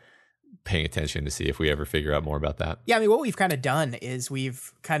of paying attention to see if we ever figure out more about that. Yeah, I mean, what we've kind of done is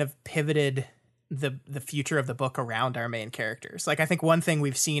we've kind of pivoted the future of the book around our main characters. Like I think one thing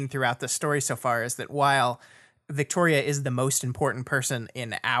we've seen throughout the story so far is that while Victoria is the most important person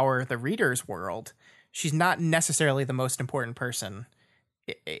in the reader's world, she's not necessarily the most important person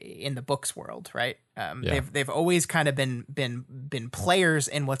in the books world, right? Yeah. They've always kind of been players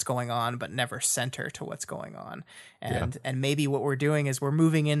in what's going on, but never center to what's going on. And maybe what we're doing is we're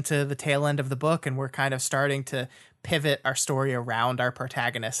moving into the tail end of the book, and we're kind of starting to pivot our story around our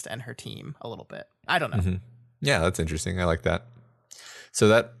protagonist and her team a little bit. I don't know. Mm-hmm. Yeah, that's interesting. I like that. So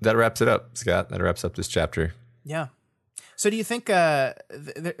that wraps it up, Scott. That wraps up this chapter. Yeah. So do you think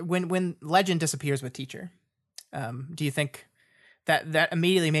when Legend disappears with Teacher, do you think that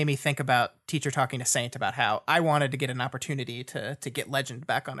immediately made me think about Teacher talking to Saint about how I wanted to get an opportunity to get Legend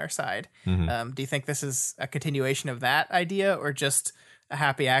back on our side? Mm-hmm. Do you think this is a continuation of that idea, or just a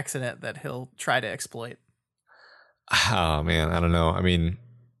happy accident that he'll try to exploit? Oh man, I don't know. I mean,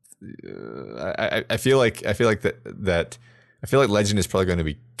 I feel like Legend is probably going to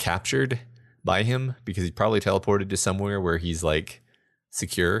be captured by him because he's probably teleported to somewhere where he's like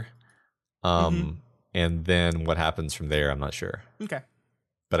secure. And then what happens from there, I'm not sure. Okay.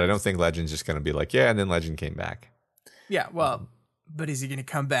 But I don't think Legend's just going to be like, yeah, and then Legend came back. Yeah, well, but is he going to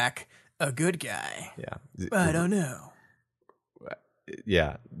come back a good guy? Yeah. I don't know.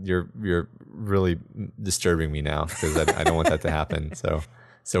 Yeah, you're really disturbing me now because I don't want that to happen. So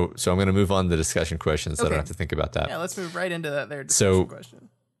I'm going to move on to discussion questions so I don't have to think about that. Yeah, let's move right into that there discussion question.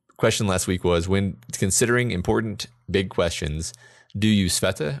 Question last week was, when considering important big questions, do you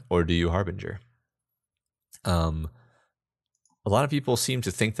Sveta or do you Harbinger? A lot of people seem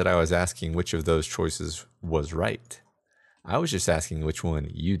to think that I was asking which of those choices was right. I was just asking which one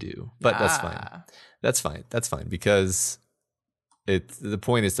you do, but that's fine. That's fine because the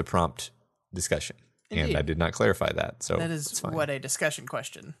point is to prompt discussion. Indeed. And I did not clarify that. So that is what a discussion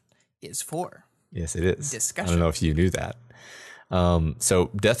question is for. Yes, it is. Discussion. I don't know if you knew that. So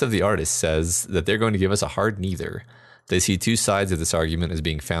Death of the Artist says that they're going to give us a hard neither. They see two sides of this argument as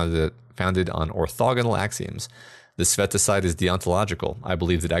being founded on orthogonal axioms. The Sveta side is deontological. I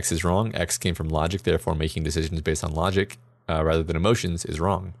believe that X is wrong. X came from logic, therefore making decisions based on logic rather than emotions is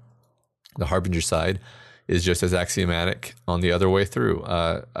wrong. The Harbinger side is just as axiomatic on the other way through.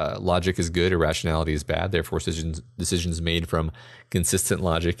 Logic is good, irrationality is bad, therefore decisions made from consistent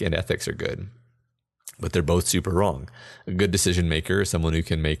logic and ethics are good. But they're both super wrong. A good decision maker is someone who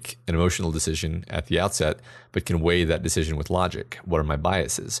can make an emotional decision at the outset, but can weigh that decision with logic. What are my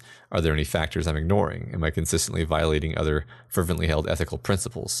biases? Are there any factors I'm ignoring? Am I consistently violating other fervently held ethical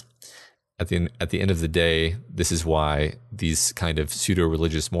principles? At the end of the day, this is why these kind of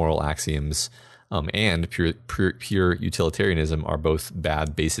pseudo-religious moral axioms and pure utilitarianism are both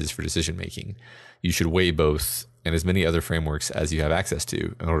bad bases for decision making. You should weigh both and as many other frameworks as you have access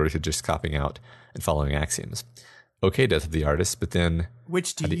to in order to just copying out and following axioms. Okay, Death of the Artist, but then...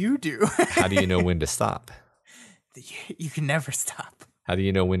 Which do you do? How do you know when to stop? You can never stop. How do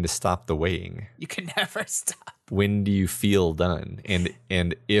you know when to stop the weighing? You can never stop. When do you feel done?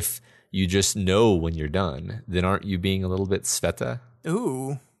 And if you just know when you're done, then aren't you being a little bit Sveta?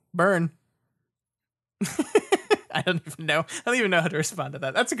 Ooh, burn. I don't even know how to respond to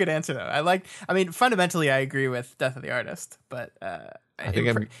that. That's a good answer, though. Fundamentally, I agree with Death of the Artist, but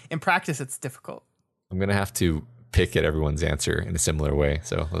in practice, it's difficult. I'm going to have to pick at everyone's answer in a similar way.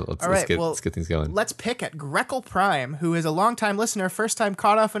 So let's get things going. Let's pick at Greckle Prime, who is a longtime listener, first time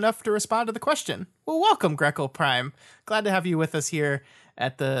caught off enough to respond to the question. Well, welcome, Greckle Prime. Glad to have you with us here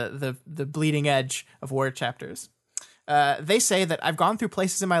at the bleeding edge of War Chapters. They say that I've gone through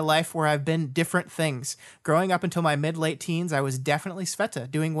places in my life where I've been different things. Growing up until my mid-late teens, I was definitely Sveta,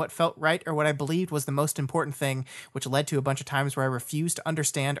 doing what felt right or what I believed was the most important thing, which led to a bunch of times where I refused to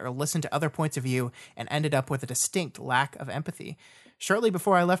understand or listen to other points of view and ended up with a distinct lack of empathy. Shortly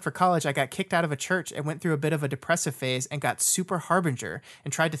before I left for college, I got kicked out of a church and went through a bit of a depressive phase and got super Harbinger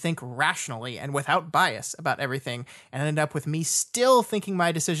and tried to think rationally and without bias about everything and ended up with me still thinking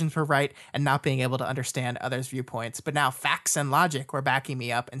my decisions were right and not being able to understand others' viewpoints. But now facts and logic were backing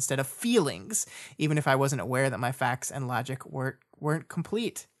me up instead of feelings, even if I wasn't aware that my facts and logic weren't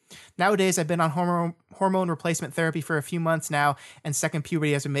complete. Nowadays, I've been on hormone replacement therapy for a few months now, and second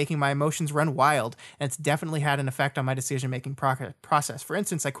puberty has been making my emotions run wild, and it's definitely had an effect on my decision-making process. For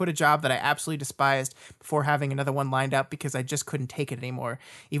instance, I quit a job that I absolutely despised before having another one lined up because I just couldn't take it anymore,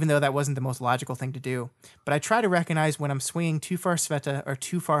 even though that wasn't the most logical thing to do. But I try to recognize when I'm swinging too far Sveta or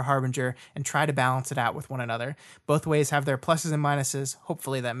too far Harbinger and try to balance it out with one another. Both ways have their pluses and minuses.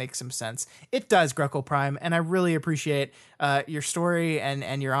 Hopefully that makes some sense. It does, Greckle Prime, and I really appreciate your story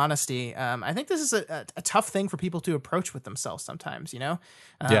and your honesty. I think this is a tough thing for people to approach with themselves sometimes, you know?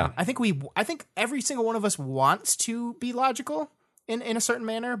 Yeah. I think every single one of us wants to be logical in a certain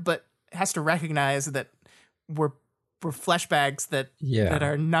manner, but has to recognize that we're flesh bags that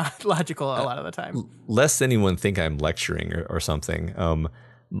are not logical a lot of the time. Lest anyone think I'm lecturing or something,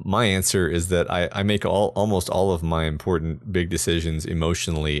 my answer is that I make almost all of my important big decisions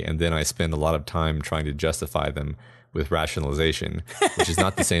emotionally, and then I spend a lot of time trying to justify them with rationalization, which is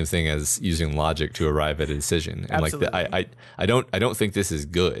not the same thing as using logic to arrive at a decision. And Absolutely. I don't think this is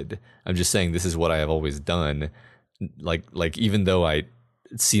good. I'm just saying this is what I have always done. Like even though I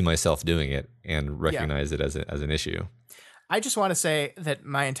see myself doing it and recognize it as an issue. I just want to say that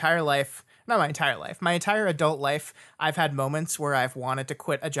my entire adult life, I've had moments where I've wanted to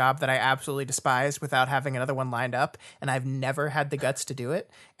quit a job that I absolutely despise without having another one lined up, and I've never had the guts to do it.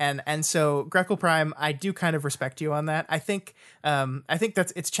 And so Greco Prime, I do kind of respect you on that. I think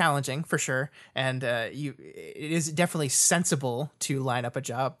it's challenging for sure, and it is definitely sensible to line up a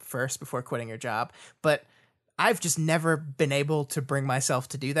job first before quitting your job, but I've just never been able to bring myself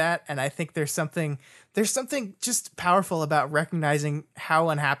to do that. And I think there's something just powerful about recognizing how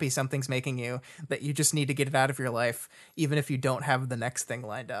unhappy something's making you, that you just need to get it out of your life, even if you don't have the next thing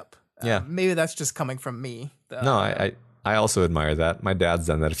lined up. Maybe that's just coming from me. No, I also admire that. My dad's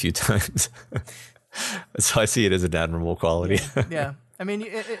done that a few times. So I see it as an admirable quality. Yeah. I mean,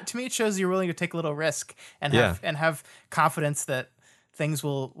 to me, it shows you're willing to take a little risk and have confidence that things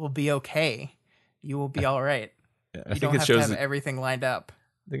will be okay. You will be all right. I you don't have to have everything lined up.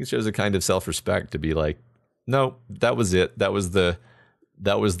 I think it shows a kind of self-respect to be like, no, that was it. That was the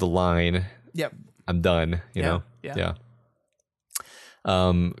line. Yep. I'm done. You know? Yeah.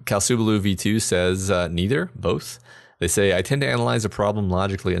 Kalsubalu V2 says, neither, both. They say, I tend to analyze a problem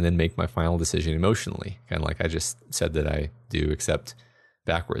logically and then make my final decision emotionally. Kind of like I just said that I do, except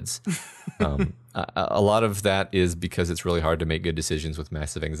backwards. A lot of that is because it's really hard to make good decisions with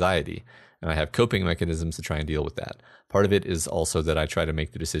massive anxiety. And I have coping mechanisms to try and deal with that. Part of it is also that I try to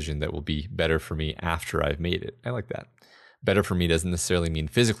make the decision that will be better for me after I've made it. I like that. Better for me doesn't necessarily mean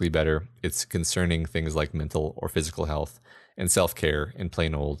physically better. It's concerning things like mental or physical health and self-care, and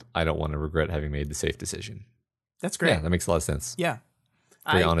plain old, I don't want to regret having made the safe decision. That's great. Yeah, that makes a lot of sense. Yeah.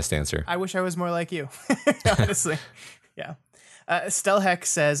 Very honest answer. I wish I was more like you, honestly. Yeah. Stelheck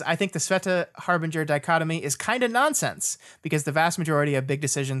says, I think the Sveta Harbinger dichotomy is kind of nonsense because the vast majority of big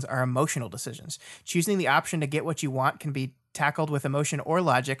decisions are emotional decisions. Choosing the option to get what you want can be tackled with emotion or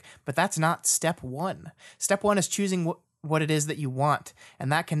logic, but that's not step one. Step one is choosing what it is that you want, and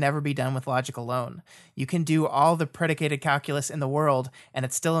that can never be done with logic alone. You can do all the predicated calculus in the world, and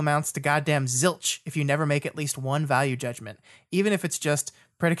it still amounts to goddamn zilch if you never make at least one value judgment, even if it's just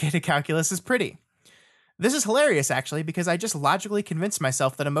predicated calculus is pretty. This is hilarious, actually, because I just logically convinced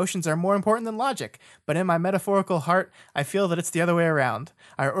myself that emotions are more important than logic, but in my metaphorical heart, I feel that it's the other way around.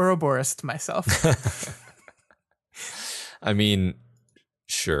 I Ouroboros myself. I mean,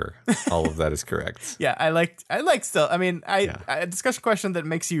 sure, all of that is correct. Yeah, I like still. I mean, a discussion question that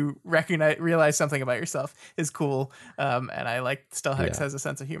makes you realize something about yourself is cool, and I like Stelhex has a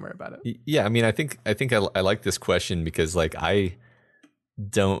sense of humor about it. Yeah, I mean, I think I like this question because like I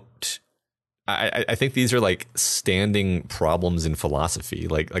think these are like standing problems in philosophy.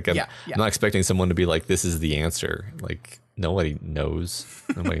 Like I'm not expecting someone to be like, this is the answer. Like nobody knows.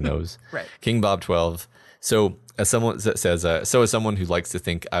 Nobody knows. Right. King Bob 12. So as someone says, so as someone who likes to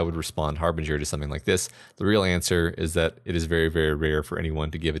think I would respond Harbinger to something like this, the real answer is that it is very, very rare for anyone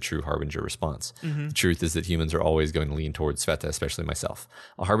to give a true Harbinger response. Mm-hmm. The truth is that humans are always going to lean towards Sveta, especially myself.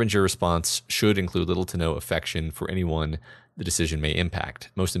 A Harbinger response should include little to no affection for anyone the decision may impact.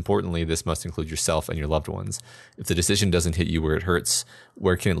 Most importantly, this must include yourself and your loved ones. If the decision doesn't hit you where it hurts,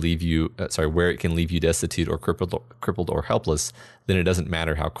 where it can leave you destitute or crippled or helpless, then it doesn't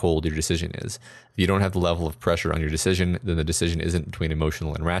matter how cold your decision is. If you don't have the level of pressure on your decision, then the decision isn't between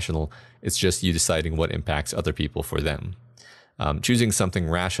emotional and rational. It's just you deciding what impacts other people for them. Choosing something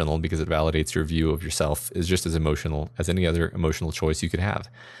rational because it validates your view of yourself is just as emotional as any other emotional choice you could have.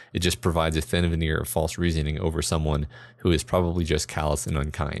 It just provides a thin veneer of false reasoning over someone who is probably just callous and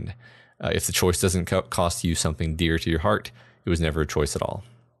unkind. If the choice doesn't cost you something dear to your heart, it was never a choice at all.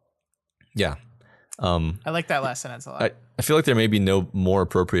 Yeah. I like that last sentence a lot. I feel like there may be no more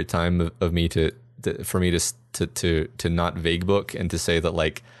appropriate time for me to not vague book and to say that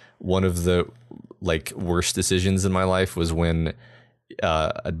like one of the like worst decisions in my life was when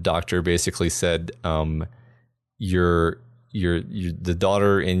a doctor basically said the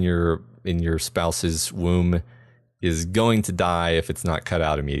daughter in your spouse's womb is going to die if it's not cut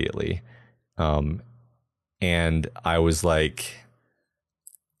out immediately, and I was like,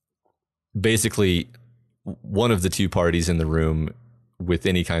 basically one of the two parties in the room with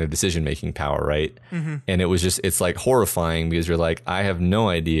any kind of decision making power, right? Mm-hmm. And it's like horrifying because you're like, I have no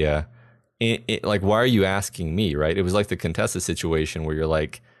idea like, why are you asking me? Right? It was like the Contessa situation where you're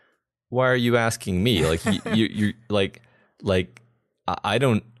like, why are you asking me? Like you're like I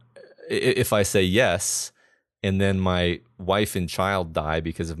don't. If I say yes, and then my wife and child die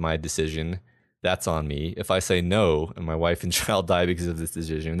because of my decision, that's on me. If I say no, and my wife and child die because of this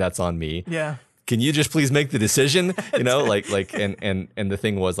decision, that's on me. Yeah. Can you just please make the decision? You know, like, and the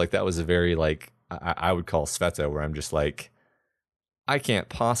thing was like that was a very like I would call Sveta, where I'm just like, I can't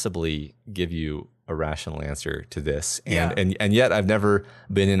possibly give you a rational answer to this, and yet I've never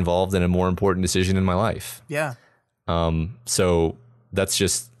been involved in a more important decision in my life. Yeah. So that's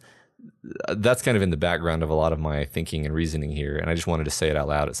kind of in the background of a lot of my thinking and reasoning here, and I just wanted to say it out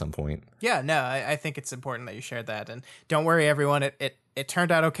loud at some point. Yeah, no, I think it's important that you shared that, and don't worry, everyone. It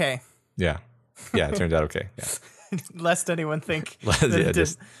turned out okay. Yeah, it turned out okay. Yeah, Lest anyone think.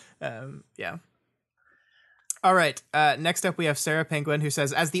 Yeah. All right. Next up, we have Sarah Penguin, who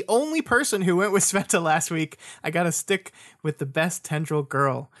says, as the only person who went with Sveta last week, I got to stick with the best tendril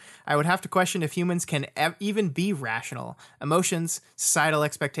girl. I would have to question if humans can even be rational. Emotions, societal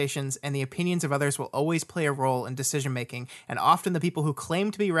expectations, and the opinions of others will always play a role in decision-making, and often the people who claim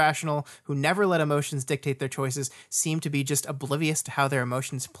to be rational, who never let emotions dictate their choices, seem to be just oblivious to how their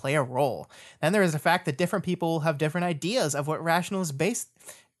emotions play a role. Then there is the fact that different people have different ideas of what rational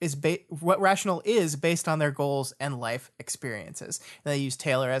what rational is based on their goals and life experiences. And they use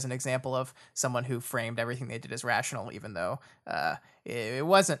Taylor as an example of someone who framed everything they did as rational, even though it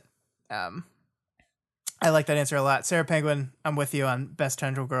wasn't. I like that answer a lot. Sarah Penguin, I'm with you on best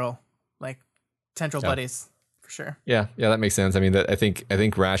tendril girl, like tendril buddies for sure. Yeah, that makes sense. I mean, I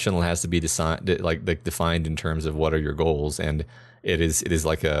think rational has to be defined in terms of what are your goals, and it is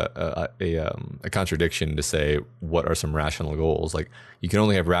like a contradiction to say what are some rational goals. Like you can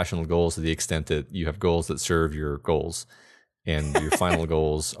only have rational goals to the extent that you have goals that serve your goals, and your final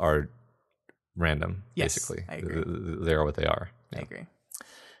goals are random. Yes, basically, I agree. They are what they are. Yeah. I agree.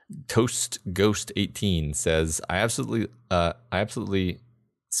 Toast Ghost 18 says, I absolutely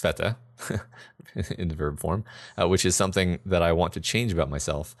Sveta in the verb form, which is something that I want to change about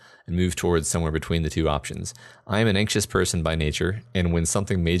myself and move towards somewhere between the two options. I am an anxious person by nature, and when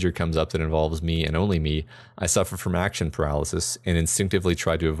something major comes up that involves me and only me, I suffer from action paralysis and instinctively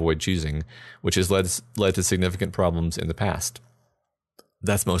try to avoid choosing, which has led to significant problems in the past.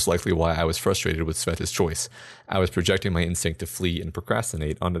 That's most likely why I was frustrated with Sveta's choice. I was projecting my instinct to flee and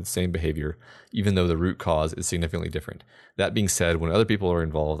procrastinate onto the same behavior, even though the root cause is significantly different. That being said, when other people are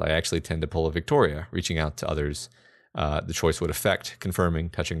involved, I actually tend to pull a Victoria, reaching out to others the choice would affect,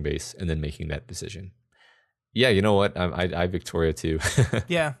 confirming, touching base, and then making that decision. Yeah, you know what? I Victoria too.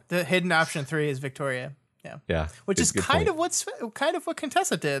 Yeah, the hidden option 3 is Victoria. Yeah, which is kind of what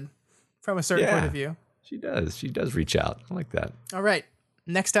Contessa did from a certain point of view. She does reach out. I like that. All right.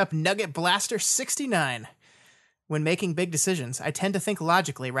 Next up, Nugget Blaster 69. When making big decisions, I tend to think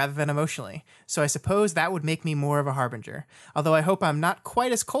logically rather than emotionally, so I suppose that would make me more of a harbinger, although I hope I'm not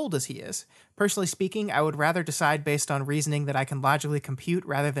quite as cold as he is. Personally speaking, I would rather decide based on reasoning that I can logically compute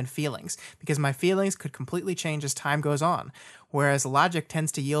rather than feelings, because my feelings could completely change as time goes on, whereas logic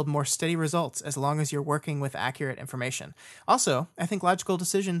tends to yield more steady results as long as you're working with accurate information. Also, I think logical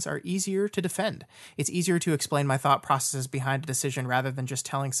decisions are easier to defend. It's easier to explain my thought processes behind a decision rather than just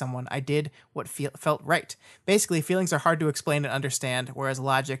telling someone I did what felt right. Basically, feelings are hard to explain and understand, whereas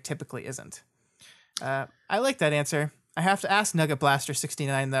logic typically isn't. I like that answer. I have to ask Nugget Blaster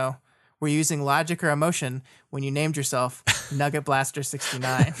 69 though. Were you using logic or emotion when you named yourself Nugget Blaster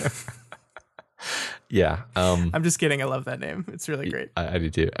 69? Yeah. I'm just kidding. I love that name. It's really great. I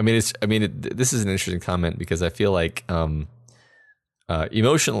do too. I mean, this is an interesting comment because I feel like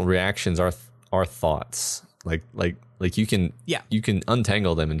emotional reactions are thoughts. Like you can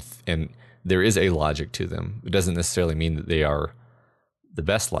untangle them and there is a logic to them. It doesn't necessarily mean that they are the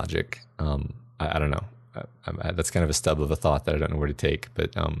best logic. I don't know. That's kind of a stub of a thought that I don't know where to take,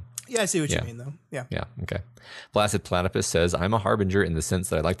 but yeah, I see what you mean, though. Yeah. Yeah. Okay. Placid Platypus says, I'm a harbinger in the sense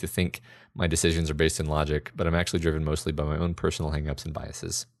that I like to think my decisions are based in logic, but I'm actually driven mostly by my own personal hangups and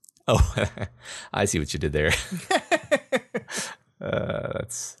biases. Oh, I see what you did there.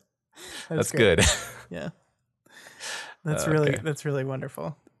 That's good. Yeah. That's really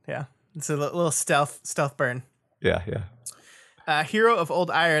wonderful. Yeah. It's a little stealth burn. Yeah. Hero of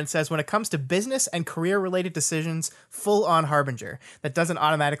Old Iron says, when it comes to business and career-related decisions, full-on harbinger. That doesn't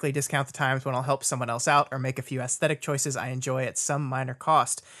automatically discount the times when I'll help someone else out or make a few aesthetic choices I enjoy at some minor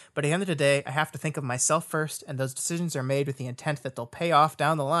cost. But at the end of the day, I have to think of myself first, and those decisions are made with the intent that they'll pay off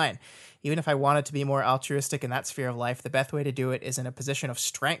down the line. Even if I wanted to be more altruistic in that sphere of life, the best way to do it is in a position of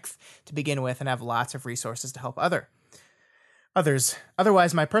strength to begin with and have lots of resources to help others.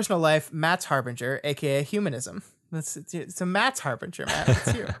 Otherwise, my personal life, Matt's Harbinger, aka humanism. It's a Matt's Harbinger, Matt.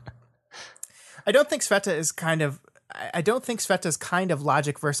 It's you. I don't think Sveta's kind of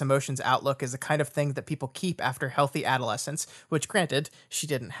logic versus emotions outlook is the kind of thing that people keep after healthy adolescence, which granted, she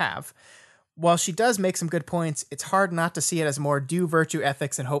didn't have. While she does make some good points, it's hard not to see it as more do virtue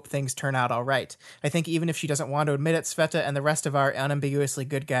ethics and hope things turn out all right. I think even if she doesn't want to admit it, Sveta and the rest of our unambiguously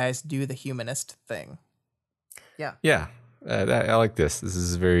good guys do the humanist thing. Yeah. Yeah. I like this. This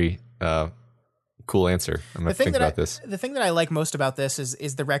is a very cool answer. I'm going to think about this. The thing that I like most about this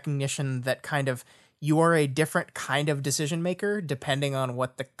is the recognition that kind of you are a different kind of decision maker depending on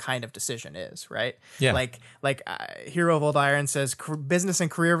what the kind of decision is, right? Yeah. Like Hero of Old Iron says, business and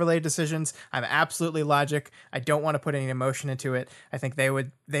career related decisions, I'm absolutely logic. I don't want to put any emotion into it. I think they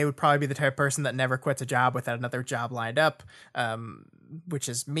would probably be the type of person that never quits a job without another job lined up, which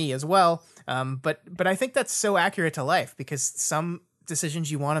is me as well. But I think that's so accurate to life because some decisions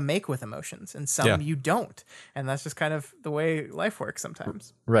you want to make with emotions and some you don't, and that's just kind of the way life works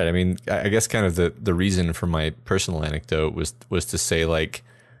sometimes. Right. I mean, I guess kind of the reason for my personal anecdote was to say, like,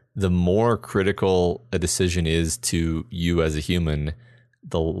 the more critical a decision is to you as a human,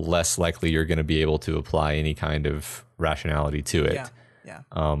 the less likely you're going to be able to apply any kind of rationality to it.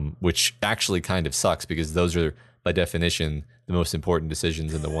 Which actually kind of sucks because those are by definition the most important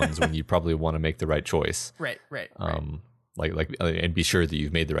decisions and the ones when you probably want to make the right choice. Right. And be sure that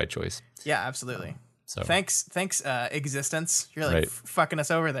you've made the right choice. Yeah, absolutely. So thanks, existence. You're like fucking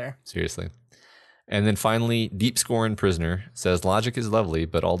us over there. Seriously. And then finally, Deep Scorn Prisoner says, logic is lovely,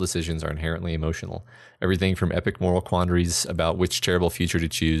 but all decisions are inherently emotional. Everything from epic moral quandaries about which terrible future to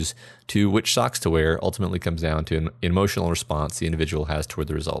choose to which socks to wear ultimately comes down to an emotional response the individual has toward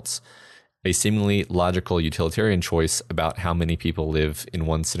the results. A seemingly logical utilitarian choice about how many people live in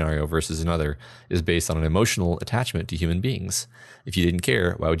one scenario versus another is based on an emotional attachment to human beings. If you didn't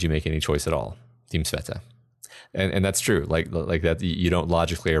care, why would you make any choice at all? Team Sveta. And that's true. Like that, you don't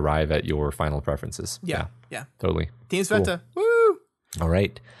logically arrive at your final preferences. Yeah. Totally. Team Sveta. Cool. Woo! All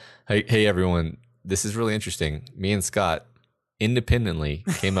right. Hey, everyone. This is really interesting. Me and Scott independently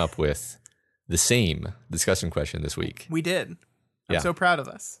came up with the same discussion question this week. We did. I'm so proud of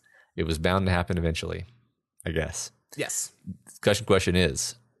us. It was bound to happen eventually, I guess. Yes. Discussion question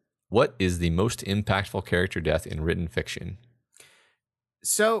is, what is the most impactful character death in written fiction?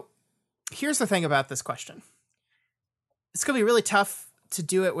 So here's the thing about this question. It's going to be really tough to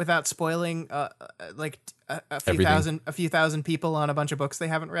do it without spoiling a few thousand people on a bunch of books they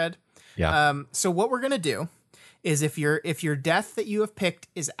haven't read. Yeah. So what we're going to do is if your death that you have picked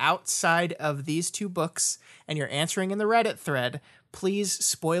is outside of these two books and you're answering in the Reddit thread, please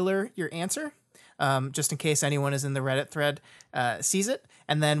spoiler your answer, just in case anyone is in the Reddit thread sees it.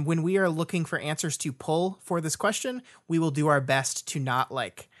 And then when we are looking for answers to pull for this question, we will do our best to not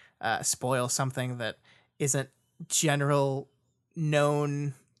spoil something that isn't general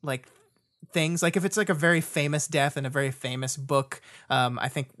known things. Like if it's like a very famous death in a very famous book, I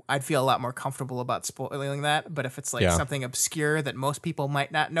think I'd feel a lot more comfortable about spoiling that. But if it's something obscure that most people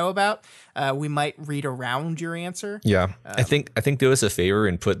might not know about, we might read around your answer. Yeah. I think do us a favor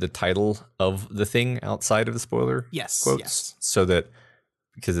and put the title of the thing outside of the spoiler quotes. So that,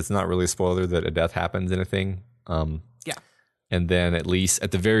 because it's not really a spoiler that a death happens in a thing. And then at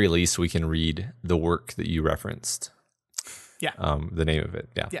the very least, we can read the work that you referenced. Yeah. The name of it.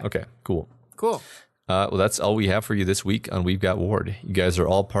 Yeah. Okay, cool. Well, that's all we have for you this week on We've Got Ward. You guys are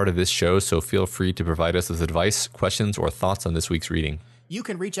all part of this show, so feel free to provide us with advice, questions, or thoughts on this week's reading. You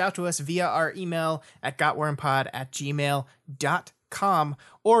can reach out to us via our email at gotwormpod@gmail.com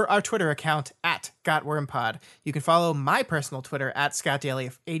or our Twitter account @gotwormpod. You can follow my personal Twitter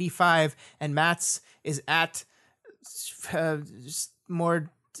 @ScottDaly85, and Matt's is more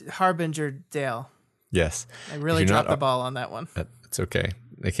Harbinger Dale. Yes. I really dropped the ball on that one. It's okay.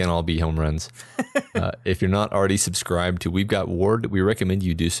 They can't all be home runs. If you're not already subscribed to We've Got Ward, we recommend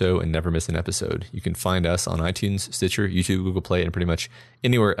you do so and never miss an episode. You can find us on iTunes, Stitcher, YouTube, Google Play, and pretty much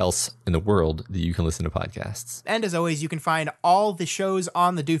anywhere else in the world that you can listen to podcasts. And as always, you can find all the shows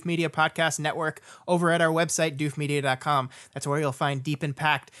on the Doof Media Podcast Network over at our website, doofmedia.com. That's where you'll find Deep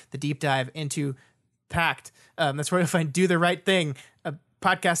Impact, the deep dive into Pact. That's where you'll find Do the Right Thing, a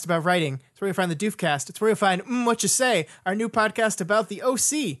podcast about writing. It's where you'll find the Doofcast. It's where you'll find What You Say, our new podcast about the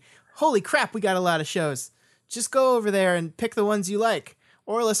OC. Holy crap, we got a lot of shows. Just go over there and pick the ones you like,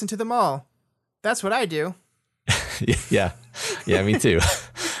 or listen to them all. That's what I do. Yeah, me too.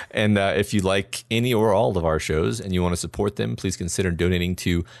 And if you like any or all of our shows and you want to support them, please consider donating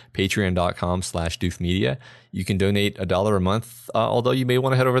to patreon.com/doofmedia. You can donate $1 a month, although you may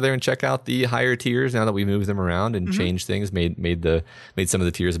want to head over there and check out the higher tiers now that we moved them around and changed things, made some of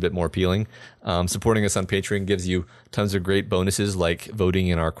the tiers a bit more appealing. Supporting us on Patreon gives you tons of great bonuses like voting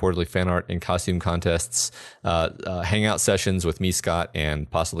in our quarterly fan art and costume contests, hangout sessions with me, Scott, and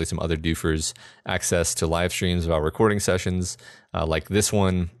possibly some other doofers, access to live streams of our recording sessions like this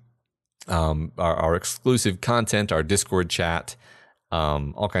one, our exclusive content, our Discord chat,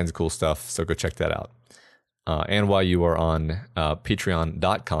 all kinds of cool stuff. So go check that out. And while you are on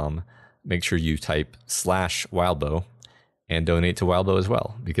patreon.com, make sure you type /Wildbow and donate to Wildbow as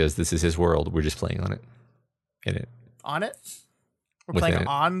well, because this is his world. We're just playing on it. In it. On it? We're playing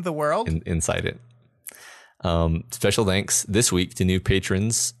on the world? Inside it. Special thanks this week to new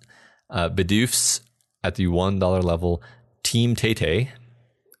patrons, Bidoofs at the $1 level, Team Tay,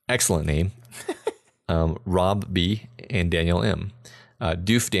 excellent name, Rob B, and Daniel M.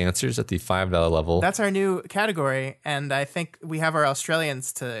 Doof Dancers at the $5 level. That's our new category, and I think we have our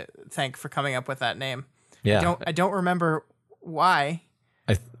Australians to thank for coming up with that name. Yeah, I don't remember why.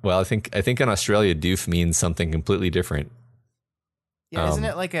 I think in Australia, doof means something completely different. Yeah, isn't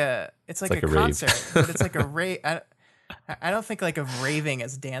it like it's like a concert, but it's like a rave. I don't think like of raving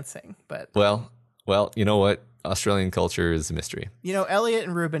as dancing, but well, you know what? Australian culture is a mystery. You know, Elliot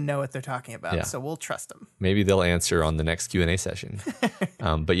and Ruben know what they're talking about, so we'll trust them. Maybe they'll answer on the next Q&A session.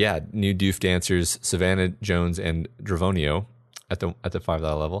 But yeah, new doof dancers, Savannah Jones and Dravonio at the $5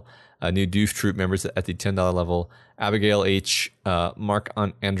 level. New doof troop members at the $10 level, Abigail H, Mark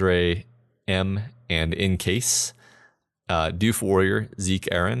Andre M, and In Case. Doof Warrior, Zeke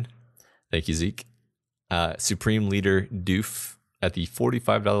Aaron. Thank you, Zeke. Supreme Leader Doof at the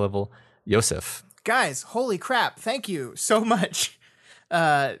 $45 level, Yosef. Guys, holy crap. Thank you so much.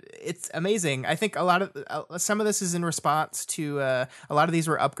 It's amazing. I think a lot of some of this is in response to a lot of these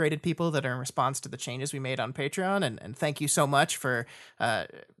were upgraded people that are in response to the changes we made on Patreon. And thank you so much for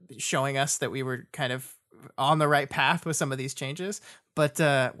showing us that we were kind of on the right path with some of these changes. But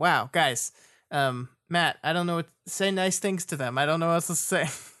wow, guys, Matt, I don't know what say nice things to them. I don't know what else to say.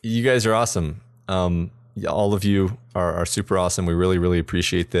 You guys are awesome. All of you are super awesome. We really, really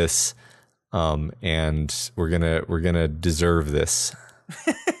appreciate this. And we're gonna deserve this.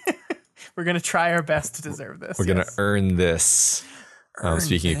 We're gonna try our best to deserve this. We're gonna earn this.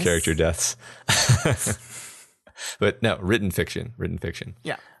 Speaking of character deaths, but no, written fiction.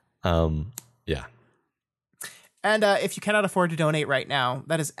 Yeah. Yeah. And if you cannot afford to donate right now,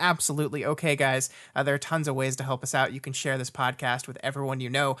 that is absolutely okay, guys. There are tons of ways to help us out. You can share this podcast with everyone you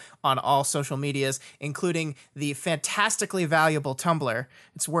know on all social medias, including the fantastically valuable Tumblr.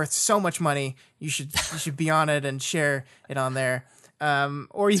 It's worth so much money. You should be on it and share it on there.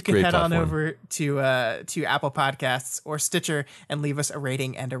 Or you can head on over to Apple Podcasts or Stitcher and leave us a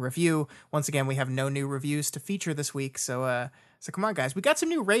rating and a review. Once again, we have no new reviews to feature this week, so come on, guys. We got some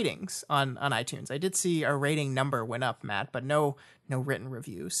new ratings on iTunes. I did see our rating number went up, Matt, but no written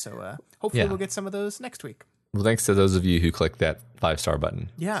reviews. So hopefully we'll get some of those next week. Well, thanks to those of you who clicked that 5-star button.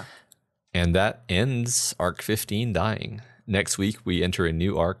 Yeah. And that ends Arc 15 Dying. Next week, we enter a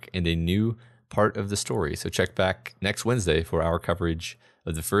new arc and a new part of the story. So check back next Wednesday for our coverage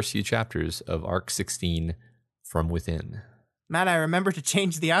of the first few chapters of Arc 16 From Within. Matt, I remember to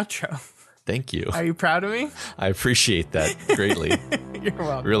change the outro. Thank you. Are you proud of me? I appreciate that greatly. You're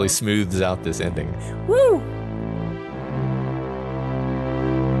welcome. Really smooths out this ending. Woo!